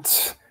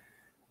und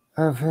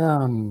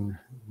Awareness.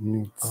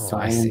 Oh,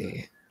 I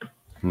see.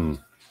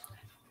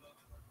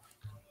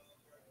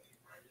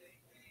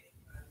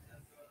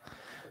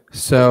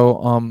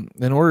 So,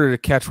 in order to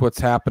catch what's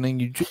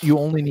happening, you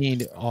only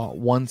need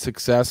one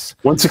success.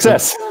 One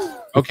success.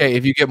 Okay,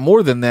 if you get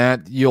more than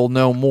that, you'll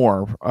know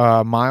more.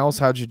 Miles,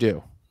 how'd you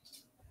do?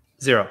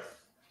 0.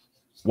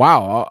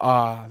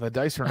 Wow, the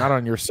dice are not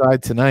on your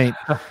side tonight.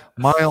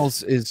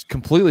 Miles is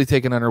completely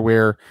taken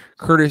unaware.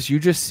 Curtis, you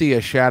just see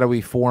a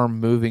shadowy form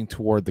moving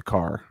toward the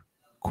car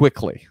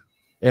quickly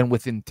and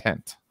with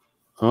intent.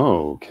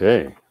 Oh,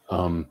 okay.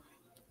 How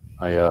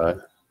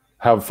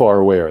far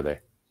away are they?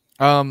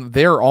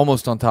 They're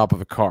almost on top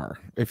of a car.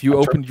 If you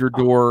opened your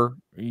door,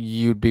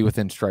 you'd be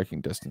within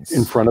striking distance.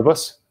 In front of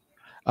us?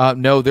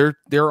 No,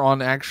 they're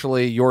on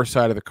actually your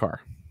side of the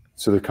car.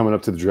 So they're coming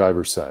up to the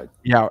driver's side.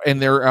 Yeah,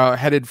 and they're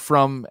headed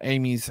from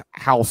Amy's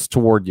house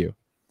toward you.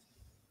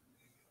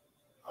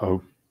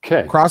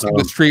 Okay. Crossing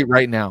the street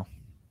right now.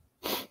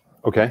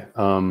 Okay.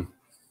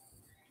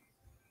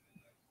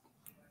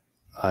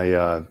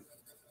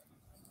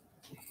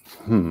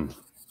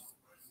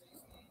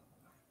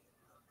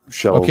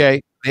 Shall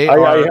Okay.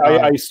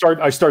 I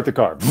start the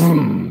car.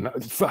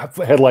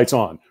 Headlights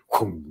on.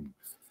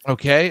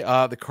 Okay,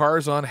 the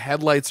car's on,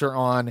 headlights are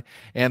on,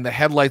 and the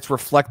headlights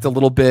reflect a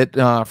little bit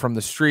from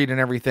the street and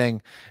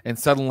everything, and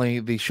suddenly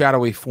the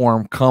shadowy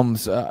form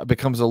becomes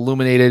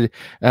illuminated,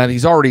 and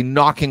he's already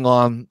knocking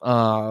on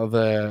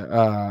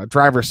the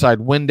driver's side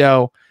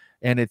window,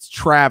 and it's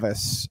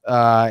Travis,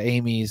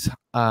 Amy's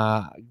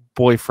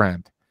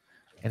boyfriend,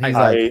 and he's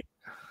like,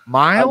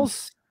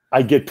 Miles?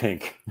 I get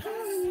pink.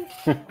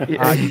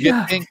 You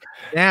get pink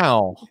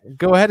now.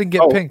 Go ahead and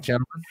get pink,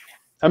 gentlemen.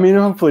 I mean,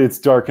 hopefully it's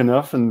dark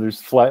enough and there's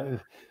flat.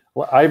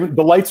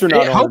 The lights are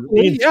not on.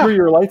 The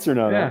interior lights are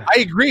not on. I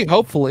agree.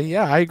 Hopefully,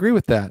 yeah, I agree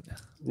with that.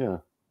 Yeah.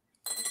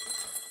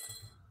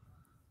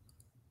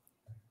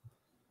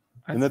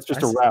 And that's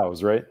just a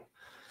rouse, right?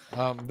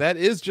 That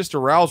is just a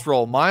rouse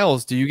roll.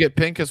 Miles, do you get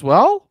pink as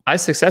well? I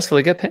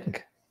successfully get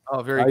pink.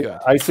 Oh, very good.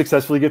 I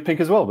successfully get pink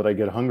as well, but I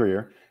get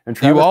hungrier. And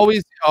Travis, you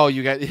always,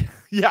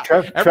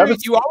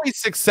 you always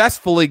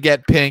successfully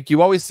get pink.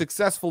 You always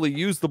successfully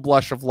use the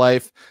blush of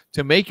life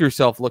to make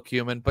yourself look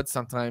human, but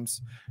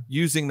sometimes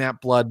using that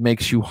blood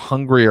makes you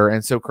hungrier.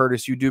 And so,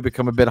 Curtis, you do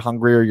become a bit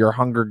hungrier. Your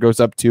hunger goes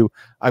up to,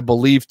 I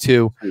believe,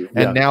 2.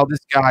 And now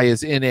this guy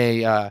is in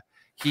a,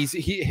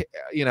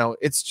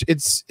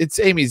 it's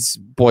Amy's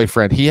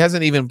boyfriend. He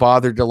hasn't even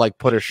bothered to like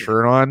put a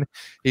shirt on.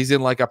 He's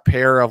in like a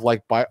pair of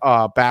like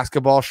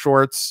basketball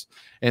shorts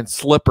and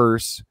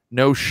slippers,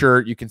 no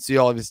shirt. You can see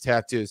all of his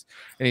tattoos,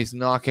 and he's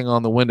knocking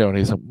on the window, and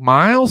he's like,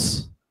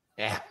 Miles?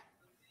 Yeah.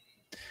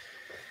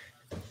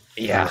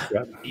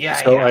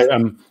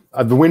 So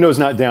the window's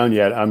not down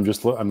yet. I'm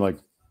like,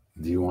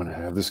 do you want to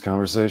have this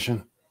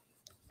conversation?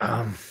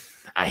 I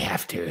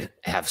have to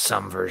have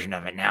some version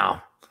of it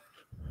now.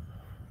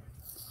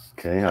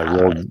 Okay,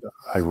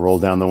 I roll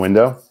down the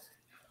window.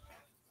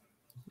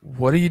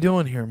 What are you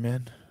doing here,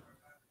 man?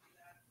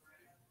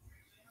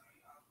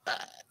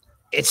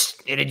 It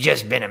had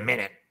just been a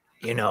minute.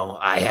 You know,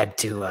 I had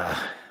to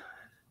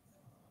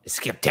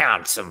skip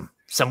town. Some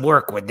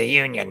work with the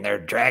union. They're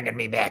dragging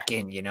me back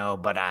in, you know,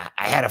 but I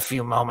had a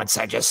few moments.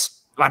 I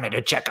just wanted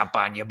to check up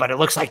on you, but it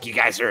looks like you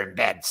guys are in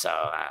bed,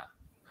 so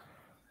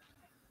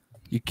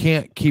you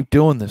can't keep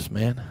doing this,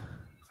 man.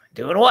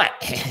 Doing what?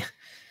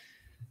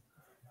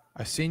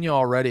 I've seen you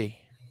already,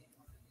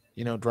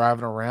 you know,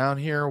 driving around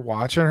here,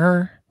 watching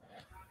her.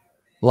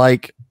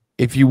 Like,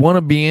 if you want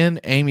to be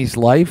in Amy's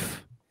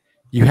life,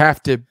 you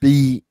have to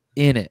be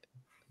in it.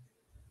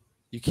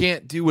 You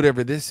can't do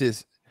whatever this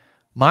is.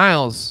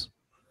 Miles,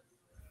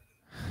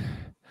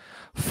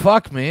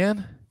 fuck,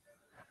 man.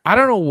 I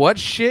don't know what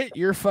shit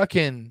you're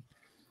fucking...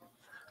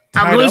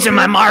 I'm losing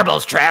my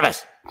marbles,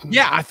 Travis.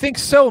 Yeah, I think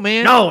so,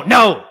 man.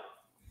 No.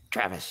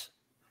 Travis,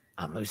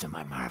 I'm losing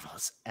my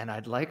marbles. And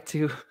I'd like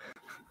to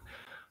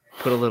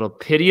put a little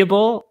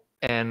pitiable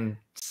and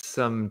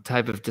some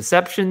type of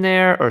deception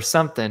there or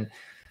something,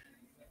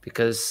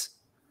 because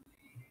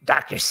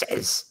doctor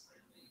says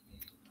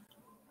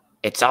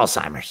it's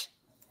Alzheimer's.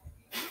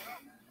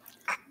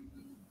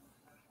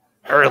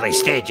 Early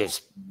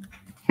stages.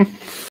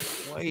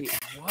 Wait,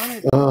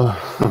 what?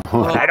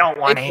 But I don't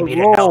want Amy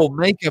to know.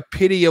 Make a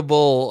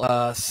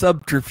pitiable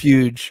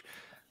subterfuge,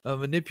 a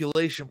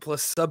manipulation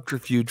plus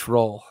subterfuge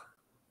roll.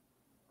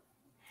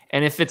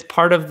 And if it's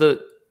part of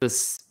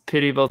this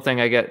pitiable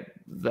thing, I get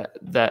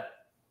that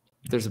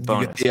there's a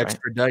bonus. You get the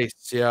extra dice,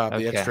 yeah,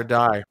 the extra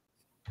die.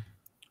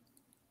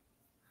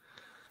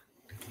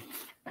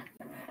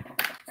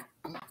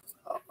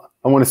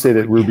 I want to say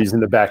that Ruby's in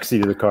the back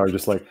seat of the car,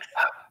 just like,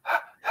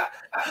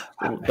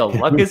 The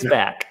luck is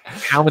back.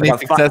 How many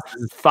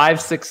successes?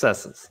 5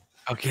 successes.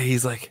 Okay,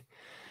 he's like,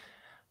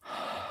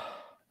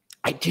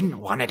 I didn't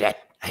want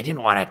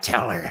to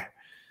tell her.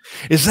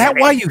 is that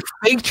why you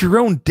faked your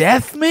own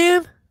death,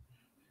 man?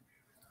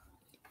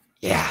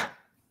 Yeah.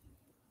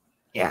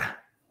 Yeah.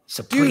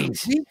 So Dude,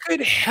 please. we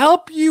could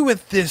help you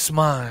with this,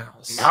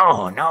 Miles.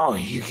 No,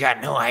 you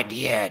got no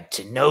idea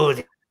to know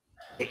that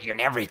you're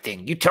in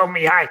everything. You told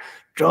me I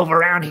drove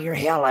around here.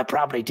 Hell, I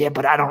probably did,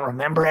 but I don't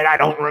remember it. I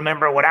don't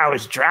remember what I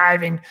was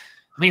driving.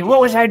 I mean, what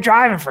was I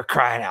driving, for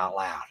crying out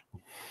loud?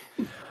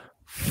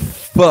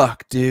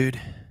 Fuck, dude.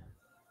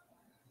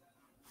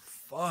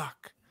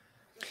 Fuck.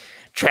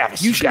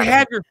 Travis, You should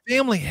have your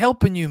family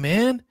helping you,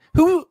 man.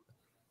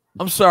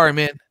 I'm sorry,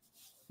 man.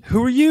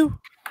 Who are you?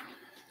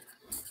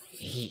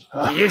 He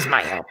is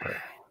my helper.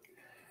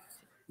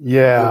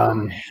 Yeah.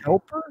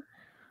 Helper?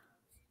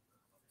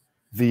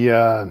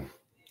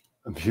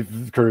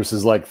 Curtis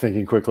is like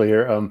thinking quickly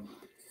here.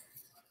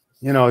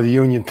 You know, the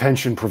union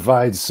pension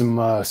provides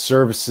some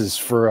services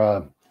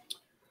for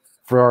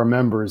our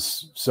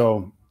members.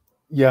 So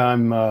yeah,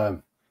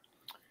 I'm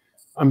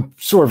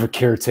sort of a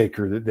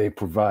caretaker that they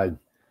provide.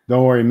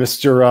 Don't worry,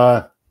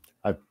 Mr.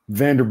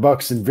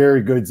 Vanderbuck's in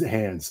very good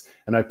hands.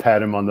 And I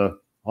pat him on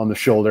the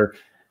shoulder,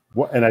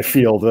 and I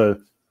feel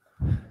the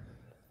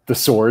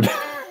sword.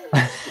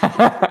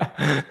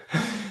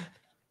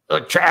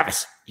 Look,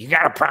 Travis, you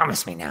got to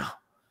promise me now.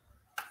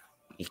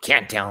 You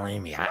can't tell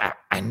Amy.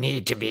 I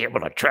need to be able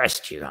to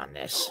trust you on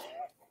this.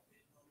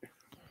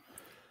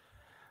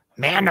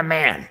 Man to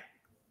man.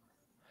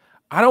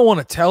 I don't want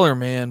to tell her,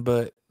 man,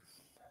 but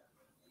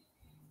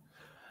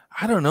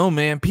I don't know,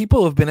 man.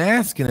 People have been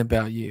asking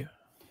about you.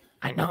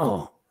 I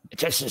know.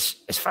 Just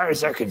as far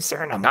as they're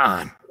concerned, I'm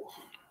gone.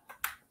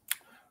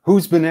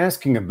 Who's been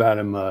asking about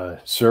him,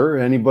 sir?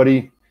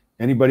 Anybody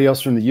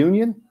else from the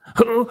union?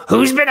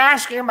 Who's been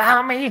asking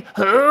about me?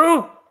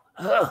 Who?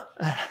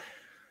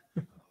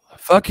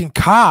 Fucking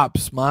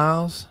cops,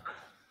 Miles.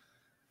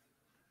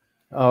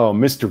 Oh,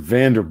 Mr.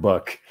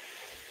 Vanderbuck.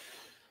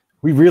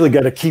 We really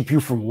got to keep you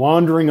from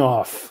wandering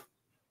off.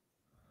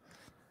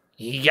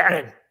 You got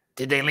it.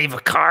 Did they leave a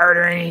card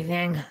or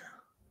anything?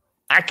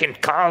 I can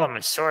call them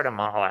and sort them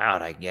all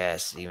out, I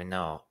guess, even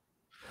though.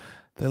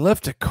 They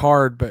left a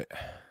card, but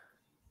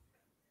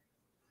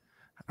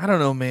I don't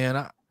know,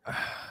 man.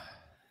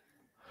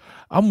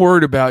 I'm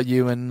worried about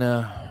you, and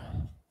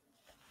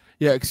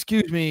yeah,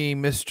 excuse me,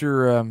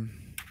 Mr.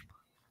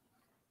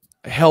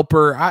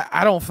 Helper.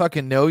 I don't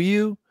fucking know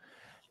you,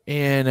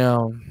 and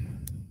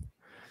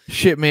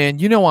shit, man.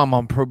 You know I'm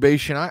on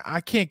probation.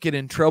 I can't get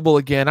in trouble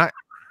again.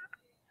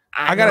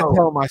 I gotta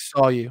tell him I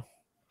saw you.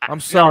 I'm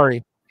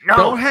sorry. No.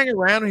 Don't hang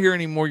around here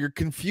anymore. You're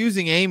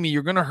confusing Amy.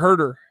 You're gonna hurt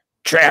her.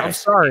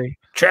 Travis, I'm sorry.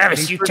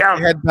 Travis, you tell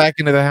me. Head back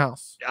into the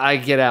house. I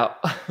get out.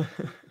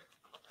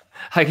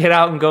 I get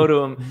out and go to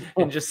him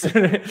and just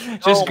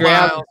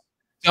grab. Miles.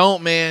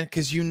 Don't, man,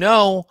 because you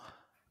know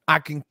I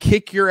can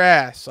kick your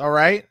ass. All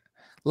right,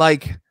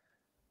 like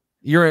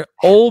you're an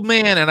old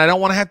man, and I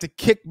don't want to have to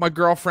kick my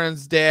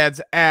girlfriend's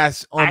dad's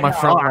ass on my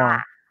front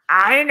lawn.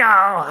 I know.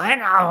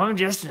 I'm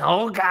just an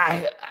old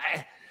guy.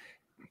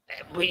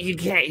 But you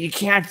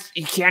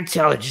can't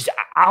tell it. Just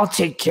I'll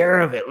take care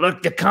of it.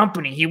 Look, the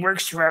company. He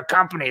works for a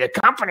company. The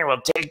company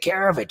will take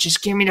care of it.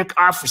 Just give me the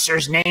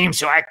officer's name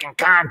so I can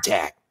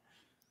contact.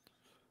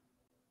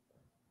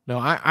 No,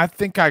 I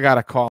think I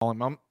gotta call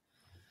him.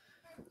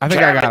 I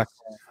think I gotta.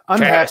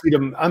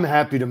 I'm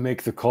happy to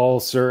make the call,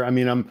 sir. I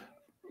mean,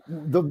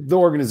 the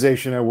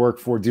organization I work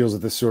for deals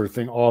with this sort of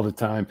thing all the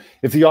time.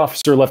 If the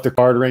officer left a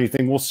card or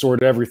anything, we'll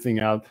sort everything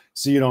out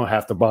so you don't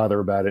have to bother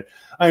about it.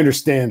 I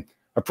understand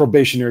a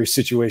probationary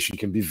situation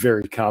can be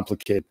very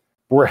complicated.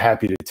 We're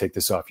happy to take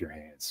this off your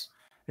hands.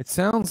 It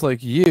sounds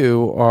like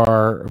you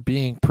are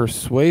being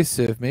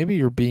persuasive. Maybe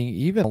you're being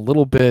even a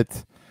little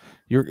bit.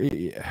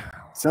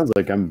 Sounds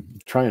like I'm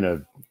trying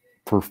to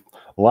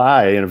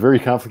lie in a very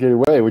complicated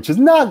way, which is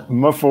not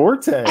my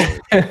forte.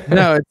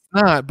 No, it's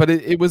not. But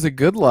it was a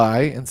good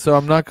lie, and so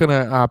I'm not going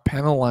to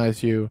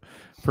penalize you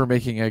for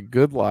making a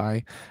good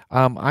lie.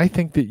 I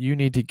think that you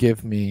need to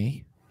give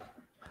me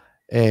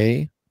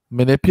a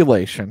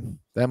manipulation.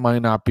 That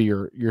might not be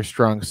your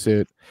strong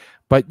suit,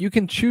 but you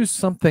can choose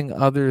something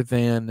other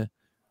than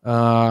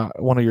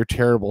one of your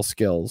terrible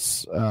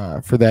skills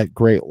for that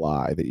great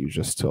lie that you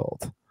just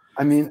told.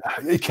 I mean,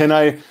 can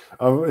I?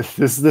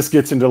 This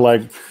gets into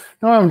like,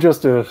 no, I'm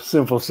just a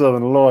simple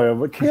Southern lawyer,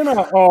 but can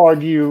I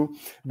argue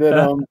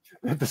that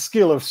the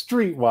skill of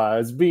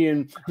streetwise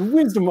being the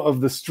wisdom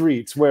of the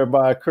streets,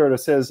 whereby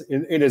Curtis has,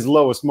 in his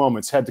lowest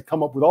moments, had to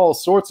come up with all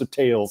sorts of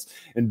tales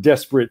and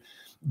desperate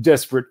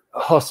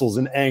hustles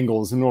and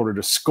angles in order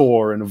to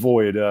score and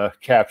avoid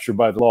capture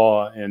by the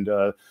law and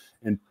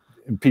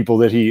people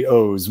that he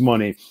owes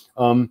money.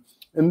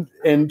 And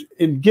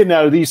getting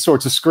out of these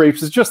sorts of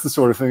scrapes is just the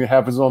sort of thing that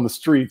happens on the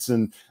streets.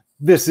 And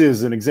this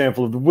is an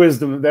example of the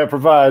wisdom that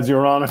provides,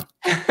 Your Honor.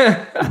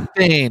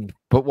 Insane,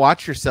 but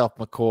watch yourself,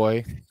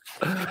 McCoy.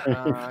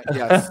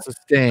 Yes,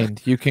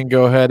 sustained. You can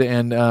go ahead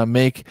and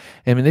make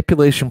a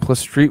manipulation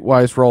plus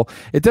streetwise roll.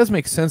 It does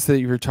make sense that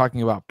you're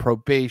talking about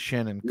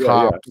probation and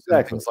cops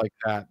and things like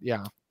that.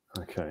 Yeah.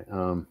 Okay.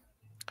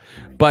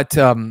 But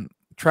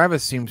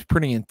Travis seems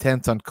pretty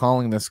intense on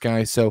calling this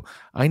guy, so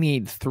I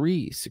need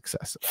 3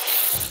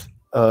 successes.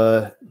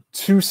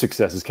 2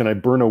 successes. Can I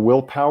burn a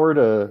willpower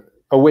to?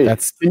 Oh wait,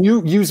 can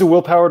you use a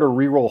willpower to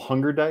reroll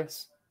hunger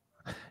dice?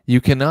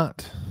 You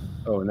cannot.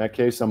 Oh, in that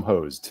case, I'm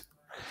hosed.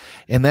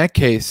 In that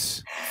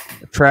case,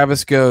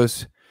 Travis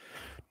goes,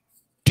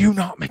 "Do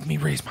not make me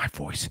raise my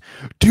voice.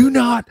 Do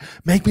not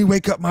make me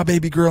wake up my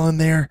baby girl in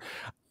there.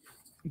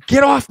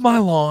 Get off my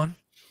lawn,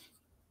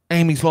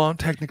 Amy's lawn,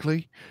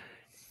 technically,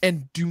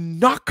 and do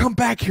not come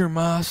back here,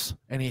 Miles."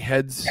 And he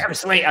heads.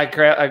 Travis, wait! I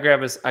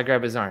grab his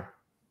arm,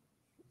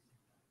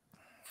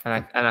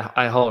 and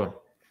I hold him.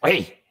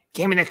 Wait,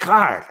 give me the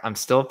card. I'm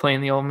still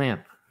playing the old man.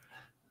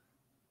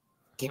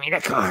 Give me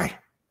the card.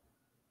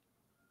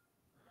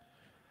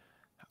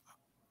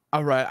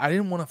 All right, I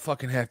didn't want to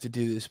fucking have to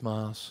do this,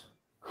 Miles.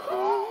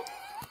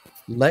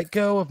 Let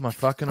go of my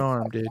fucking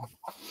arm, dude.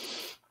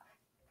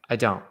 I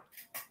don't.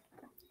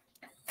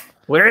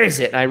 Where is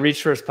it? I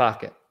reach for his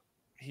pocket.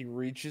 He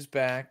reaches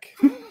back.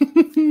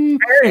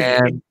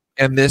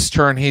 and this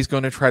turn, he's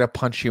going to try to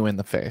punch you in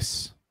the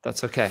face.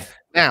 That's okay.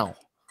 Now,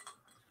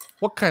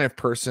 what kind of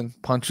person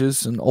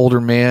punches an older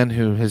man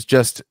who has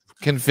just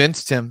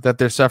convinced him that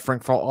they're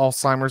suffering from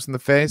Alzheimer's in the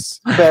face?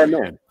 Bad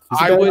man.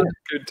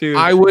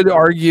 I would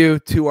argue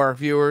to our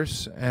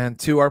viewers and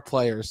to our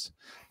players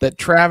that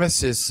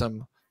Travis is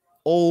some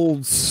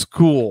old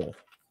school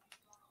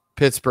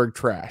Pittsburgh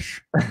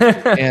trash.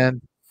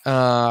 And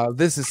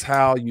this is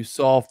how you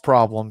solve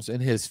problems in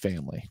his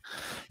family.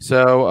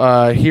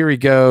 So here he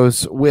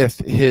goes with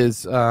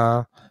his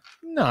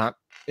not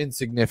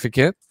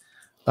insignificant.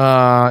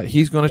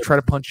 He's going to try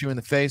to punch you in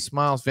the face.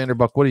 Miles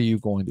Vanderbuck, what are you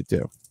going to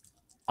do?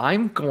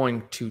 I'm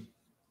going to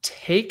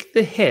take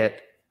the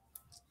hit,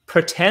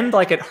 pretend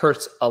like it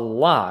hurts a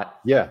lot,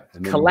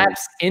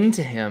 collapse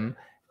into him,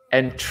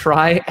 and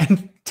try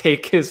and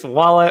take his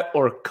wallet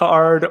or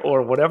card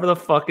or whatever the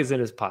fuck is in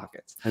his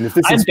pockets. And if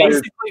this I'm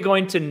basically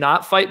going to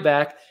not fight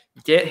back,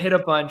 get hit a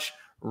bunch,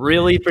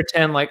 really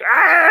pretend like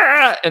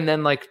and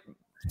then like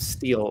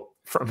steal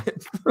from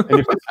it. And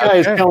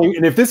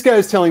if this guy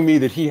is telling me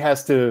that he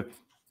has to,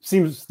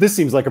 this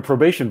seems like a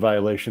probation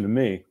violation to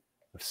me.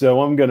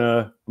 So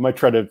I'll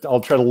try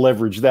to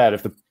leverage that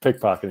if the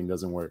pickpocketing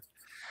doesn't work.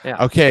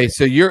 Yeah. Okay,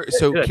 so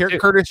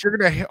Curtis, you're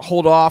gonna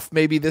hold off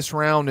maybe this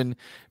round and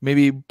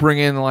maybe bring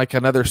in like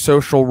another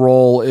social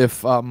role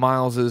if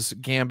Miles's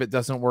gambit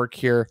doesn't work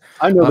here.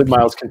 I know that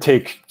Miles can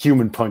take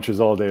human punches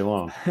all day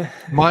long.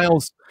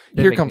 Miles,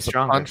 here comes the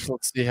punch.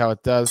 Let's see how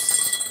it does.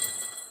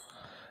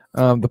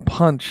 The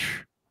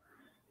punch.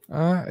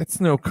 It's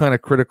no kind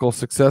of critical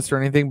success or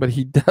anything, but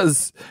he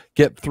does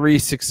get 3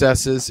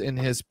 successes in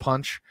his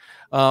punch,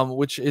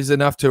 which is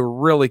enough to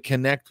really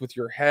connect with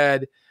your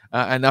head.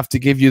 Enough to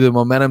give you the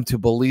momentum to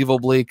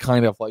believably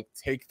kind of like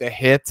take the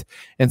hit.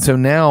 And so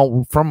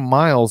now from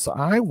Miles,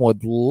 I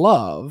would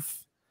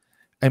love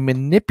a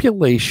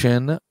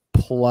manipulation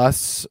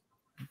plus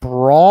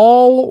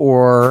brawl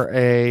or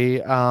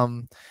a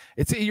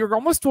you're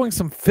almost doing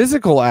some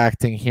physical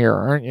acting here,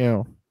 aren't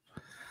you?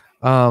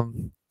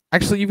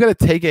 Actually, you've got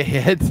to take a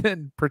hit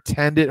and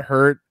pretend it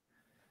hurt.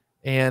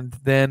 And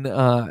then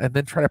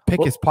try to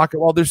pick his pocket.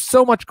 Well, there's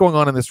so much going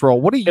on in this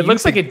roll. What do you? It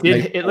looks like it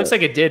did. It looks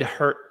like it did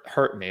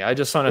hurt me. I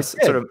just want to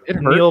sort of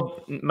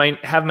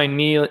have my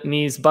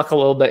knees buckle a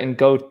little bit and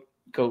go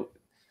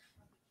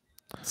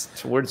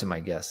towards him, I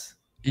guess.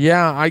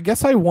 Yeah, I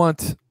guess I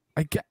want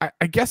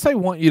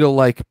you to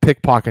like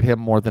pickpocket him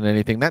more than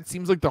anything. That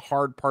seems like the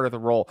hard part of the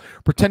roll.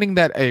 Pretending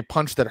that a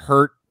punch that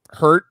hurt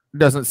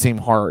doesn't seem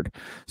hard.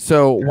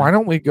 So why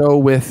don't we go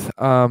with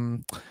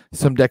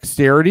some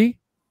dexterity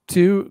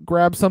to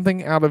grab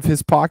something out of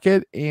his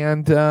pocket?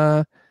 And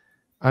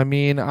I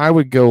mean, I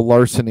would go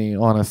larceny,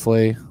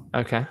 honestly.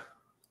 Okay.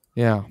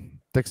 Yeah.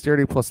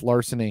 Dexterity plus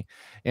larceny.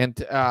 And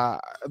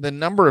the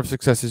number of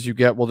successes you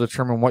get will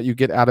determine what you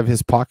get out of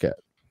his pocket.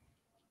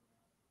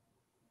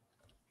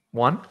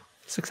 1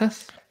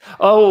 success?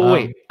 Oh,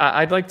 wait.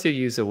 I'd like to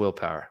use a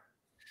willpower.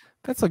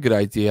 That's a good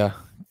idea.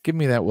 Give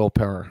me that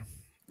willpower.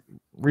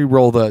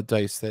 Re-roll the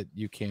dice that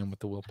you can with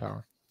the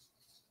willpower.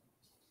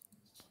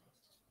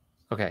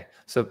 Okay,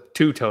 so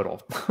 2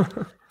 total.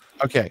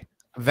 Okay,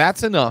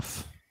 that's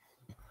enough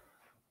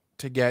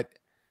to get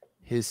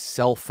his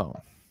cell phone.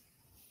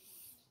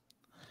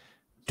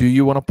 Do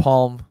you want to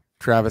palm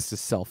Travis's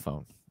cell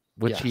phone,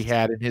 which he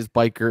had in his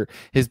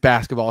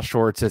basketball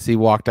shorts as he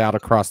walked out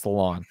across the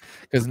lawn?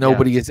 Because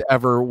nobody is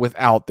ever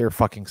without their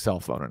fucking cell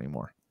phone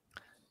anymore.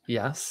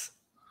 Yes.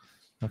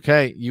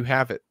 Okay, you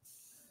have it.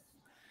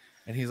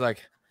 And he's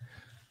like,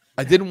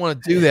 I didn't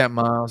want to do that,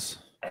 Miles.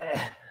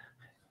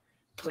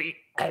 Please.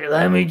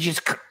 Let me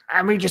just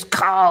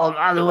call him,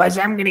 otherwise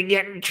I'm gonna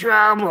get in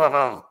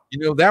trouble. You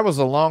know, that was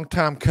a long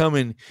time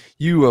coming.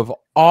 You have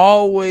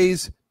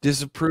always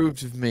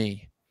disapproved of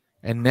me,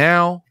 and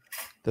now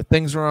the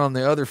things are on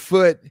the other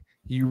foot.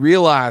 you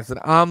realize that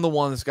I'm the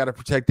one that's got to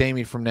protect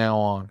Amy from now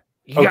on.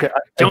 Okay.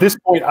 At this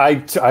point,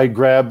 I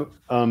grab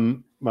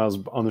Miles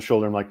on the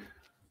shoulder. I'm like,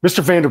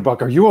 Mr.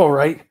 Vanderbuck, are you all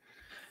right?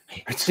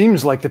 It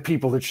seems like the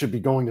people that should be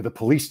going to the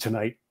police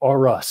tonight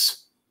are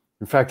us.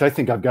 In fact, I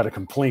think I've got a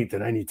complaint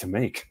that I need to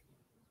make.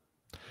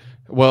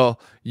 Well,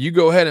 you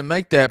go ahead and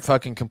make that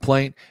fucking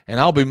complaint, and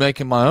I'll be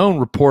making my own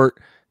report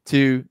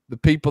to the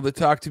people that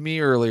talked to me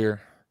earlier.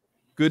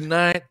 Good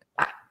night,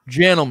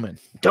 gentlemen.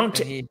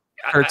 He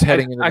starts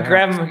heading into the I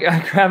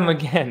grab him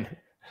again.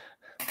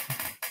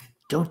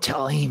 Don't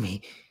tell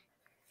Amy.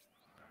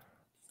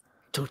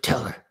 Don't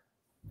tell her.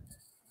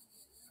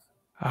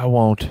 I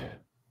won't.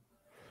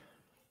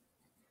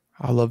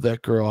 I love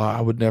that girl.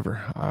 I would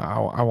never.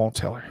 I won't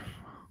tell her.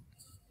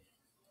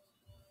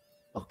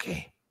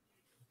 Okay.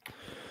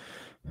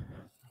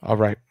 All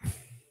right.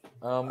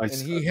 And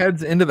he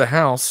heads into the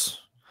house.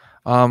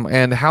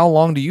 And how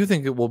long do you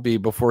think it will be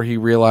before he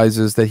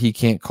realizes that he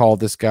can't call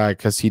this guy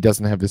because he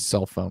doesn't have his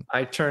cell phone?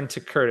 I turn to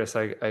Curtis.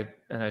 I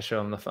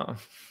show him the phone.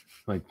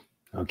 Like,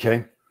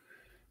 okay,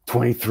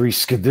 23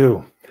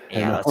 skidoo.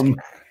 Yeah, And,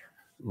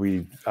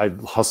 I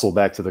hustle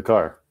back to the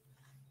car.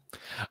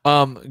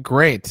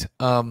 Great.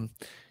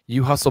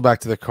 You hustle back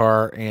to the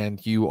car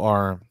and you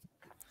are,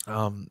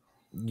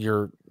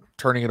 you're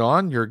turning it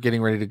on. You're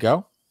getting ready to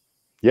go.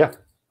 Yeah.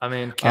 I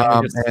mean,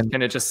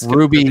 can it just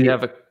Ruby, do you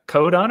have a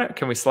code on it?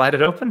 Can we slide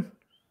it open?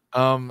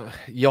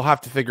 You'll have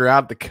to figure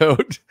out the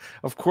code.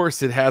 Of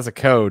course, it has a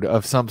code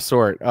of some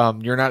sort.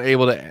 You're not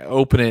able to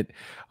open it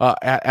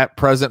at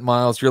present,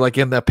 Miles. You're like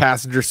in the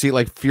passenger seat,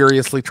 like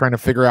furiously trying to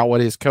figure out what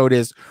his code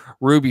is.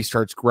 Ruby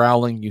starts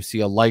growling. You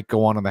see a light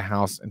go on in the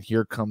house, and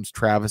here comes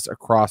Travis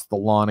across the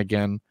lawn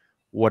again.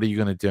 What are you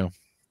going to do?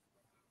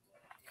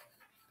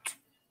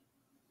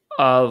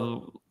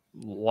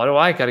 What do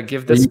I got to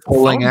give this? Are you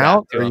pulling phone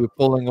out? back to Are him? you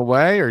pulling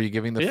away? Are you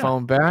giving the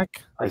phone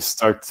back? I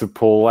start to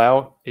pull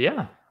out.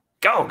 Yeah.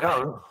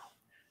 Go.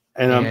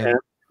 And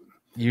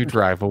you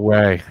drive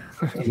away.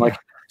 I'm like,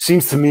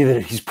 seems to me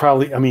that he's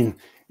probably, I mean,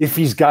 if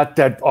he's got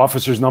that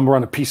officer's number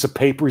on a piece of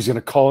paper, he's going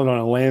to call it on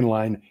a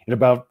landline in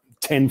about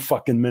 10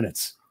 fucking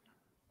minutes.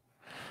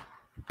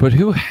 But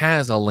who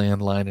has a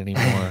landline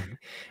anymore?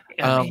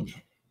 I mean,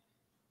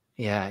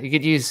 Yeah, you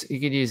could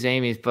use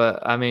Amy's,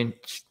 but I mean,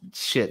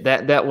 shit,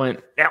 that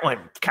went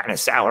kind of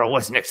sour. I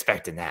wasn't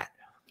expecting that.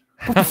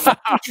 What the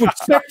fuck did you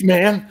expect,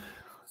 man?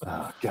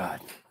 Oh, God.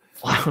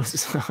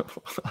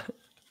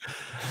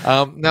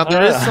 Now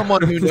there is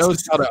someone who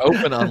knows how to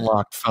open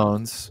unlocked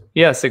phones.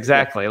 Yes,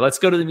 exactly. Let's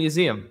go to the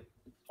museum.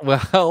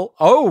 Well,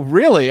 oh,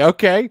 really?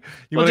 Okay.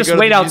 We'll just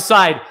wait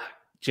outside,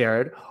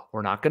 Jared.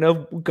 We're not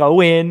gonna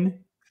go in.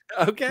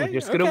 Okay. We're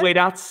just gonna wait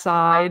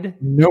outside.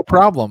 No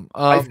problem.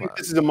 I think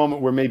this is a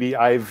moment where maybe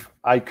I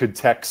could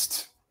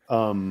text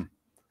Jen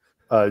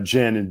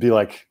and be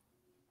like,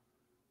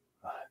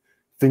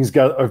 things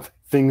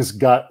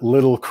got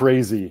little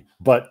crazy,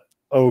 but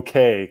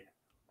okay.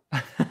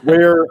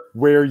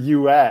 Where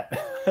you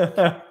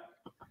at?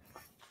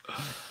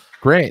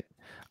 Great.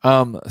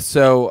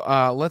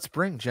 So let's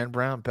bring Jen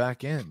Brown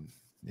back in.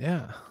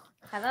 Yeah.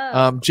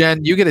 Hello.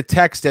 Jen, you get a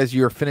text as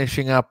you're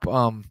finishing up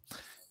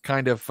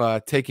kind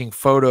of taking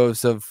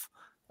photos of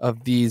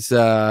these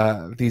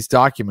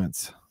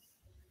documents.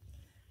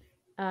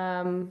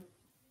 Does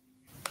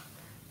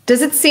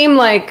it seem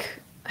like,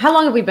 how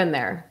long have we been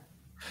there?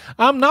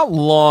 Not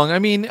long. I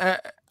mean,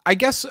 I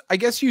guess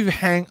you've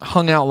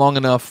hung out long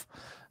enough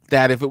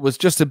that if it was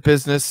just a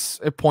business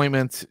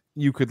appointment,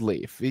 you could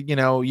leave. You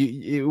know,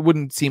 it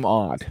wouldn't seem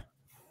odd.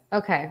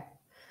 Okay.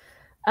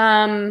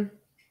 I'm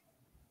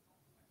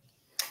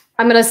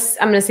gonna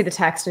see the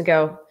text and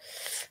go,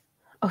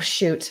 oh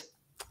shoot,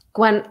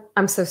 Gwen,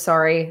 I'm so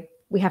sorry.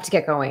 We have to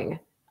get going.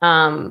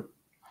 I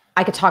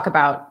could talk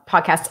about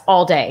podcasts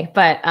all day,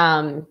 but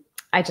I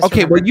just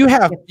okay. Well,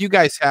 you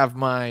guys have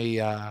my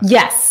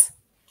yes.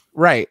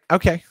 Right.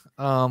 Okay.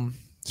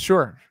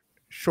 Sure.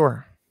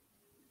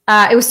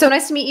 It was so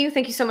nice to meet you.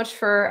 Thank you so much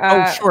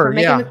for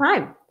making the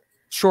time.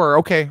 Sure.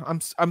 Okay.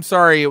 I'm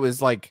sorry. It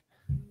was like,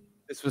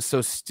 this was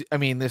so,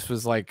 this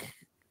was like,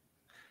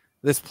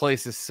 this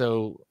place is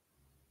so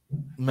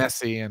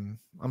messy and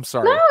I'm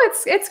sorry. No,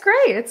 it's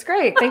great. It's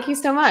great. Thank you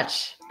so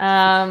much.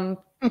 I'll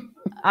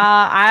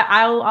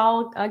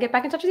get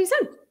back in touch with you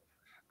soon.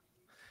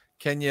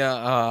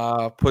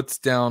 Kenya puts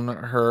down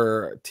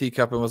her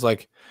teacup and was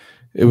like,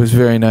 it was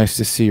very nice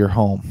to see your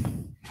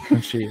home.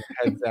 And she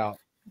heads out.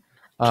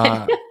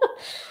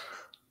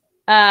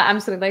 I'm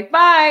sort of like,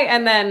 bye.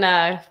 And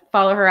then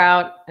follow her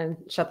out and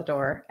shut the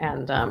door.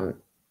 And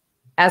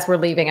as we're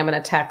leaving, I'm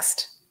going to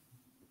text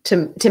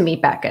to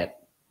meet back at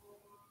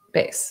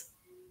base.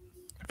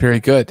 Very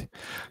good.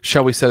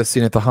 Shall we set a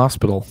scene at the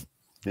hospital?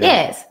 Yeah.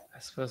 Yes.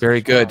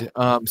 Very good.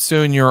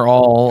 Soon you're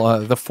all,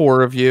 the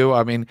four of you,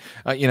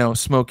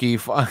 Smokey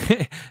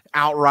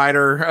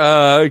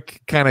Outrider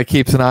kind of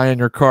keeps an eye on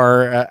your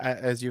car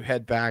as you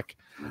head back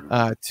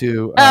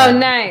to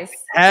nice.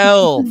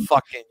 Hell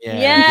fucking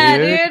yeah,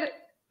 dude.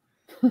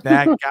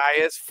 That guy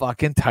is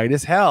fucking tight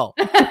as hell.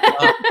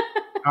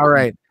 All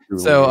right.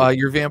 So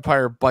your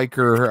vampire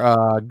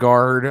biker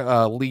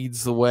guard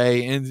leads the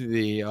way into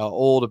the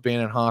old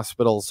abandoned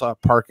hospital's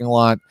parking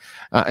lot,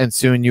 and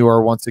soon you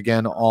are once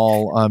again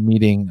all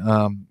meeting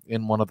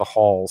in one of the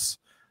halls.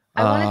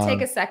 I want to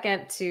take a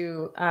second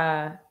to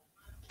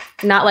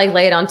not like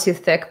lay it on too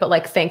thick, but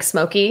like thank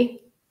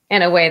Smokey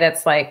in a way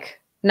that's like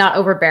not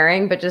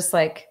overbearing, but just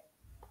like,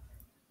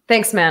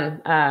 thanks,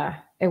 man.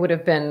 It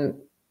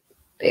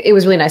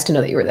was really nice to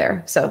know that you were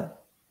there. So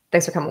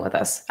thanks for coming with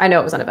us. I know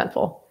it was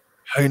uneventful.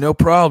 Hey, no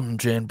problem,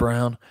 Jan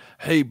Brown.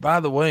 Hey, by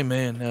the way,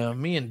 man,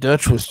 me and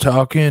Dutch was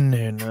talking,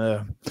 and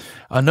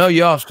I know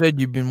y'all said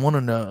you've been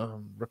wanting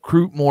to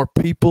recruit more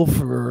people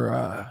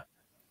for,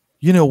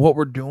 what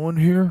we're doing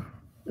here.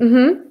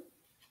 Mm-hmm.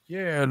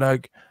 Yeah,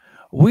 like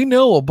we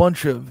know a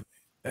bunch of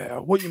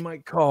what you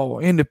might call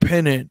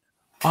independent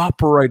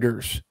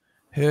operators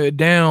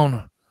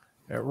down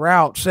at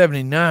Route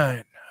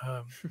 79.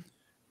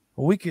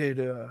 We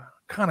could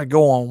kind of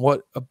go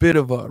on a bit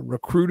of a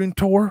recruiting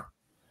tour.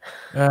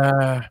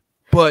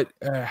 But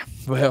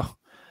well,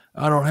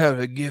 I don't have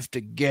a gift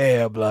of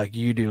gab like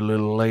you do,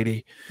 little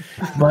lady.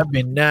 Might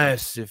be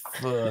nice if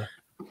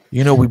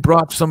we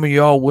brought some of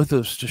y'all with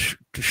us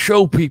to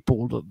show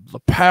people the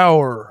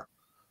power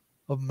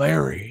of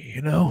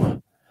Mary.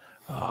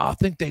 I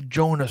think they'd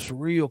join us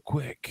real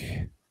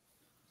quick.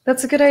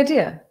 That's a good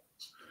idea.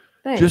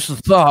 Thanks. Just a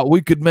thought,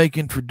 we could make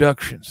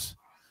introductions.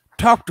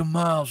 Talk to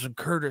Miles and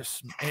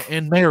Curtis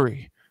and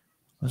Mary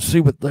and see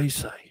what they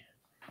say.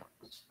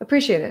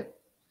 Appreciate it.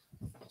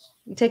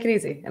 You take it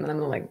easy. And then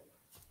I'm like,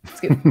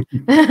 scoot.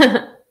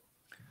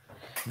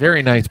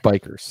 Very nice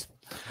bikers.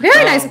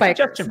 Very nice bikers.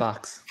 Suggestion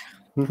box.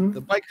 Mm-hmm.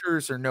 The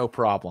bikers are no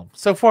problem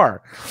so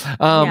far.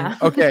 Yeah.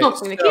 Okay. I'm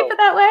gonna keep it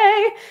that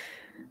way.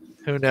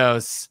 Who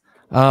knows?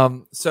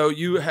 So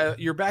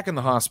you're back in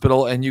the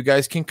hospital, and you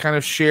guys can kind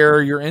of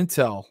share your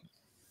intel.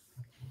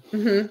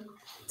 Mm-hmm.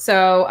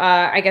 So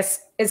I guess,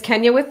 is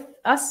Kenya with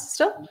us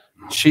still?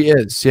 She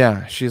is,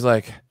 yeah. She's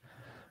like,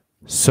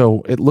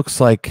 so it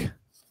looks like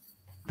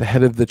the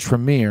head of the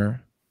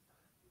Tremere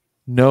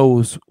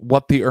knows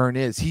what the urn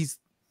is. He's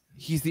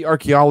the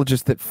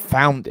archaeologist that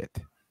found it.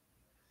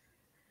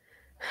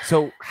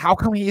 So how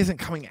come he isn't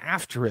coming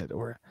after it,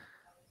 or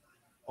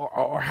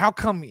how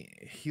come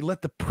he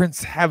let the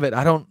prince have it?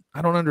 I don't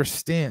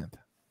understand.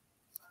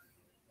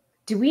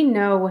 Do we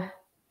know?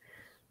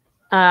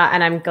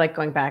 And I'm like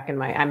going back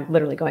I'm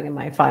literally going in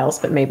my files,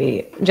 but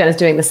maybe Jen is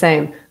doing the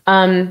same.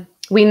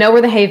 We know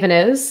where the Haven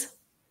is.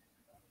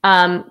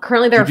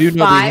 Currently there are 5.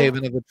 Know the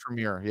Haven of the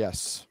Tremere,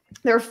 yes.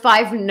 There are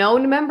 5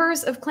 known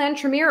members of Clan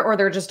Tremere, or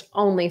there are just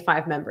only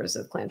 5 members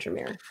of Clan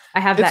Tremere. I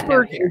have that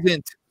note here.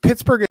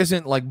 Pittsburgh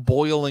isn't like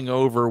boiling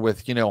over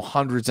with,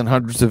 hundreds and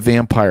hundreds of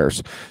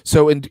vampires.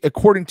 So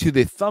according to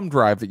the thumb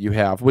drive that you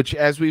have, which,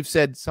 as we've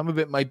said, some of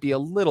it might be a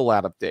little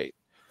out of date.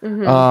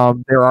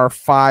 Mm-hmm. There are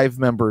 5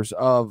 members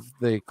of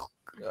the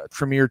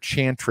Tremere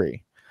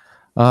Chantry,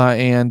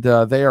 and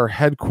they are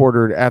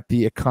headquartered at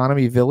the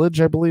Economy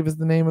Village, I believe is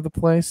the name of the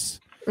place,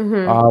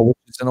 which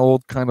is an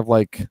old kind of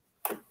like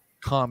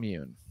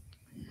commune.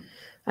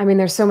 I mean,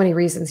 there's so many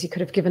reasons he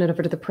could have given it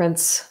over to the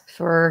prince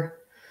for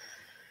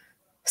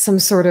some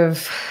sort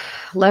of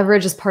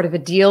leverage as part of a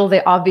deal.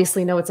 They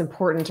obviously know it's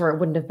important, or it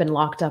wouldn't have been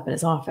locked up in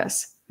his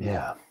office.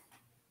 Yeah.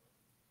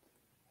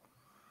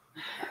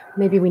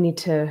 Maybe we need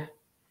to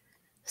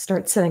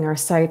start setting our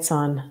sights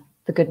on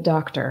the good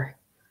doctor.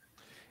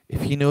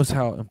 If he knows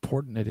how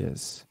important it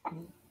is,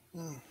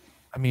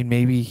 I mean,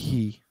 maybe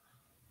he'd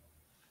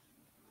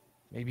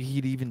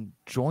even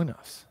join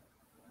us.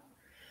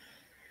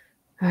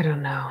 I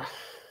don't know.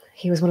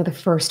 He was one of the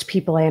first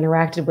people I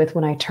interacted with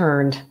when I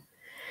turned.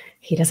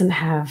 He doesn't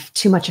have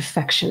too much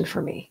affection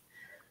for me.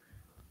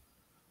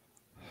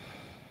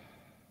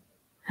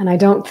 And I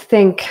don't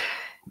think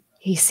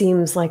he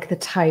seems like the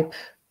type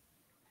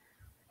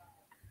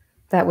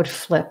that would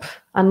flip,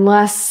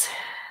 unless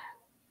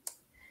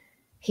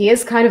he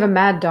is kind of a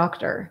mad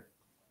doctor.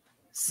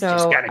 So you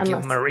just gotta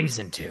give him a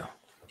reason to.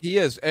 He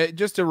is.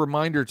 Just a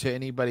reminder to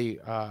anybody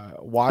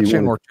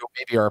watching, or to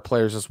maybe our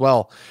players as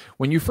well.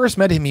 When you first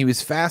met him, he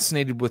was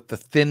fascinated with the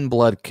thin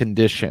blood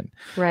condition.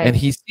 Right. And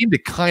he seemed to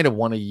kind of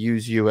want to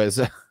use you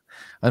as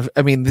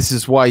I mean, this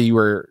is why you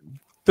were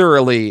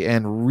thoroughly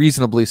and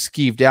reasonably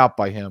skeeved out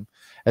by him,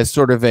 as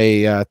sort of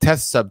a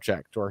test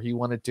subject, or he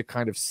wanted to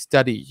kind of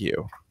study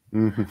you.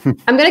 Mm-hmm.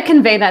 I'm going to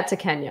convey that to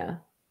Kenya.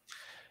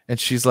 And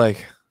she's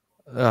like,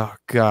 oh,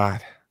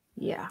 God.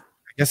 Yeah.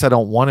 I guess I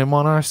don't want him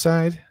on our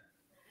side.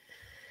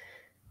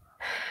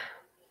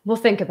 We'll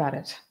think about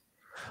it.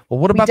 Well,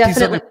 what about these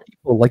other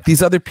people? Like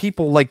these other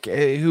people, like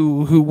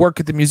who work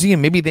at the museum?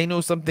 Maybe they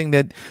know something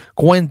that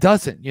Gwen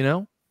doesn't.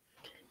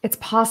 It's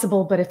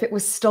possible, but if it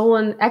was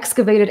stolen,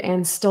 excavated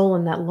and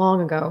stolen that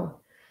long ago,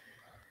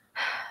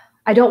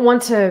 I don't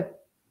want to.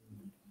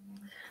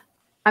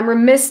 I'm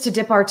remiss to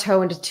dip our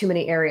toe into too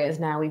many areas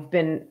now. We've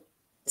been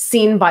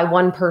seen by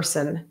one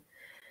person.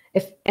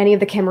 If any of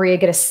the Camarilla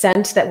get a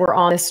scent that we're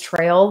on this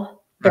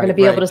trail, they're going to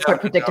be able to start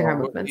predicting our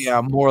movements.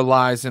 Yeah, more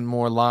lies,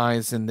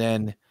 and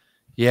then,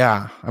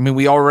 yeah. I mean,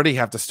 we already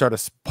have to start a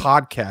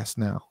podcast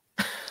now.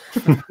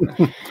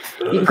 You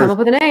can come up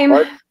with a name.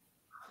 What?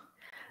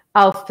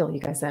 I'll fill you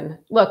guys in.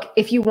 Look,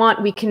 if you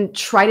want, we can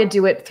try to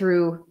do it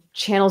through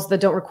channels that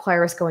don't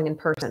require us going in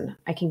person.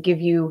 I can give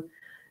you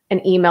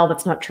an email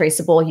that's not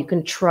traceable. You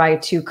can try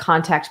to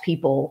contact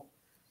people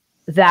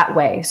that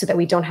way so that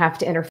we don't have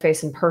to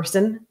interface in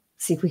person.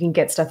 See if we can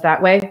get stuff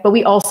that way. But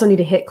we also need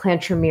to hit Clan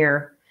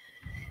Tremere.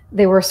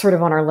 They were sort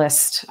of on our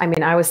list. I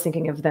mean, I was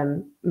thinking of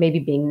them maybe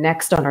being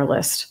next on our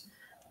list.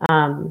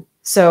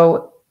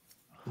 So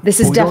this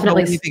is definitely... don't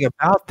know anything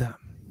about them.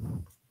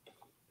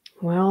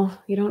 Well,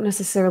 you don't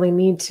necessarily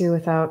need to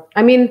without...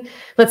 I mean,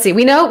 let's see.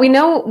 We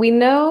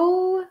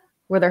know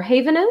where their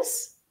haven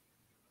is.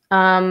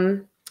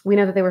 We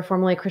know that they were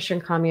formerly a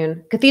Christian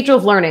commune. Cathedral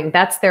of Learning,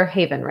 that's their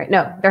haven, right?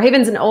 No, their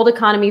haven's an old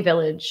economy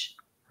village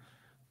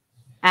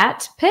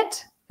at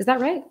Pitt. Is that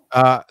right?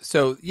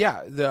 So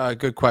yeah,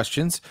 good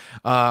questions.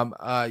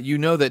 You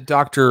know that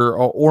Dr.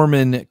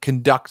 Orman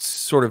conducts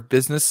sort of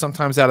business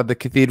sometimes out of the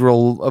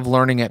Cathedral of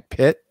Learning at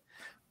Pitt,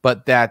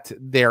 but that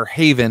their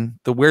haven,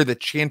 where the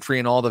Chantry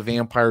and all the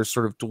vampires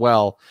sort of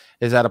dwell,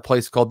 is at a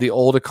place called the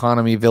Old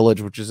Economy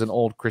Village, which is an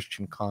old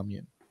Christian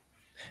commune.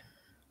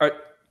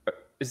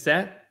 Is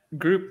that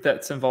group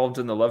that's involved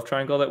in the love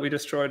triangle that we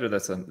destroyed, or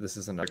this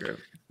is another group?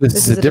 This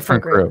is a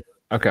different group.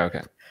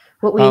 Okay.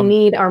 What we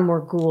need are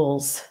more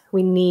ghouls.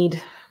 We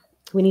need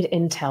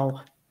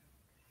intel.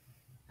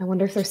 I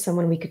wonder if there's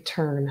someone we could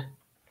turn.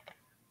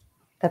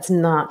 That's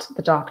not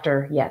the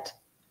doctor yet,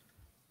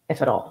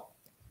 if at all.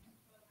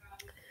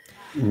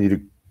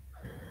 You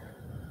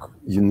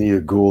need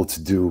a ghoul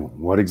to do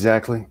what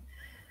exactly?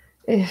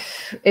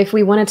 If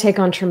we want to take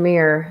on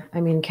Tremere, I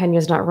mean,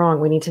 Kenya's not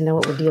wrong. We need to know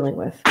what we're dealing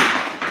with.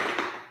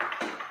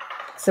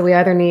 So we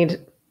either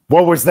need...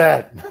 What was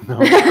that?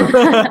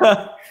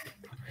 No.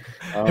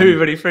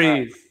 Everybody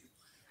freeze.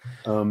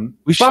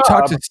 We should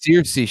talk to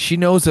Circe. She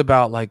knows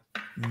about like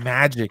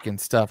magic and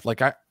stuff.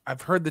 Like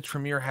I've heard the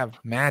Tremere have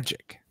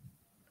magic.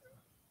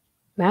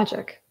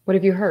 Magic? What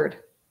have you heard?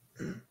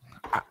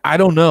 I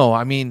don't know.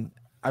 I mean,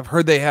 I've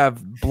heard they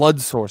have blood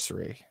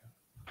sorcery.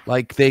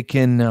 Like they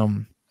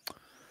can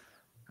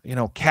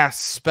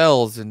cast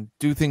spells and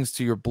do things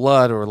to your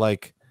blood, or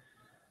like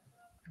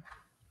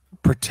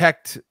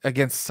protect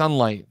against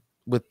sunlight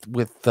with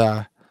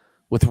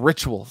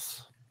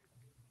rituals.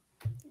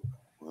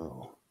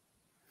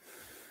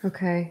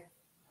 Okay.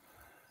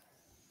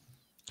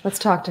 Let's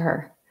talk to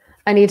her.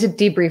 I need to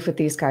debrief with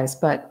these guys,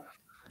 but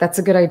that's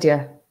a good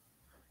idea.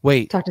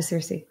 Wait. Talk to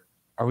Circe.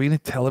 Are we going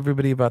to tell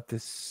everybody about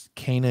this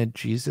Cana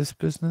Jesus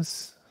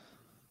business?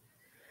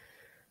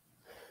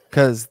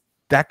 Because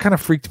that kind of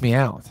freaked me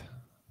out.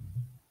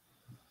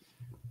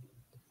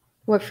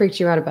 What freaked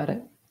you out about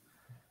it?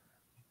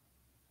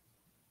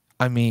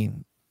 I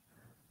mean,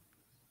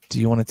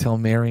 do you want to tell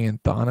Mary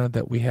and Donna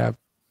that we have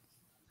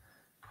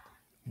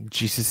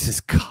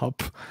Jesus's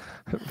cup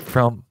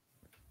from...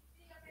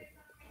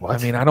 What?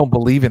 I mean, I don't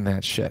believe in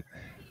that shit.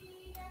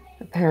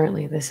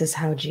 Apparently, this is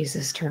how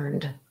Jesus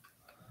turned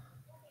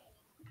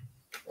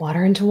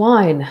water into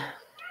wine.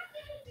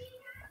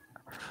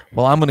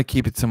 Well, I'm going to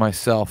keep it to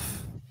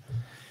myself.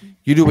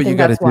 You do what you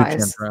got to do,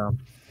 Jen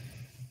Brown.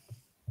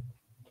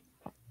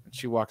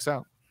 She walks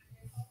out.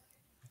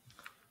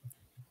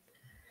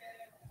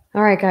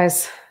 All right,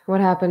 guys. What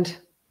happened?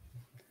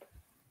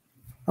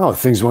 Oh,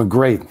 things went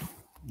great.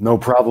 No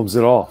problems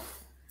at all.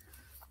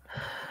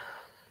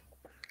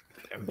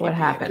 What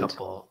happened? A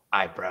couple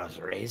eyebrows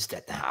raised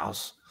at the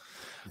house,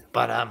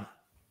 but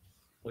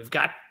we've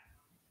got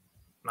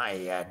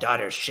my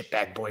daughter's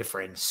shitbag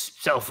boyfriend's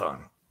cell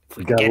phone. If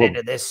we can get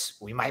into this,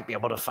 we might be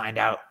able to find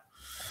out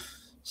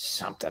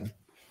something.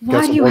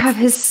 Why do you have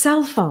his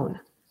cell phone?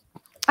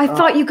 I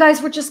thought you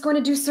guys were just going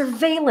to do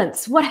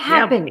surveillance. What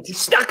happened? Yeah, he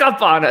snuck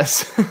up on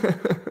us.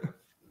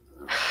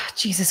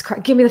 Jesus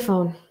Christ. Give me the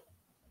phone.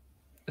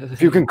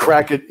 If you can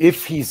crack it,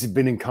 if he's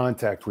been in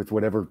contact with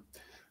whatever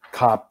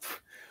cop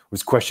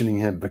was questioning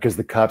him, because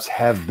the cops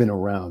have been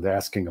around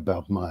asking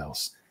about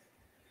Miles.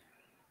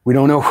 We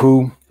don't know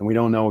who, and we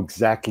don't know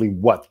exactly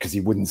what, because he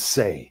wouldn't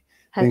say.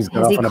 Has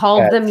he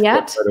called them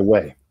yet? Right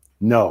away.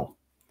 No.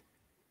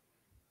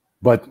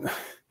 But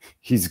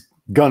he's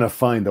gonna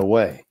find a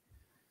way.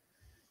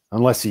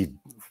 Unless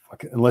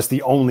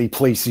the only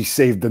place he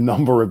saved the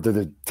number of the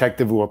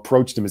detective who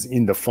approached him is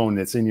in the phone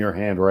that's in your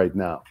hand right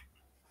now.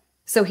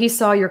 So he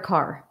saw your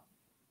car?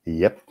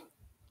 Yep.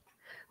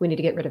 We need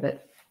to get rid of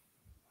it.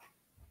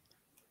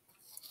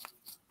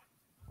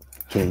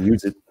 Can't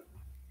use it.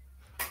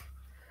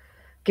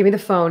 Give me the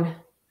phone.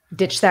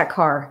 Ditch that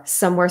car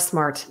somewhere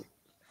smart.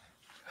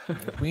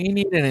 We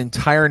need an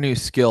entire new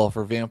skill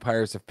for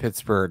Vampires of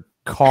Pittsburgh.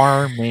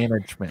 Car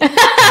management.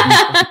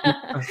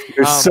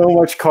 There's so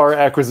much car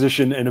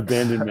acquisition and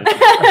abandonment.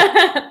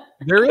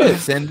 There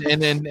is,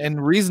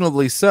 and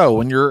reasonably so.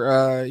 When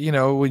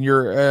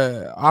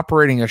you're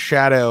operating a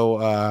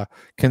shadow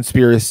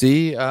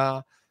conspiracy,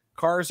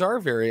 cars are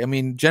very. I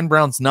mean, Jen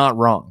Brown's not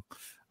wrong.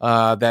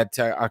 That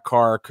a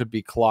car could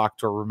be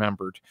clocked or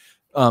remembered.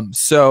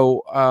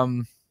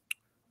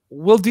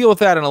 we'll deal with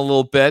that in a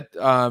little bit.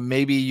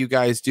 Maybe you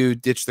guys do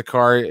ditch the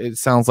car. It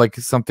sounds like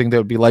something that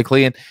would be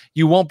likely, and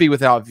you won't be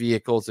without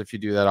vehicles if you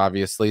do that.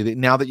 Obviously,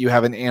 now that you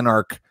have an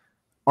anarch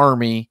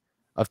army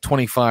of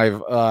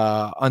 25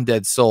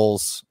 undead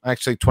souls,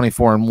 actually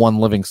 24 and 1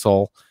 living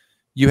soul,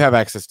 you have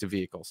access to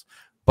vehicles.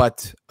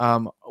 But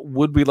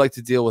would we like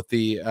to deal with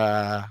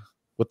the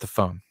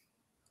phone?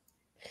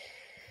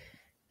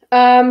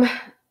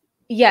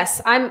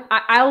 Yes,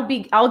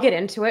 I'll get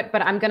into it,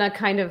 but I'm gonna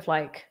kind of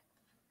like,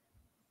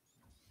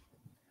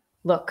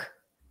 look,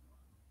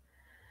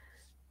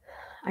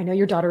 I know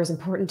your daughter is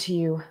important to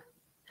you.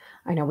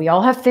 I know we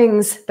all have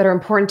things that are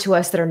important to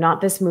us that are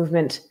not this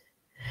movement,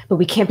 but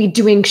we can't be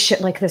doing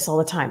shit like this all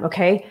the time,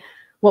 okay?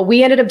 What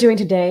we ended up doing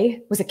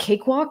today was a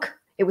cakewalk.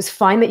 It was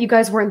fine that you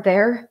guys weren't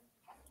there,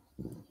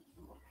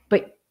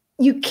 but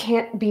you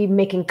can't be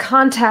making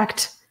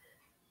contact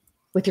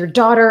with your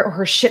daughter or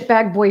her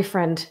shitbag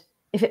boyfriend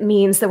if it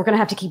means that we're going to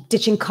have to keep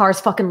ditching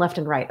cars fucking left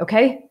and right,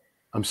 okay?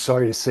 I'm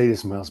sorry to say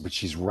this, Miles, but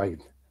she's right.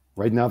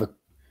 Right now,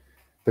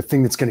 the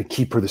thing that's going to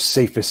keep her the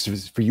safest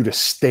is for you to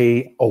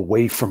stay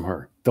away from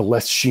her. The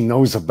less she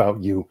knows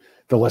about you,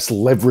 the less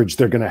leverage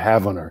they're going to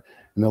have on her,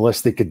 and the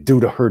less they could do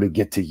to her to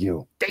get to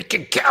you. They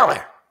can kill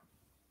her.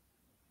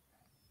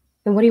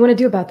 Then what do you want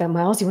to do about that,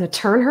 Miles? You want to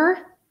turn her?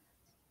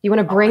 You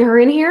want to bring her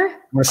in here? You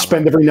want to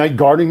spend every night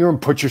guarding her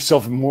and put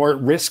yourself more at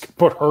risk?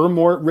 Put her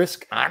more at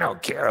risk? I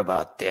don't care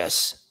about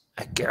this.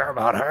 I care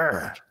about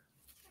her.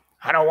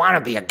 I don't want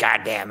to be a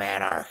goddamn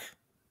anarch.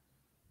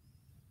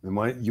 Then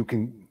why you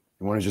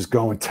want to just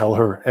go and tell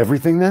her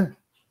everything then?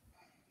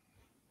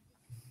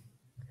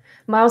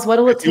 Miles,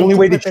 what'll it take to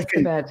put this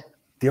to bed?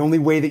 The only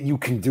way that you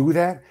can do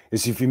that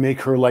is if you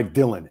make her like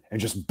Dylan and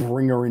just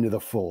bring her into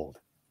the fold.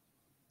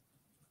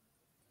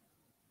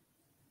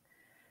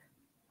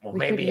 Well,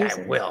 maybe I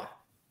will.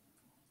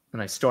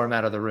 And I storm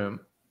out of the room.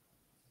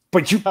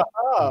 But you...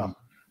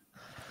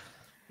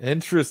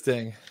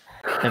 Interesting.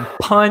 And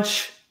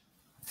punch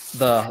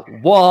the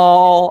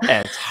wall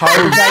as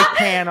hard as I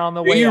can on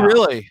the way you out.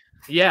 Really?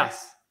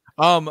 Yes.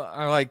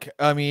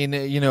 I mean,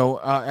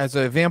 as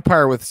a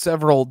vampire with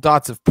several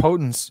dots of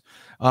potence,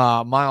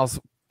 Miles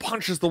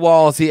punches the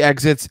wall as he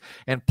exits,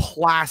 and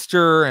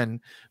plaster and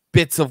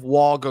bits of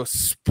wall go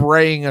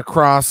spraying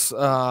across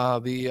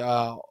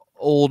the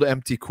old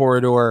empty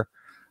corridor.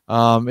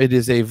 It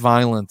is a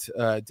violent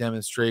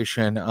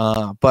demonstration,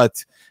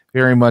 but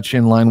very much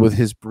in line with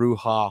his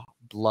Bruja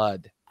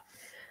blood.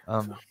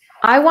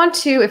 I want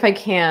to, if I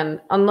can,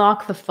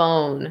 unlock the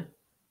phone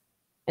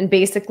and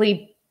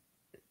basically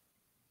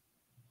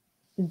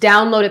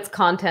download its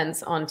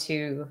contents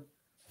onto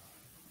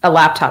a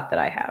laptop that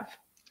I have.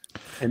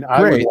 And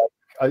I would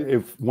like,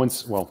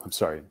 I'm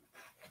sorry.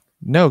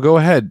 No, go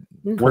ahead,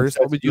 Curtis.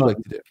 What would you like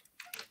to do?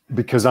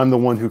 Because I'm the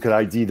one who could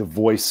ID the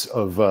voice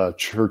of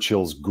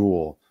Churchill's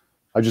ghoul.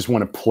 I just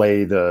want to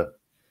play the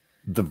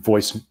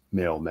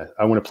voicemail.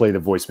 I want to play the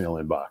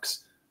voicemail inbox.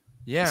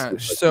 Yeah.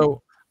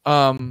 So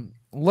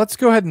let's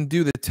go ahead and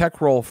do the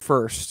tech roll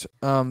first.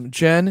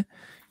 Jen,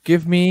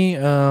 give me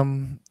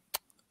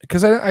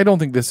because I don't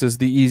think this is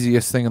the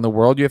easiest thing in the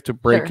world. You have to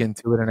break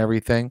into it and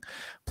everything.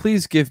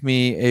 Please give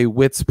me a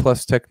wits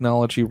plus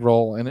technology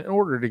roll, and in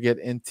order to get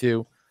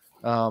into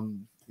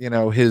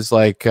his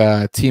like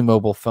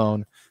T-Mobile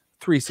phone,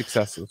 3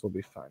 successes will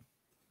be fine.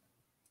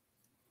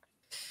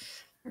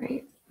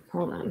 Right.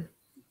 Hold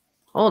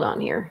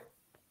on here.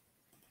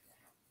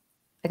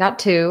 I got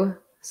 2,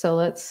 so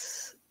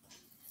let's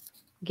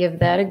give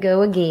that a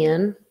go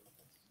again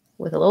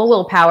with a little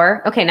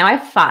willpower. Okay, now I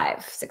have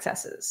 5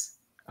 successes.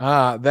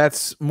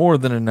 That's more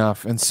than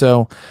enough. And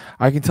so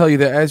I can tell you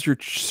that as you're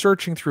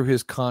searching through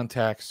his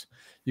contacts,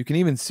 you can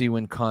even see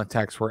when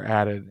contacts were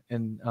added.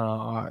 And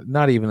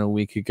not even a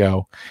week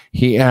ago,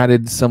 he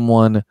added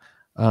someone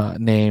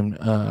named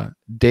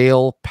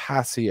Dale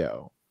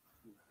Passio.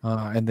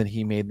 And then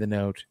he made the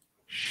note,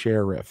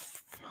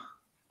 Sheriff.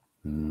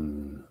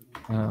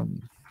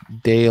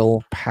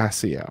 Dale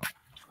Passio.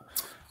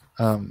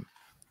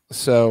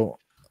 So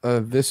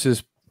this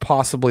is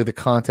possibly the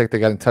contact that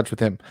got in touch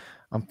with him.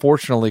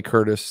 Unfortunately,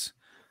 Curtis,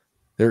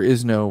 there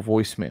is no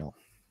voicemail.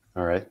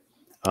 All right.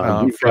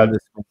 Do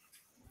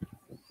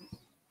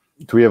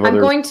we have other?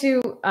 I'm going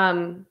to.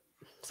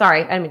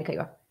 Sorry, I didn't mean to cut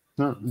you off.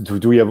 No.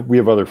 Do we have? We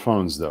have other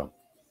phones though.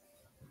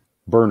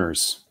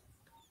 Burners.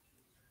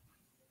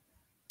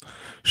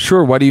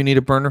 Sure. Why do you need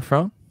a burner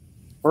phone?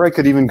 Or I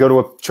could even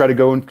try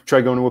going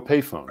to a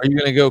payphone. Are you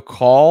going to go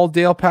call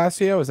Dale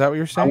Passio? Is that what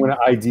you're saying? I'm going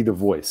to ID the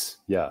voice.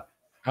 Yeah.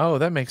 Oh,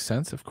 that makes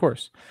sense. Of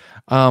course.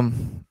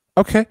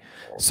 Okay.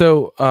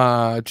 So,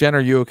 Jen, are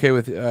you okay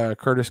with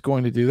Curtis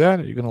going to do that?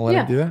 Are you going to let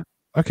him do that?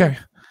 Okay.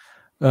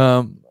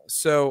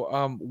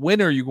 So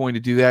when are you going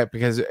to do that?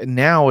 Because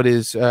now it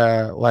is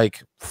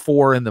like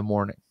 4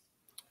 a.m.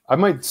 I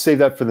might save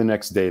that for the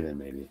next day then,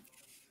 maybe.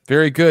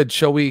 Very good.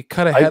 Shall we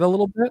cut ahead a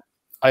little bit?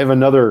 I have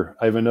another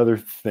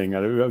thing.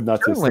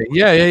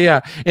 Yeah.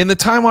 In the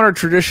time-honored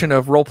tradition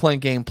of role-playing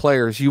game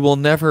players, you will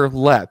never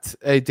let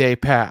a day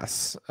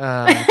pass.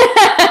 Every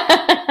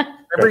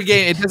every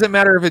game. It doesn't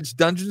matter if it's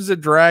Dungeons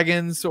and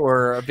Dragons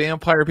or a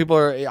vampire. People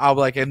are, I'll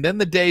be like, and then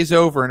the day's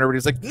over, and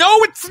everybody's like, no,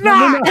 it's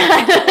not.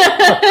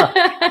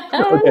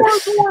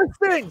 The worst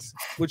things,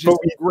 which is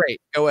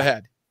great. Go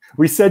ahead.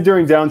 We said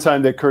during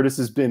downtime that Curtis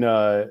has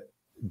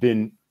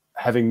been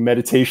having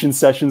meditation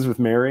sessions with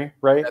Mary,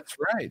 right? That's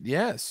right.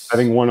 Yes.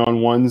 Having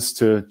one-on-ones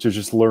to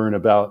just learn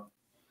about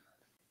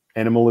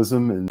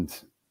animalism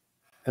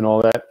and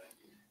all that.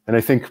 And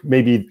I think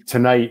maybe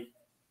tonight,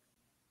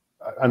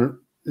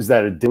 is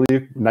that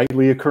a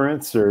nightly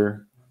occurrence,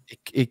 or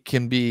it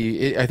can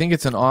be? I think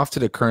it's an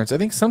often occurrence. I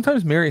think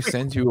sometimes Mary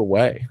sends you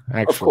away.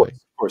 Actually, of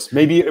course.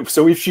 Maybe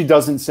so. If she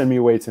doesn't send me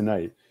away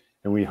tonight,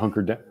 and we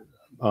hunker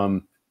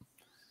down,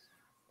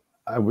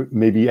 I would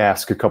maybe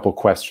ask a couple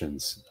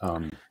questions.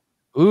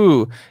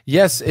 Ooh,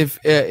 yes. If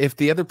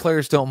the other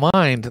players don't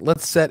mind,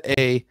 let's set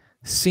a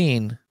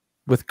scene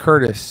with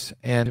Curtis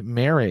and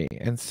Mary.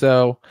 And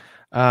so,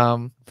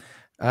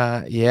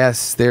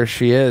 yes, there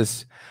she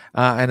is.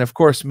 And of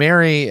course,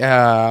 Mary,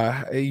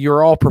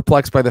 you're all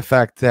perplexed by the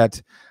fact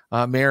that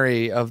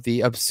Mary of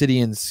the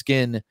obsidian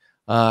skin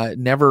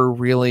never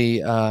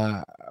really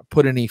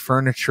put any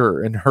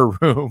furniture in her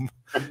room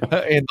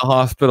in the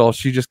hospital.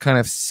 She just kind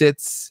of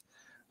sits,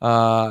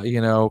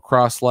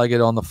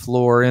 cross-legged on the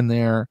floor in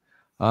there,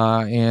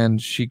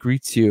 and she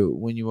greets you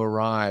when you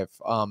arrive.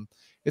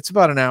 It's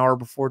about an hour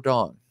before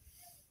dawn.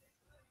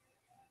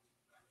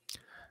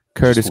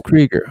 Curtis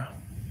Krieger.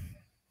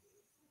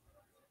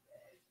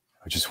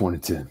 I just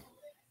wanted to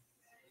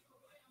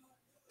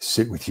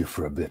sit with you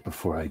for a bit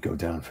before I go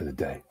down for the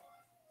day.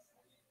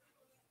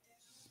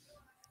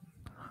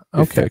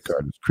 Okay,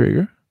 Curtis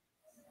Krieger.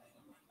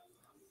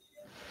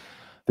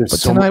 But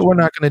so tonight we're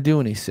not going to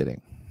do any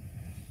sitting.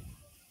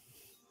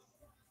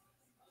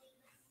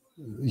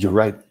 You're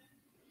right.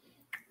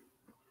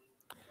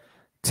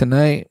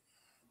 Tonight,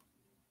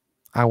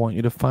 I want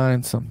you to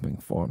find something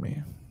for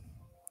me.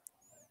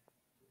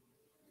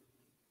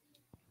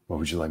 What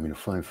would you like me to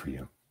find for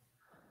you?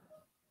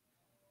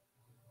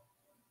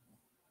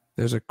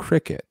 There's a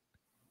cricket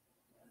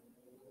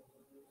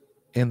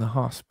in the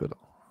hospital.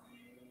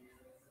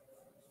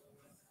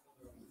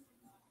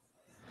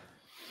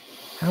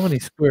 How many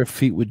square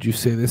feet would you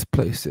say this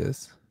place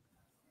is?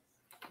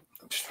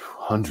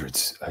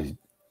 Hundreds.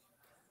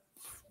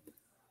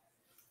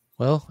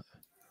 Well,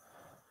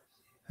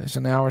 there's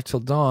an hour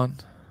till dawn.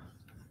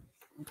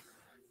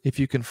 If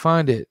you can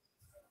find it,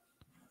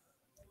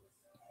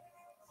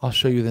 I'll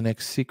show you the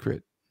next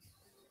secret.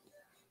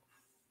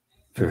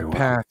 Very the well.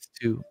 Path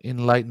to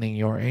enlightening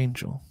your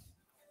angel.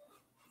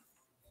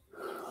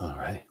 All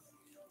right.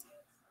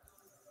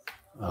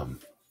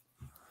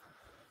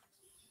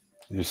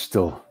 There's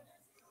still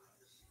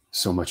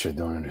so much I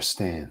don't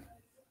understand,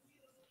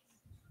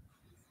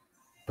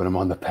 but I'm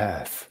on the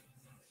path.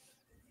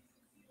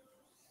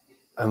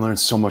 I learned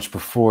so much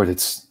before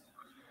that's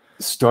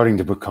starting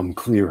to become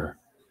clearer.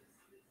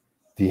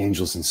 The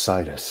angel's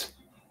inside us.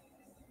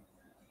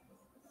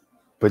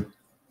 But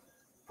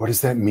what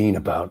does that mean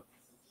about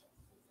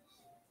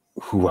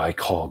who I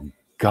call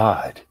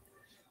God?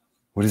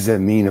 What does that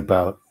mean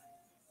about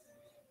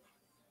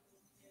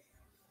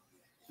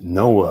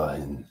Noah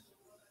and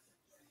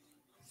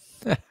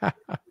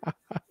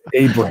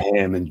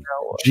Abraham and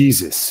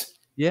Jesus?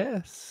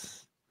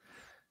 Yes.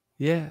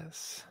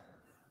 Yes.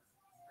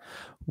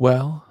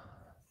 Well,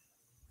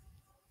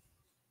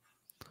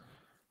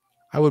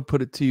 I would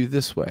put it to you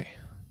this way.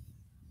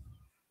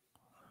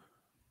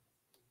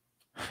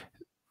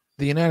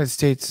 The United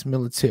States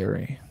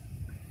military,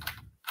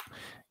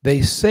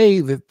 they say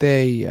that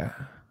they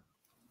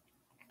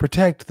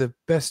protect the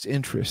best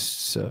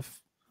interests of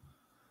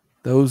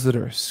those that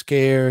are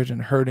scared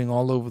and hurting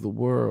all over the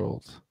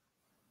world.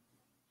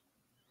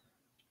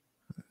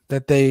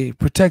 That they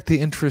protect the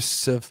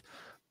interests of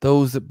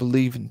those that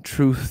believe in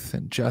truth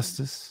and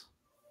justice.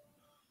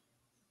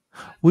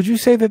 Would you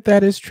say that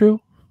that is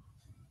true?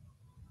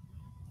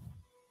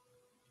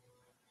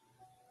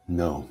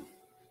 No.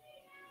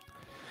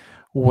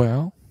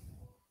 Well,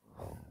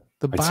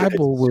 the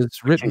Bible was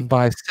written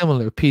by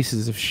similar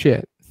pieces of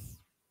shit.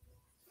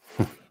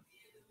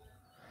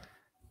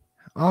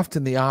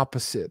 Often the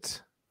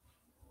opposite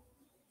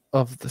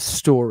of the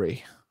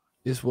story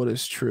is what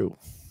is true.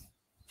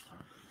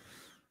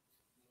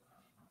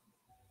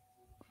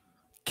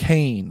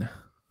 Cain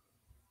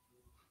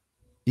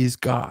is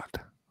God.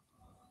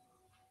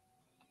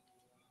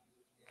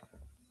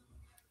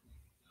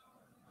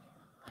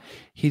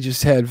 He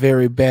just had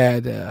very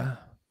bad,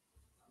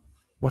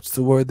 what's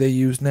the word they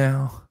use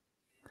now?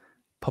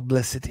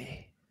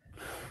 Publicity.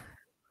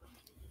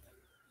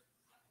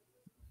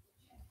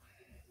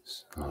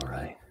 All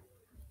right.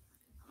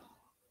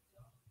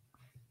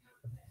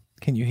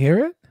 Can you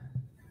hear it?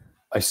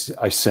 I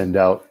send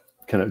out,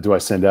 do I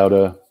send out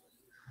a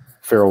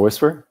feral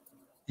whisper?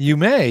 You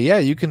may, yeah.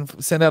 You can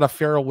send out a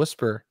feral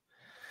whisper.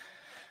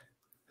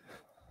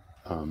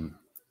 And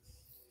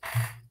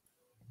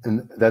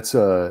that's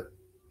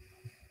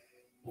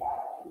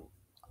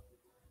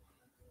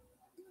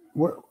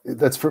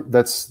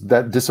that's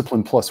that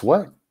discipline plus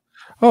what?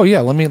 Oh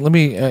yeah, let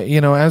me.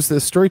 As the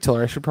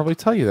storyteller, I should probably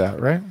tell you that,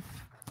 right?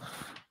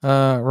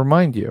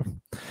 Remind you.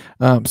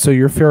 So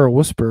your Feral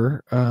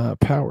Whisper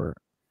power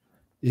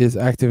is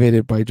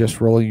activated by just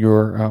rolling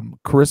your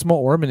charisma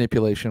or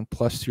manipulation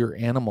plus your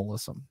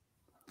animalism.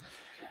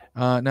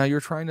 Now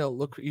you're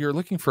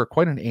looking for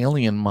quite an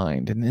alien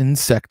mind, an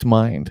insect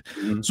mind.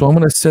 Mm-hmm. So I'm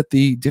going to set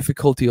the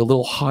difficulty a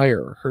little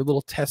higher. Her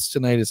little test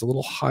tonight is a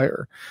little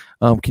higher.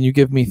 Can you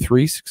give me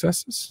 3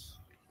 successes?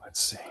 Let's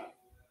see.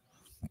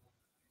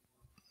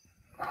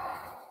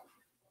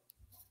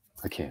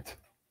 I can't.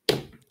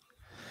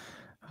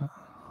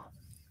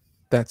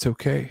 That's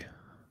okay.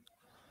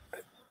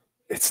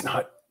 It's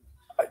not.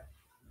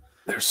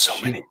 There's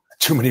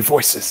too many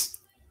voices.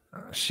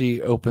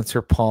 She opens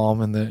her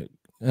palm and the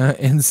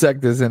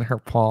insect is in her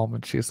palm,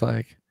 and she's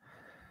like,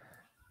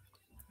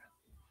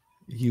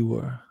 "You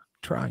were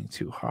trying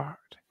too hard."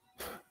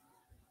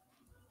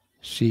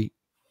 She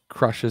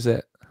crushes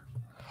it.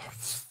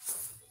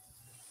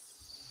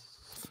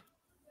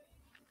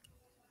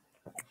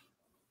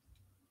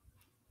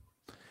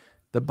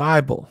 The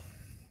Bible,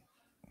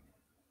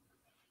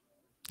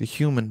 the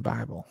human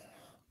Bible,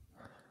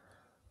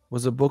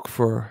 was a book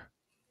for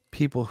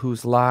people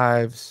whose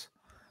lives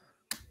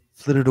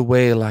flitted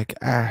away like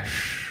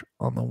ash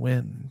on the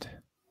wind.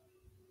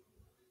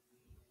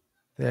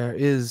 There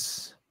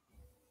is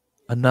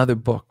another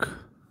book,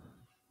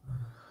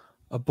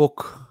 a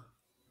book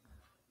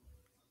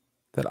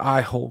that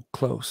I hold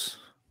close,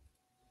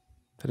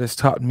 that has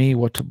taught me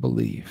what to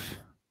believe.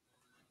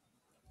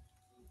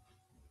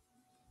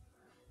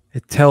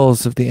 It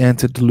tells of the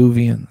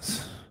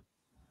antediluvians,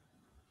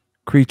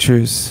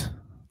 creatures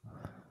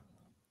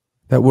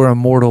that were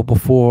immortal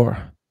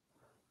before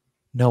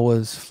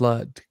Noah's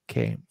flood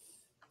came.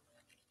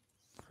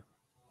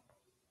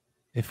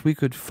 If we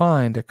could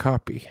find a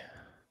copy,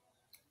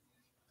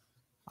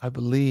 I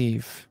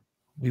believe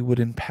we would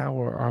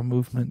empower our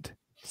movement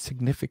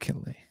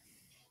significantly.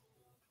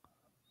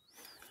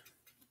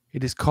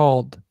 It is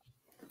called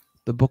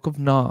the Book of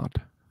Nod.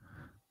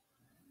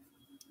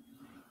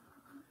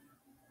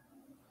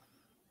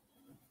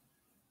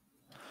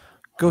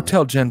 Go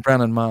tell Jen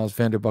Brown and Miles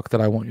Vanderbuck that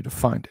I want you to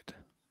find it.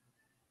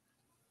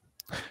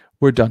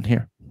 We're done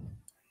here.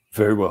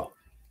 Very well.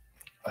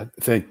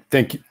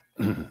 Thank you.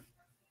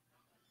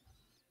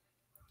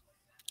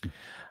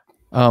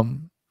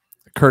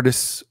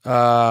 Curtis,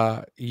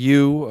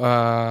 you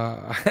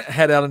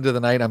head out into the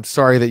night. I'm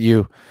sorry that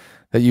you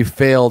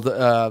failed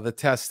the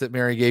test that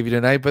Mary gave you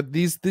tonight, but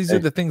these are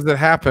the things that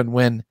happen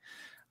when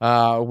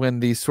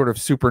these sort of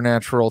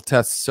supernatural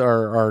tests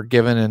are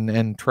given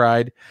and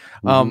tried.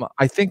 Mm-hmm.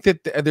 I think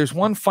that there's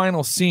one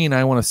final scene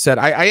I want to set.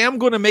 I am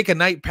going to make a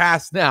night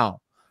pass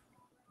now.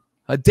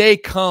 A day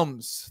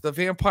comes. The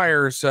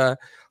vampires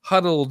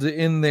huddled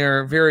in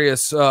their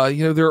various,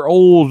 their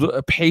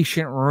old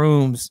patient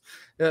rooms,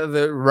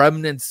 the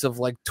remnants of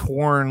like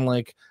torn,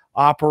 like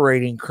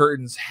operating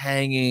curtains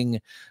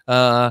hanging,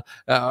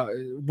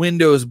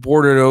 windows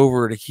boarded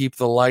over to keep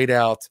the light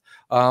out.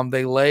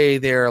 They lay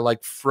there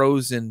like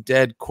frozen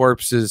dead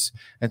corpses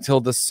until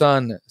the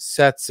sun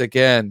sets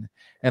again.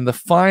 And the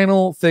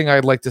final thing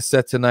I'd like to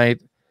set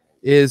tonight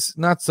is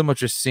not so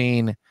much a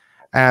scene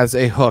as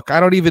a hook. I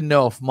don't even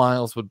know if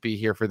Miles would be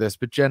here for this,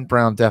 but Jen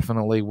Brown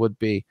definitely would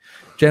be.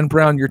 Jen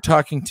Brown, you're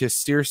talking to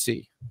Circe.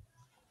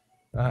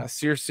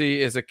 Circe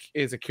is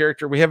a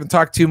character we haven't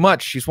talked too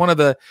much. She's one of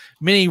the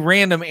many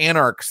random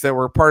anarchs that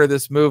were part of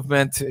this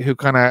movement who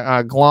kind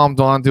of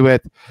glommed onto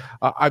it.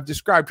 I've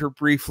described her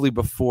briefly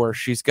before.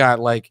 She's got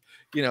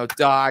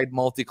dyed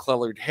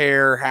multicolored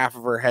hair. Half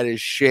of her head is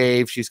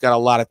shaved. She's got a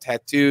lot of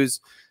tattoos,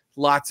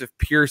 lots of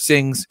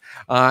piercings,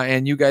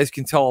 and you guys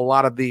can tell a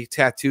lot of the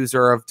tattoos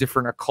are of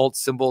different occult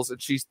symbols,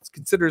 and she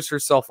considers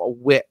herself a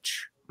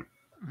witch.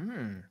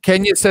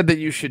 Kenya said that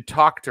you should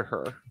talk to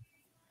her.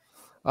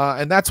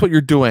 And that's what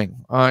you're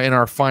doing in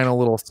our final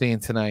little scene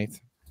tonight.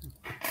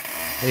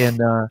 And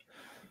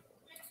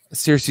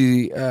Circe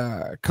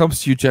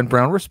comes to you, Jen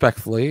Brown,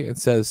 respectfully and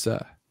says,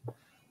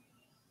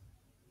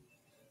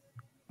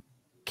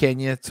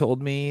 Kenya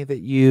told me that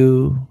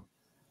you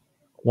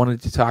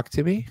wanted to talk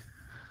to me.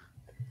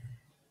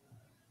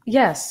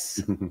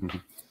 Yes.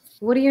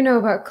 What do you know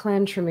about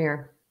Clan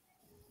Tremere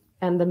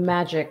and the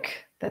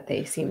magic that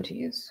they seem to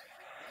use?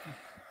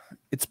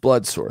 It's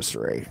blood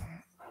sorcery.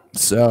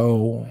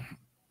 So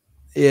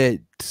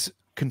it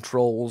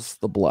controls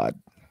the blood.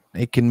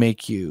 It can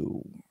make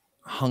you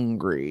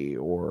hungry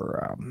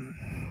or,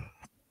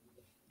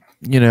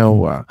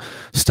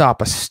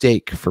 stop a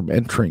stake from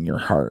entering your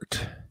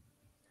heart.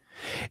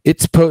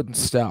 It's potent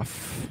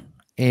stuff,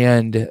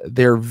 and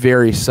they're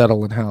very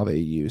subtle in how they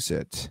use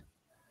it.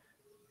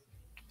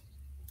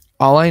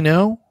 All I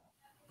know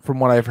from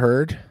what I've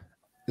heard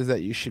is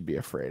that you should be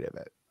afraid of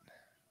it.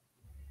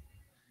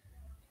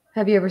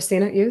 Have you ever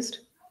seen it used?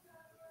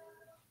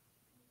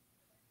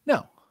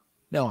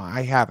 No,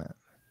 I haven't.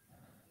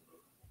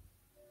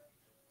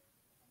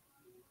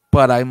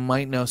 But I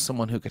might know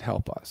someone who could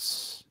help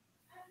us.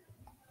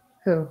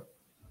 Who?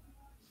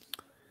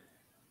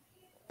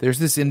 There's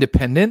this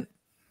independent,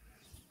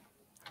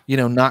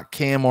 not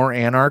Cam or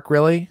Anarch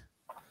really,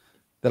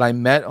 that I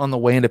met on the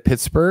way into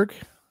Pittsburgh.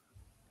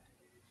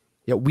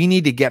 Yeah, we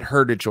need to get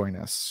her to join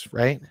us,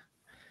 right?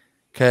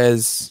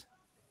 Because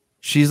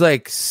she's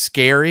like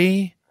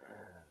scary,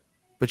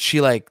 but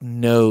she like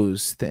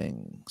knows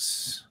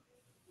things,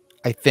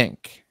 I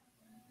think.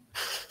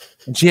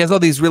 And she has all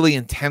these really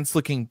intense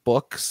looking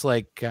books.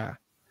 Like I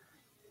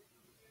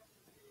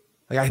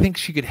think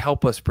she could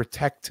help us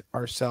protect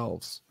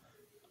ourselves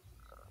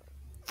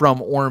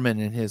from Orman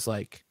and his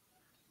like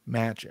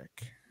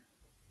magic.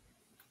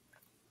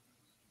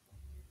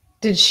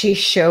 Did she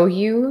show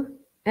you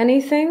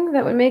anything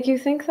that would make you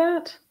think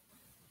that?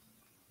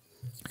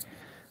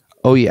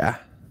 Oh yeah.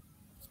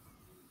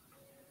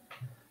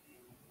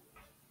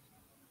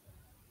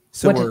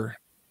 So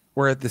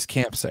we're at this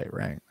campsite,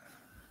 right?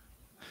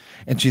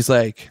 And she's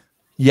like,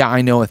 "Yeah,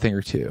 I know a thing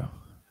or two."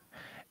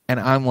 And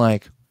I'm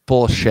like,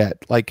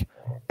 "Bullshit. Like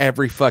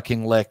every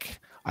fucking lick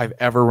I've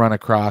ever run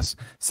across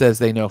says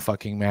they know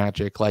fucking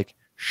magic. Like,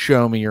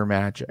 show me your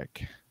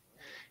magic."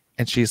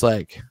 And she's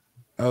like,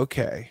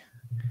 "Okay."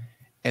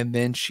 And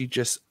then she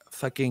just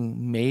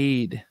fucking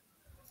made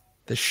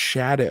the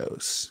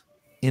shadows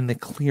in the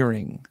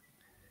clearing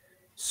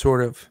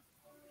sort of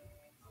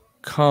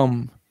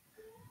come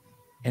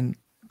and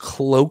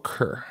cloak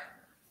her.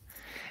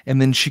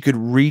 And then she could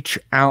reach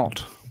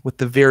out with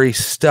the very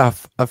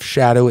stuff of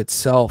shadow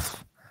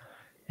itself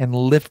and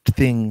lift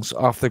things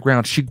off the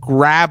ground. She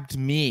grabbed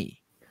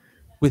me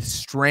with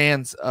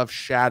strands of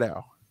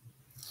shadow.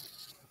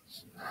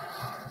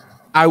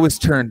 I was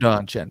turned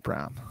on, Jen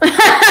Brown.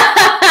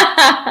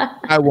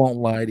 I won't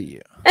lie to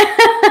you.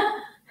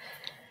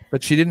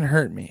 But she didn't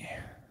hurt me.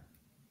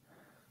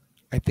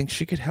 I think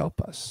she could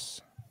help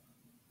us.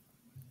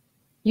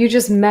 You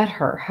just met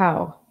her.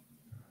 How?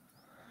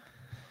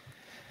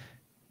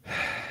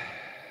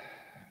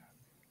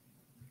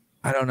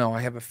 I don't know.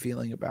 I have a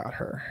feeling about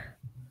her.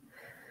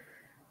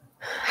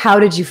 How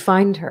did you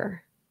find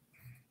her?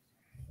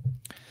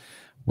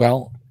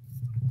 Well,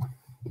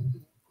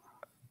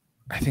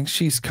 I think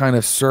she's kind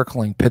of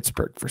circling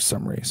Pittsburgh for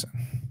some reason.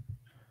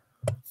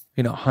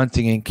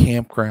 Hunting in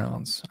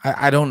campgrounds.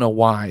 I don't know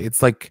why.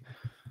 It's like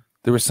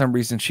there was some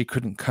reason she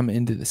couldn't come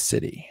into the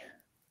city.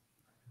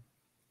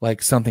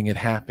 Like something had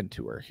happened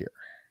to her here.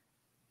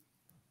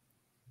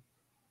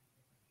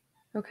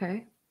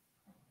 Okay.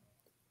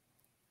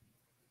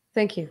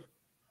 Thank you.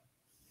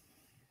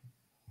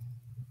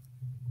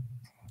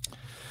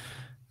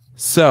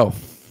 So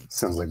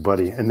sounds like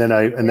Buddy. And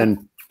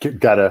then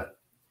gotta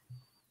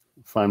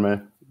find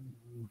my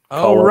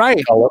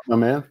call up my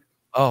man.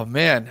 Oh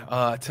man,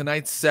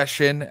 tonight's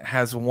session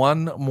has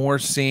one more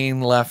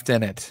scene left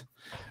in it.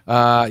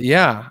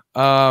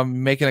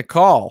 Making a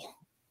call.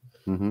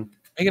 Mm-hmm.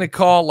 Making a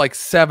call like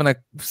 7:15,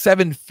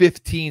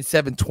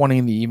 7:20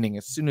 in the evening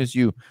as soon as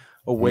you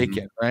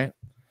awaken, right?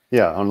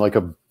 Yeah, on like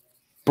a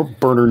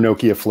burner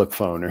Nokia flip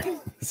phone or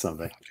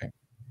something. Okay.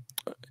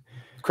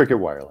 Cricket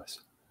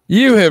Wireless.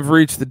 You have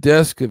reached the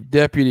desk of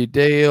Deputy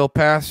Day El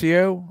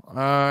Pasio.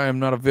 I am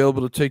not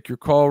available to take your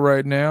call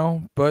right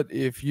now, but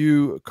if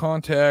you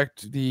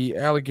contact the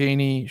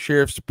Allegheny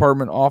Sheriff's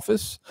Department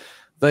office,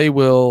 they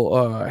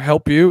will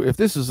help you. If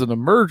this is an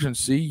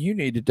emergency, you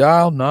need to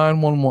dial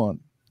 911.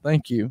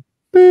 Thank you.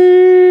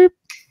 Beep.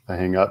 I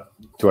hang up.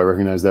 Do I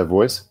recognize that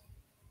voice?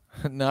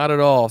 Not at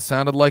all.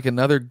 Sounded like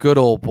another good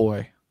old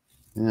boy.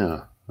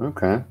 Yeah.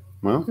 Okay.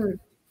 Well,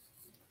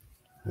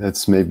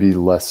 that's maybe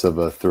less of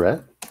a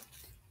threat.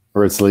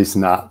 Or it's at least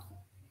not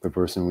the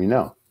person we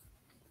know.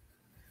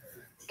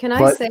 Can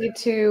I say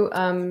to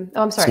I'm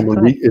sorry.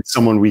 It's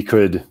someone we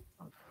could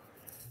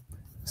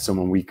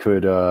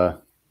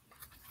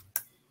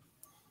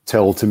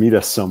tell to meet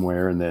us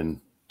somewhere and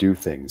then do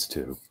things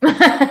to.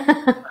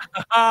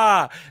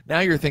 Now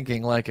you're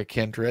thinking like a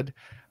kindred.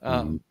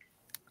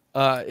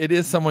 It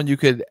is someone you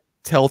could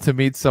tell to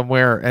meet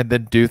somewhere and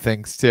then do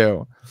things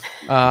to.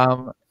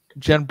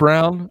 Jen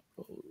Brown,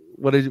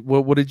 what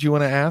did you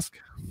want to ask?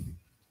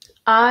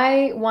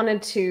 I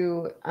wanted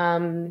to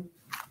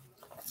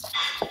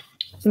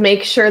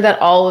make sure that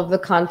all of the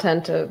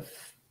content of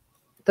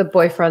the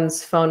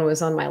boyfriend's phone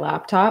was on my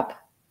laptop.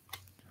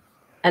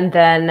 And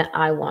then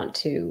I want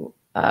to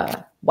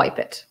wipe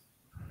it.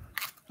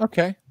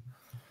 Okay.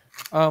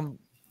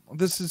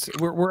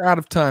 We're out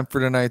of time for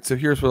tonight, so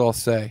here's what I'll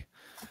say.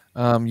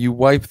 You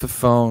wipe the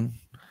phone.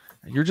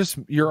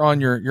 You're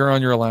on your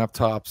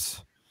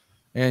laptops,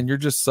 and you're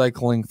just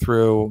cycling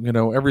through,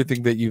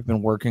 everything that you've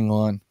been working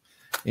on.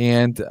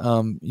 And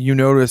you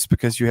notice,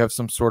 because you have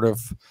some sort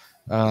of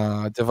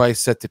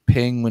device set to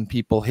ping when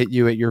people hit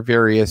you at your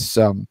various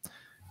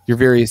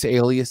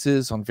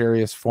aliases on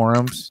various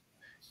forums,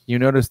 you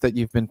notice that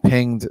you've been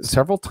pinged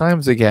several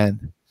times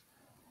again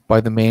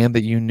by the man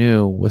that you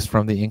knew was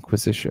from the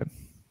Inquisition.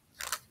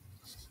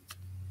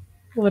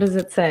 What does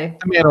it say?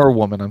 A man or a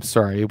woman, I'm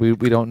sorry. We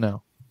don't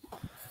know.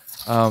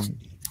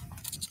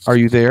 Are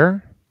you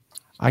there?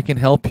 I can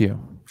help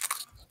you.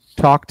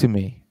 Talk to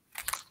me.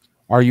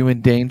 Are you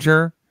in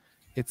danger?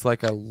 It's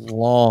like a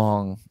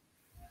long,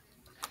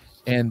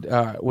 and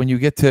when you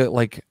get to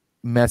like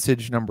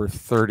message number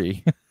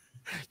 30.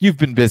 You've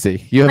been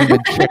busy. You haven't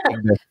been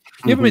checking this.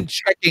 You haven't been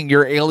checking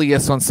your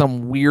alias on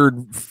some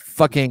weird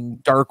fucking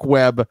dark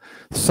web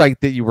site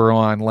that you were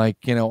on, like,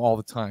 all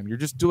the time. You're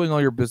just doing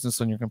all your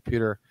business on your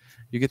computer.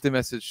 You get the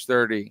message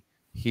 30.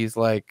 He's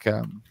like,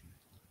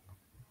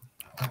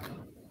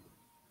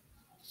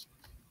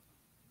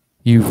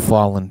 you've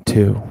fallen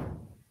too.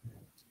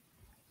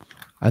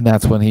 And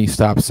that's when he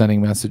stopped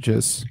sending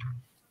messages.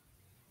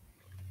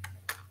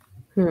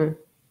 A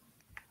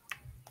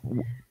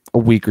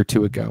week or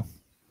two ago.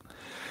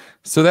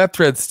 So that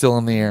thread's still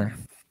in the air.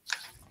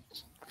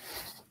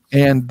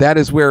 And that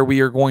is where we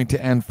are going to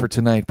end for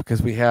tonight,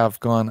 because we have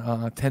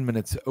gone 10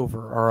 minutes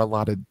over our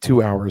allotted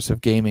 2 hours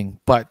of gaming.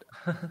 But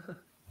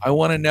I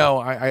want to know,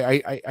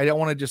 I don't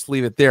want to just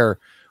leave it there.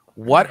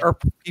 What are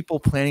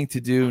people planning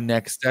to do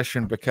next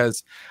session?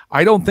 Because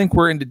I don't think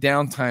we're into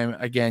downtime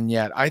again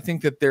yet. I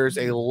think that there's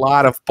a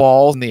lot of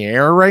balls in the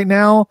air right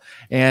now.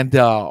 And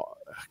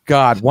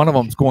God, one of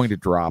them's going to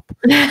drop.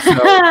 So,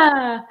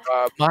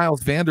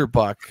 Miles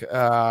Vanderbuck,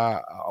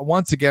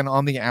 once again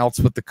on the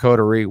outs with the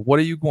coterie. What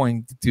are you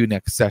going to do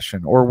next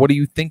session, or what do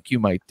you think you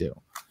might do?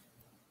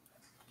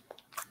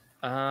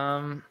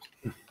 I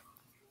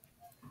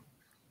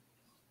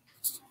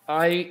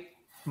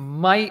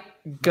might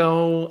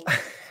go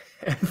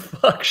and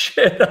fuck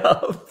shit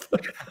up.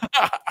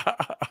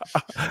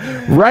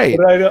 Right.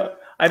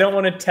 But I don't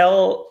want to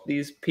tell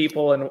these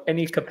people in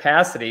any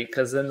capacity,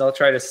 because then they'll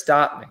try to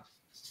stop me.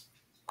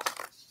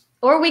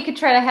 Or we could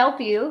try to help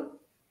you.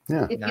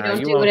 Yeah. If Nah, you don't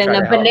you do won't it in try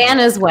a to help me.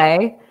 bananas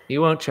way. You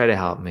won't try to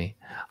help me.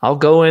 I'll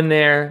go in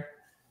there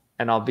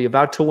and I'll be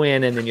about to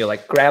win, and then you'll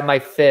like grab my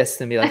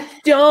fist and be like,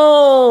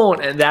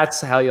 don't, and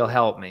that's how you'll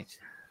help me.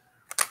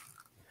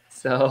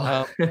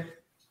 So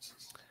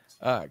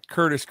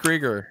Curtis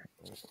Krieger,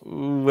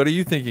 what are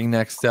you thinking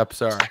next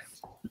steps are?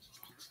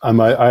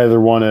 I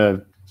either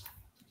want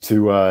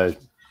to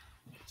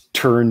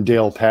turn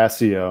Dale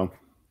Passio,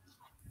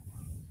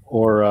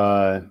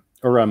 or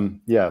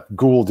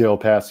Ghoul Dale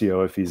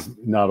Passio if he's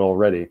not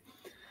already,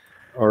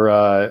 or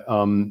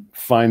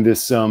find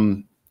this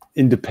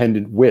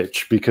independent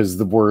witch, because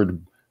the word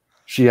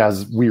she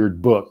has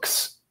weird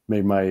books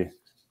made my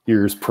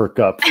ears perk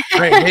up.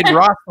 Right, made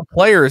Ross the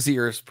player's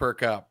ears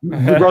perk up.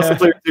 Ross the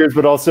player's ears,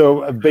 but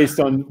also based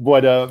on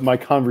what my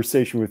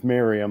conversation with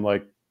Mary, I'm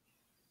like,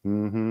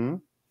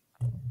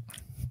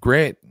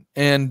 Great.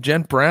 And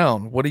Jen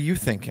Brown, what are you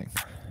thinking?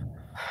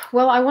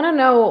 Well, I want to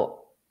know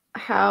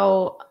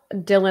how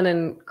Dylan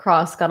and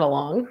Cross got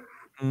along.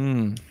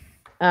 That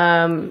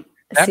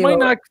might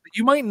not.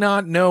 You might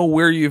not know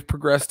where you've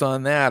progressed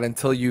on that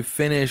until you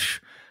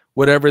finish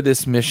whatever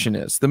this mission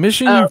is. The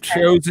mission you've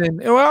chosen.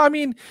 Well, I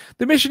mean,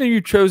 the mission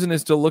you've chosen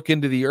is to look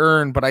into the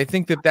urn, but I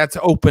think that that's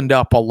opened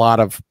up a lot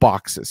of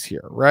boxes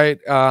here, right?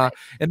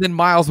 And then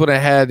Miles went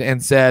ahead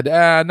and said,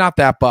 "Not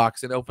that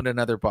box," and opened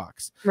another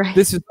box. Right.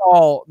 This is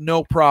all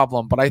no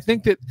problem, but I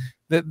think that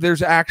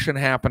there's action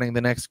happening the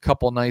next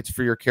couple nights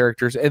for your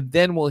characters, and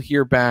then we'll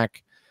hear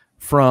back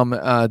from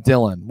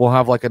Dylan. We'll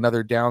have like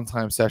another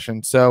downtime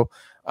session. So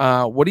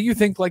what do you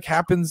think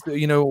happens,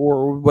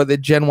 or what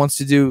Jen wants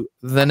to do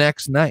the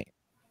next night?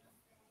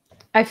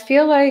 I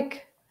feel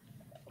like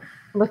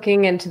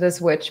looking into this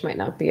witch might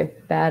not be a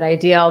bad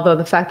idea, although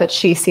the fact that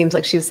she seems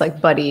like she's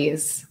like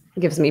buddies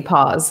gives me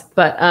pause.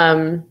 But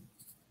I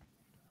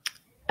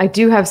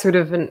do have sort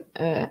of an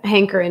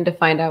hankering to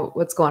find out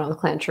what's going on with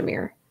Clan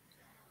Tremere.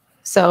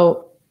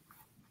 So,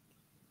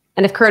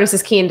 and if Curtis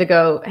is keen to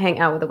go hang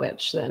out with the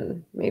witch,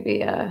 then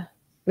maybe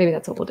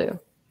that's what we'll do.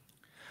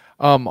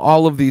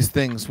 All of these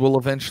things will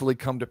eventually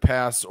come to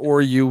pass,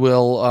 or you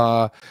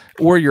will,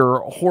 or your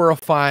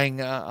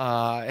horrifying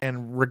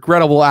and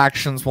regrettable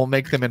actions will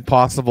make them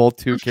impossible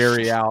to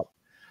carry out.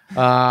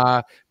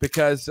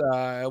 Because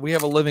we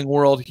have a living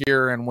world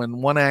here, and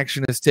when one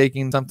action is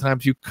taken,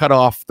 sometimes you cut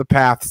off the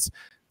paths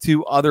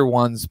to other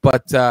ones.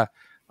 But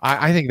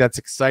I think that's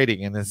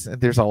exciting, and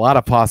there's a lot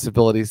of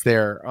possibilities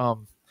there.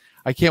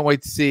 I can't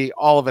wait to see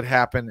all of it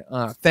happen.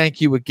 Thank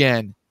you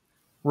again,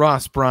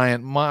 Ross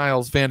Bryant,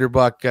 Miles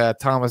Vanderbuck,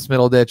 Thomas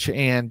Middleditch,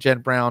 and Jen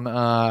Brown,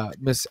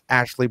 Miss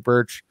Ashley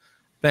Burch.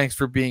 Thanks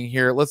for being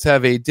here. Let's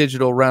have a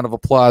digital round of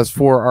applause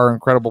for our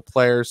incredible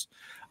players.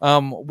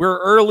 We're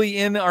early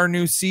in our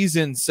new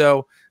season,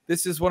 so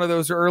this is one of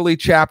those early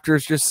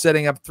chapters, just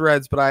setting up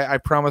threads, but I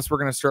promise we're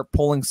going to start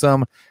pulling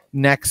some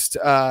next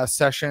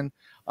session.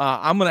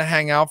 I'm going to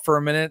hang out for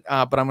a minute,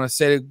 but I'm going to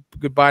say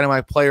goodbye to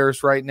my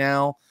players right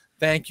now.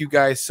 Thank you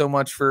guys so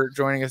much for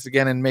joining us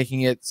again and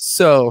making it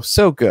so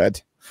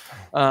good.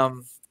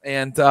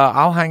 And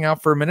I'll hang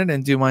out for a minute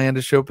and do my end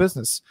of show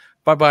business.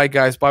 Bye-bye,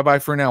 guys. Bye-bye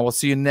for now. We'll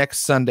see you next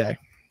Sunday.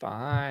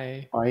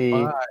 Bye.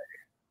 Bye.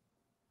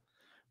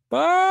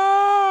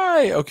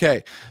 Bye.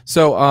 Okay.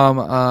 So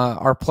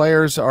our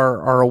players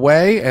are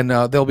away, and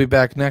they'll be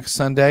back next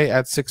Sunday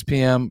at 6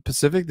 p.m.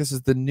 Pacific. This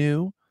is the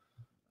new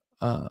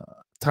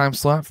time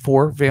slot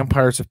for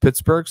Vampires of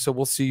Pittsburgh. So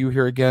we'll see you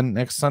here again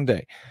next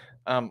Sunday.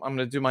 I'm going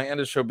to do my end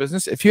of show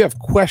business. If you have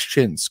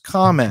questions,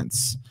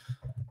 comments,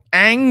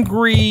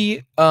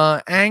 angry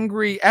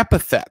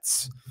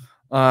epithets,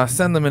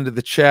 send them into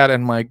the chat,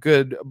 and my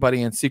good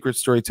buddy and secret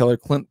storyteller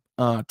Clint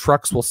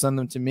Trucks will send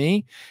them to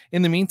me.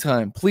 In the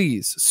meantime,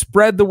 please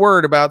spread the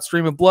word about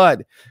Stream of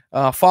Blood.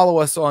 Follow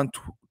us on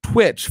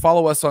Twitch,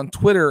 follow us on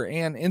Twitter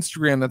and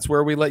Instagram. That's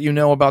where we let you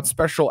know about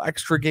special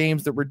extra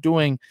games that we're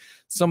doing,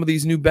 some of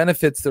these new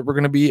benefits that we're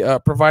going to be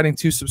providing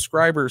to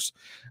subscribers,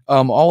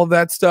 all of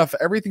that stuff.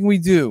 Everything we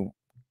do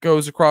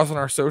goes across on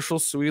our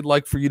socials, so we'd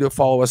like for you to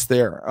follow us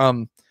there.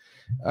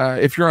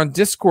 If you're on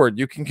Discord,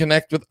 you can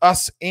connect with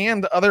us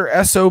and other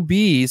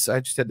SOBs. I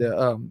just had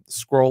to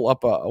scroll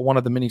up one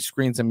of the mini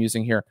screens I'm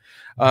using here.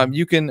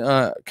 You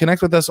can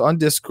connect with us on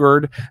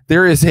Discord.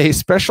 There is a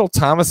special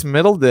Thomas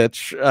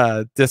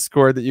Middleditch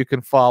Discord that you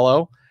can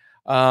follow.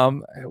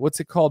 What's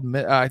it called?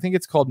 I think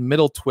it's called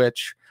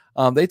Middleditch.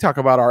 They talk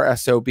about our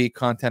SOB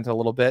content a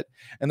little bit.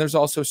 And there's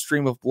also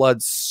Stream of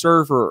Blood's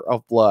server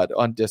of Blood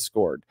on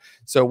Discord.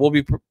 So we'll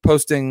be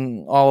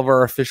posting all of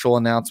our official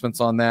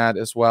announcements on that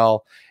as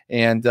well.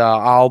 And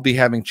I'll be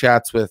having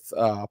chats with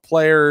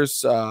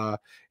players,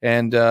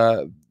 and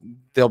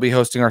they'll be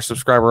hosting our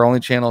subscriber-only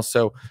channel.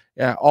 So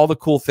yeah, all the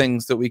cool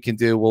things that we can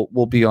do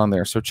will be on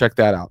there. So check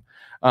that out.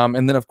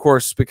 And then, of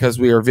course, because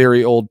we are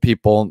very old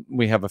people,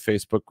 we have a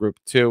Facebook group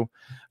too.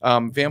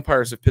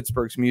 Vampires of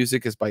Pittsburgh's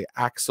music is by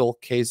Axel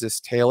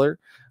Kazis Taylor.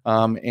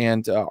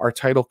 And our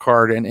title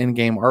card and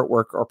in-game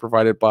artwork are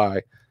provided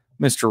by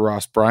Mr.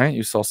 Ross Bryant.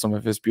 You saw some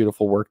of his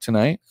beautiful work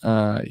tonight.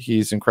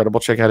 He's incredible.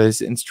 Check out his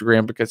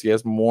Instagram because he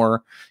has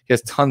more. He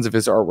has tons of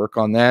his artwork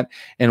on that.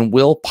 And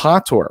Will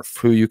Pottorff,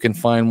 who you can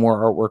find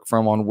more artwork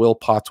from on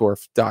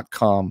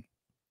willpottorff.com.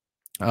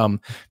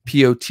 Pottorff.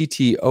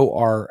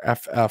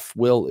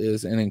 Will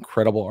is an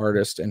incredible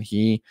artist, and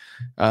he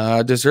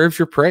deserves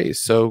your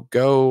praise. So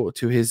go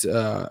to his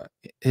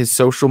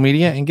social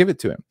media and give it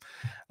to him.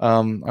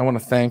 I want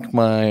to thank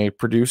my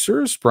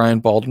producers,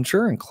 Brian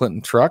Baldinger and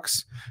Clinton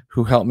Trucks,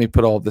 who helped me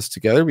put all of this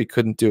together. We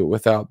couldn't do it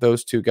without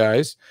those two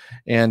guys.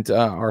 And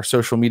our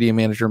social media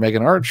manager,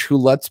 Megan Arch, who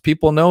lets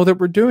people know that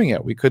we're doing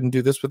it. We couldn't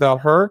do this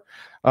without her.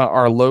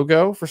 Our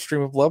logo for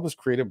Stream of Blood was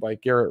created by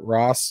Garrett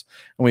Ross,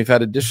 and we've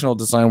had additional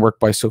design work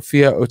by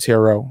Sophia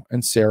Otero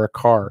and Sarah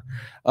Carr.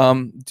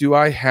 Do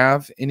I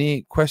have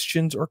any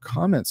questions or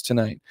comments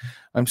tonight?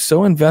 I'm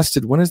so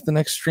invested. When is the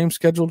next stream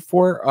scheduled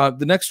for?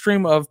 The next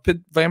stream of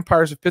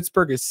Vampires of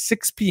Pittsburgh is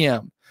 6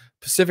 p.m.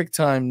 Pacific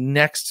time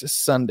next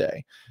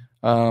Sunday.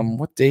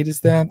 What date is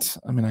that?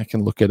 I mean, I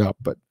can look it up,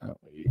 but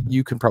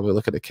you can probably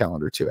look at the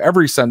calendar too.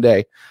 Every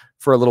Sunday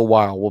for a little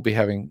while, we'll be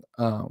having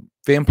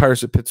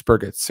Vampires of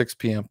Pittsburgh at 6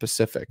 p.m.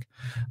 Pacific.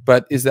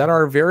 But is that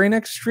our very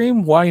next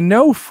stream? Why,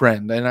 no,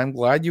 friend. And I'm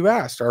glad you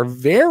asked. Our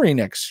very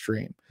next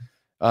stream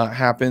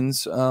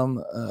happens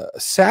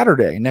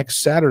Saturday,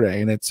 next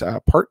Saturday, and it's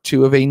part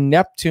 2 of a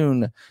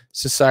Neptune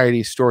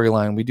Society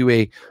storyline. We do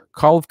a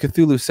Call of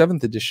Cthulhu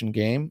 7th edition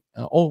game.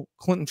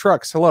 Clinton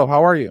Trucks, hello,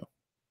 how are you?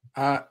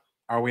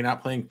 Are we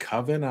not playing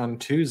Coven on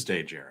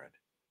Tuesday, Jared?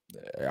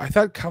 I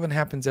thought Coven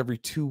happens every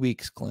 2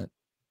 weeks, Clint.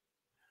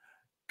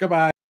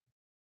 Goodbye.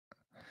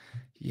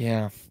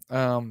 Yeah.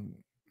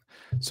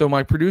 So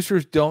my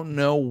producers don't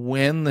know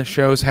when the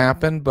shows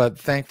happen, but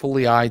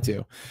thankfully I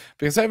do,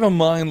 because I have a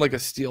mind like a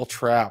steel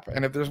trap.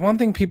 And if there's one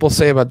thing people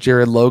say about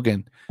Jared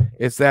Logan,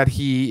 it's that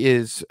he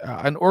is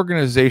an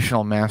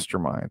organizational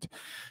mastermind.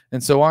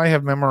 And so I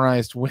have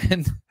memorized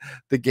when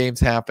the games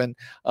happen.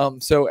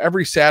 So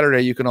every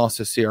Saturday, you can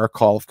also see our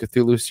Call of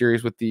Cthulhu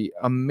series with the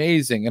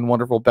amazing and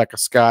wonderful Becca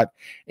Scott.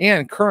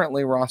 And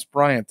currently, Ross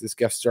Bryant is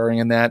guest starring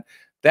in that.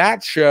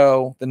 That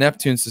show, the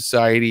Neptune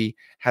Society,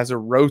 has a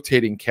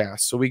rotating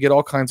cast. So we get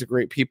all kinds of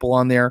great people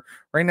on there.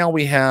 Right now,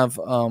 we have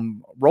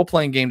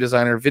role-playing game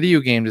designer, video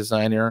game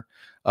designer,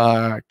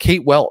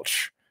 Kate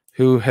Welch,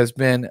 who has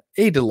been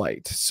a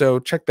delight. So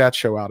check that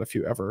show out if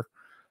you ever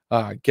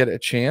get a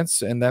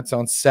chance, and that's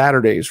on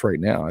Saturdays right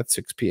now at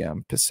 6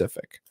 p.m.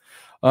 Pacific.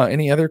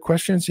 Any other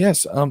questions?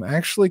 Yes.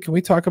 Actually, can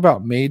we talk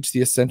about Mage the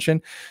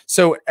Ascension?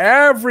 So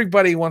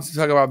everybody wants to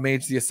talk about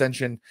Mage the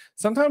Ascension.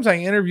 Sometimes I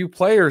interview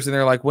players, and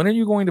they're like, when are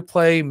you going to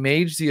play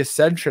Mage the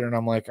Ascension? And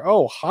I'm like,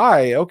 oh,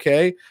 hi.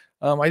 Okay.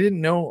 I didn't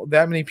know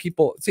that many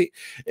people. See,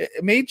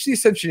 Mage the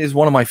Ascension is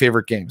one of my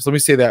favorite games. Let me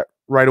say that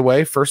right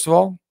away, first of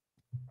all.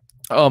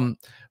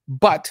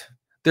 But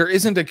there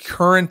isn't a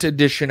current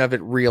edition of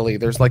it, really.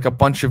 There's like a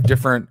bunch of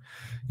different,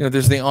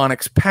 there's the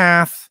Onyx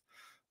Path,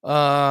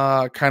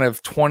 kind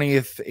of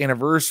 20th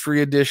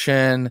anniversary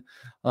edition.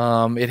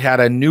 It had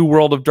a New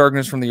World of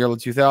Darkness from the early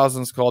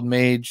 2000s called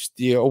Mage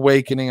the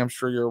Awakening. I'm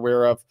sure you're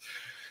aware of.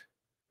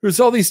 There's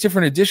all these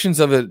different editions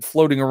of it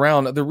floating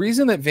around. The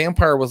reason that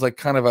Vampire was like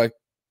kind of a,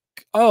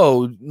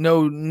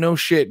 no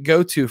shit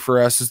go-to for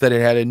us is that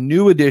it had a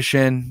new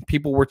edition.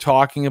 People were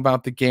talking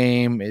about the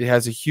game. It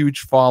has a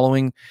huge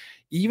following.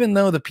 Even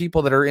though the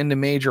people that are into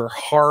Mage are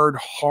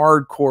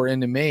hardcore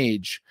into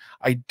Mage,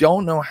 I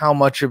don't know how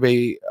much of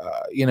a,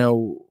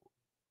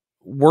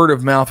 word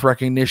of mouth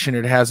recognition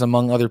it has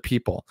among other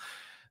people.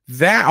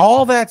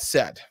 All that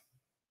said,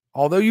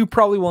 although you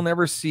probably will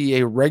never see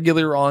a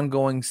regular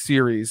ongoing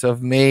series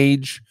of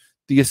Mage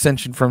the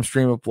Ascension from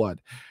Stream of Blood.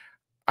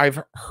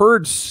 I've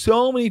heard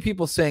so many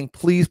people saying,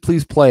 please,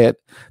 please play it,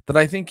 that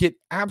I think it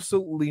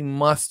absolutely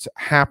must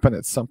happen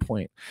at some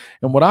point.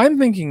 And what I'm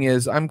thinking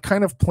is I'm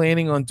kind of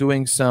planning on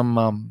doing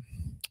some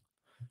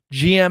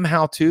GM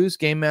how-tos,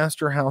 Game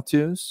Master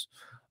how-tos.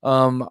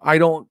 I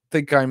don't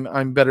think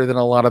I'm better than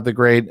a lot of the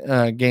great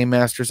Game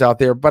Masters out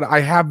there, but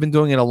I have been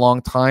doing it a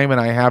long time, and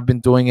I have been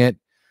doing it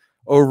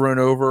over and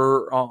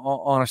over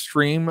on a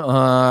stream.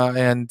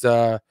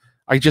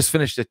 I just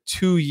finished a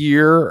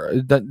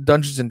 2-year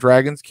Dungeons and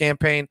Dragons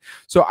campaign,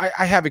 so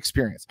I have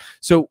experience.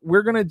 So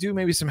we're going to do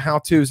maybe some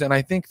how-tos, and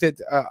I think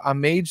that a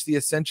Mage the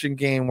Ascension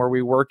game where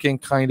we work in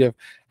kind of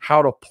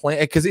how to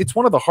play, because it's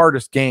one of the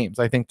hardest games,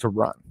 I think, to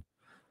run.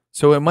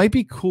 So it might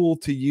be cool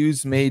to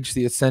use Mage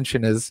the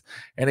Ascension as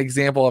an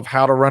example of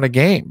how to run a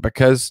game,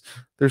 because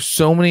there's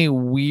so many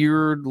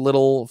weird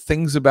little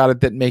things about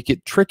it that make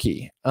it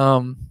tricky.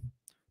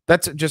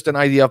 That's just an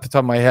idea off the top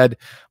of my head.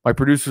 My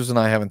producers and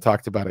I haven't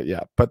talked about it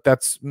yet, but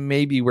that's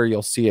maybe where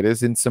you'll see it,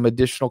 is in some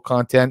additional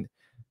content,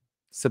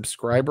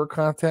 subscriber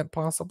content,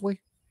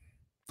 possibly.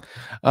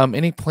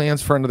 Any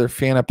plans for another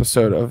fan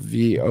episode of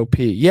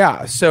VOP?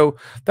 Yeah, so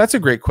that's a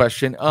great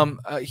question.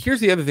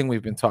 Here's the other thing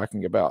we've been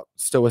talking about,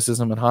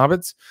 Stoicism and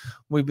Hobbits.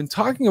 We've been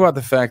talking about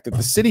the fact that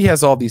the city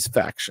has all these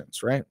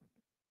factions, right?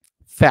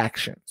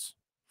 Factions.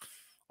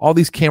 All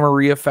these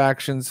Camarilla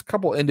factions, a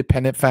couple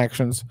independent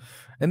factions,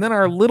 and then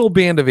our little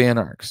band of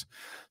anarchs.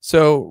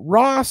 So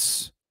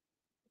Ross,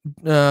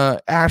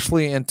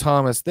 Ashley, and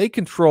Thomas, they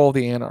control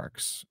the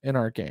anarchs in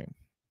our game.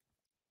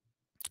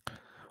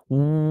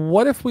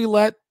 What if we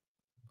let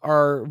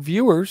our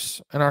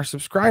viewers and our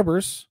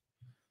subscribers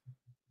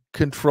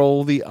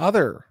control the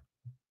other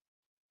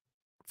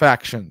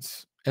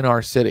factions in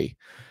our city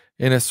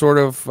in a sort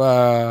of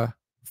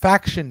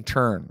faction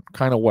turn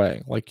kind of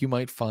way, like you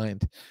might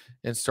find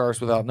in Stars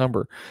Without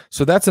Number?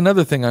 So that's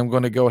another thing I'm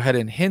going to go ahead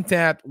and hint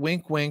at,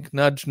 wink, wink,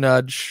 nudge,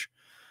 nudge,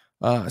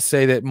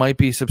 say that might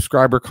be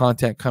subscriber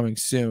content coming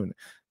soon.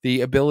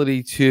 The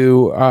ability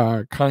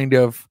to kind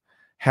of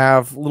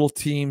have little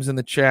teams in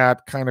the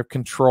chat kind of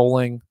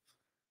controlling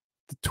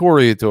the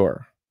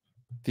Toreador,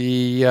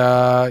 the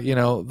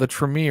the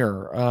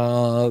Tremere,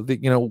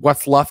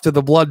 what's left of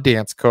the Blood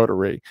Dance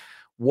coterie.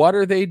 What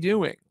are they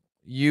doing?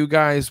 You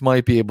guys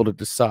might be able to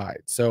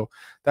decide. So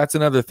that's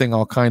another thing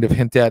I'll kind of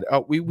hint at.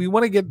 We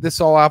want to get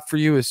this all out for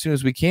you as soon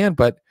as we can,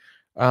 but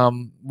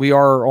we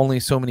are only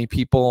so many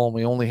people, and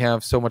we only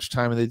have so much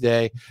time in the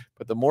day.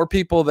 But the more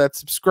people that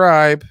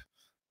subscribe,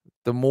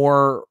 the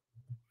more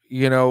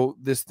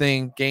this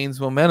thing gains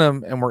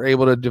momentum, and we're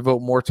able to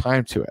devote more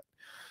time to it.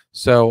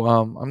 So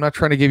I'm not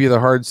trying to give you the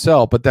hard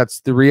sell, but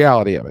that's the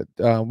reality of it.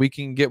 We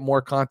can get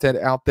more content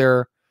out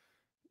there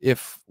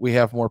if we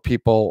have more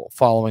people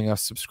following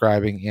us,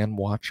 subscribing, and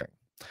watching.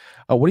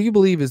 What do you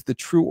believe is the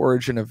true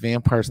origin of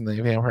vampires in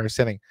the vampire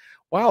setting?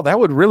 Wow, that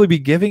would really be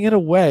giving it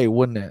away,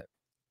 wouldn't it?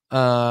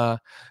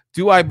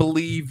 Do I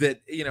believe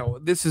that,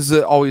 this is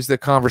always the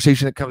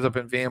conversation that comes up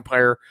in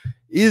vampire.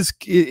 Is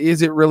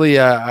it really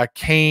a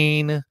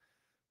Cain?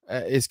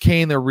 Is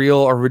Cain the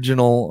real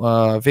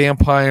original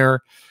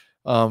vampire?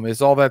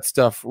 Is all that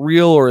stuff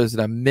real, or is it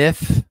a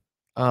myth?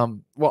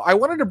 Well, I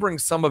wanted to bring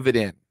some of it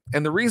in.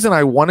 And the reason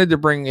I wanted to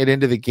bring it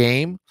into the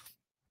game,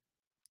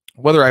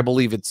 whether I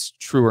believe it's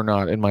true or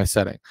not in my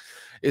setting,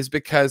 is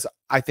because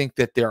I think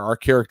that there are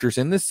characters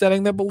in this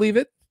setting that believe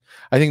it.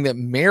 I think that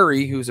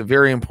Mary, who's a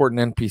very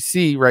important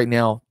NPC right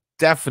now,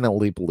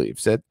 definitely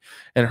believes it.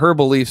 And her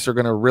beliefs are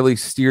going to really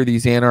steer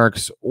these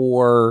anarchs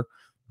or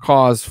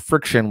cause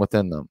friction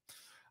within them.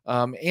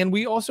 And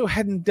we also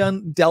hadn't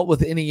dealt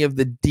with any of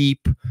the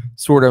deep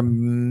sort of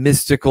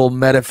mystical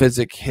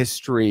metaphysic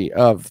history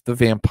of the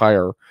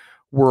vampire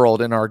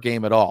world in our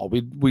game at all.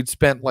 We'd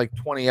spent like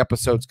 20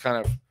 episodes kind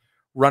of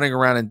running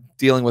around and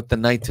dealing with the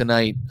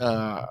night-to-night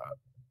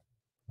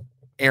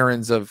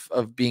errands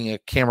of being a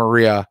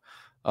Camarilla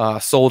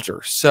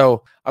soldier.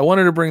 So I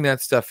wanted to bring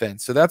that stuff in.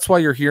 So that's why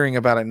you're hearing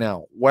about it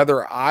now.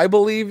 Whether I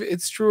believe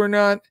it's true or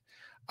not,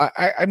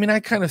 I mean, I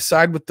kind of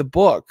side with the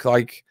book.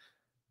 Like,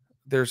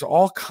 there's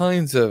all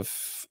kinds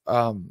of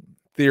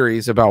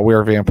theories about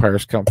where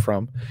vampires come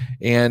from.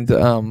 And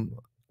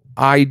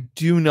I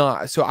do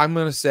not. So I'm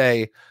going to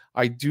say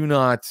I do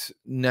not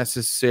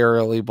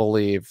necessarily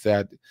believe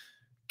that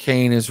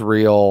Cain is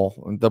real.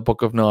 The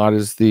Book of Nod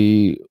is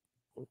the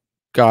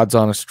God's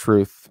honest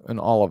truth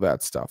and all of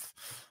that stuff.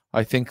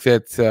 I think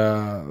that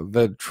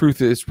the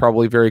truth is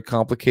probably very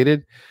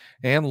complicated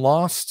and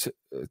lost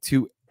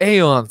to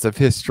aeons of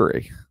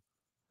history.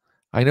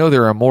 I know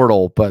they're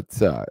immortal, but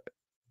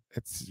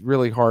it's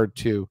really hard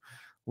to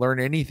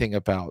learn anything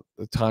about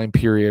the time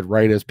period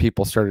right as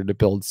people started to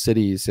build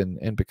cities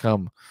and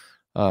become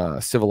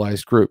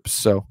civilized groups.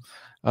 So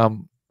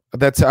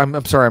that's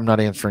I'm sorry I'm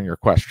not answering your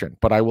question,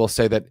 but I will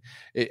say that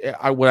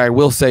what I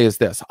will say is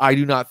this: I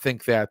do not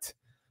think that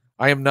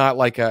I am not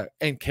like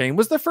and Cain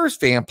was the first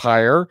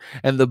vampire,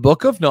 and the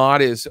Book of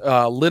Nod is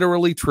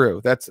literally true.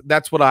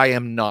 That's what I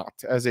am not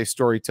as a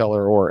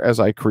storyteller or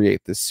as I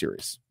create this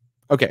series.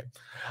 Okay.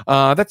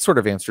 That sort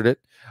of answered it.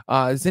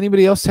 Does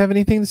anybody else have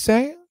anything to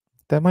say?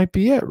 That might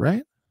be it,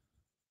 right?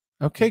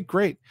 Okay,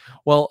 great.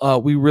 Well,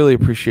 we really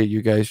appreciate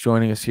you guys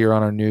joining us here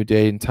on our new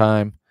date and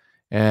time.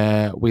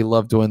 And we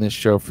love doing this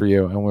show for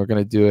you, and we're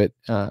going to do it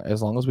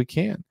as long as we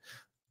can.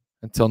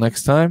 Until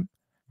next time,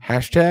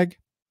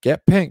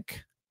 #GetPink,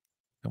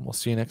 and we'll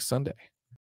see you next Sunday.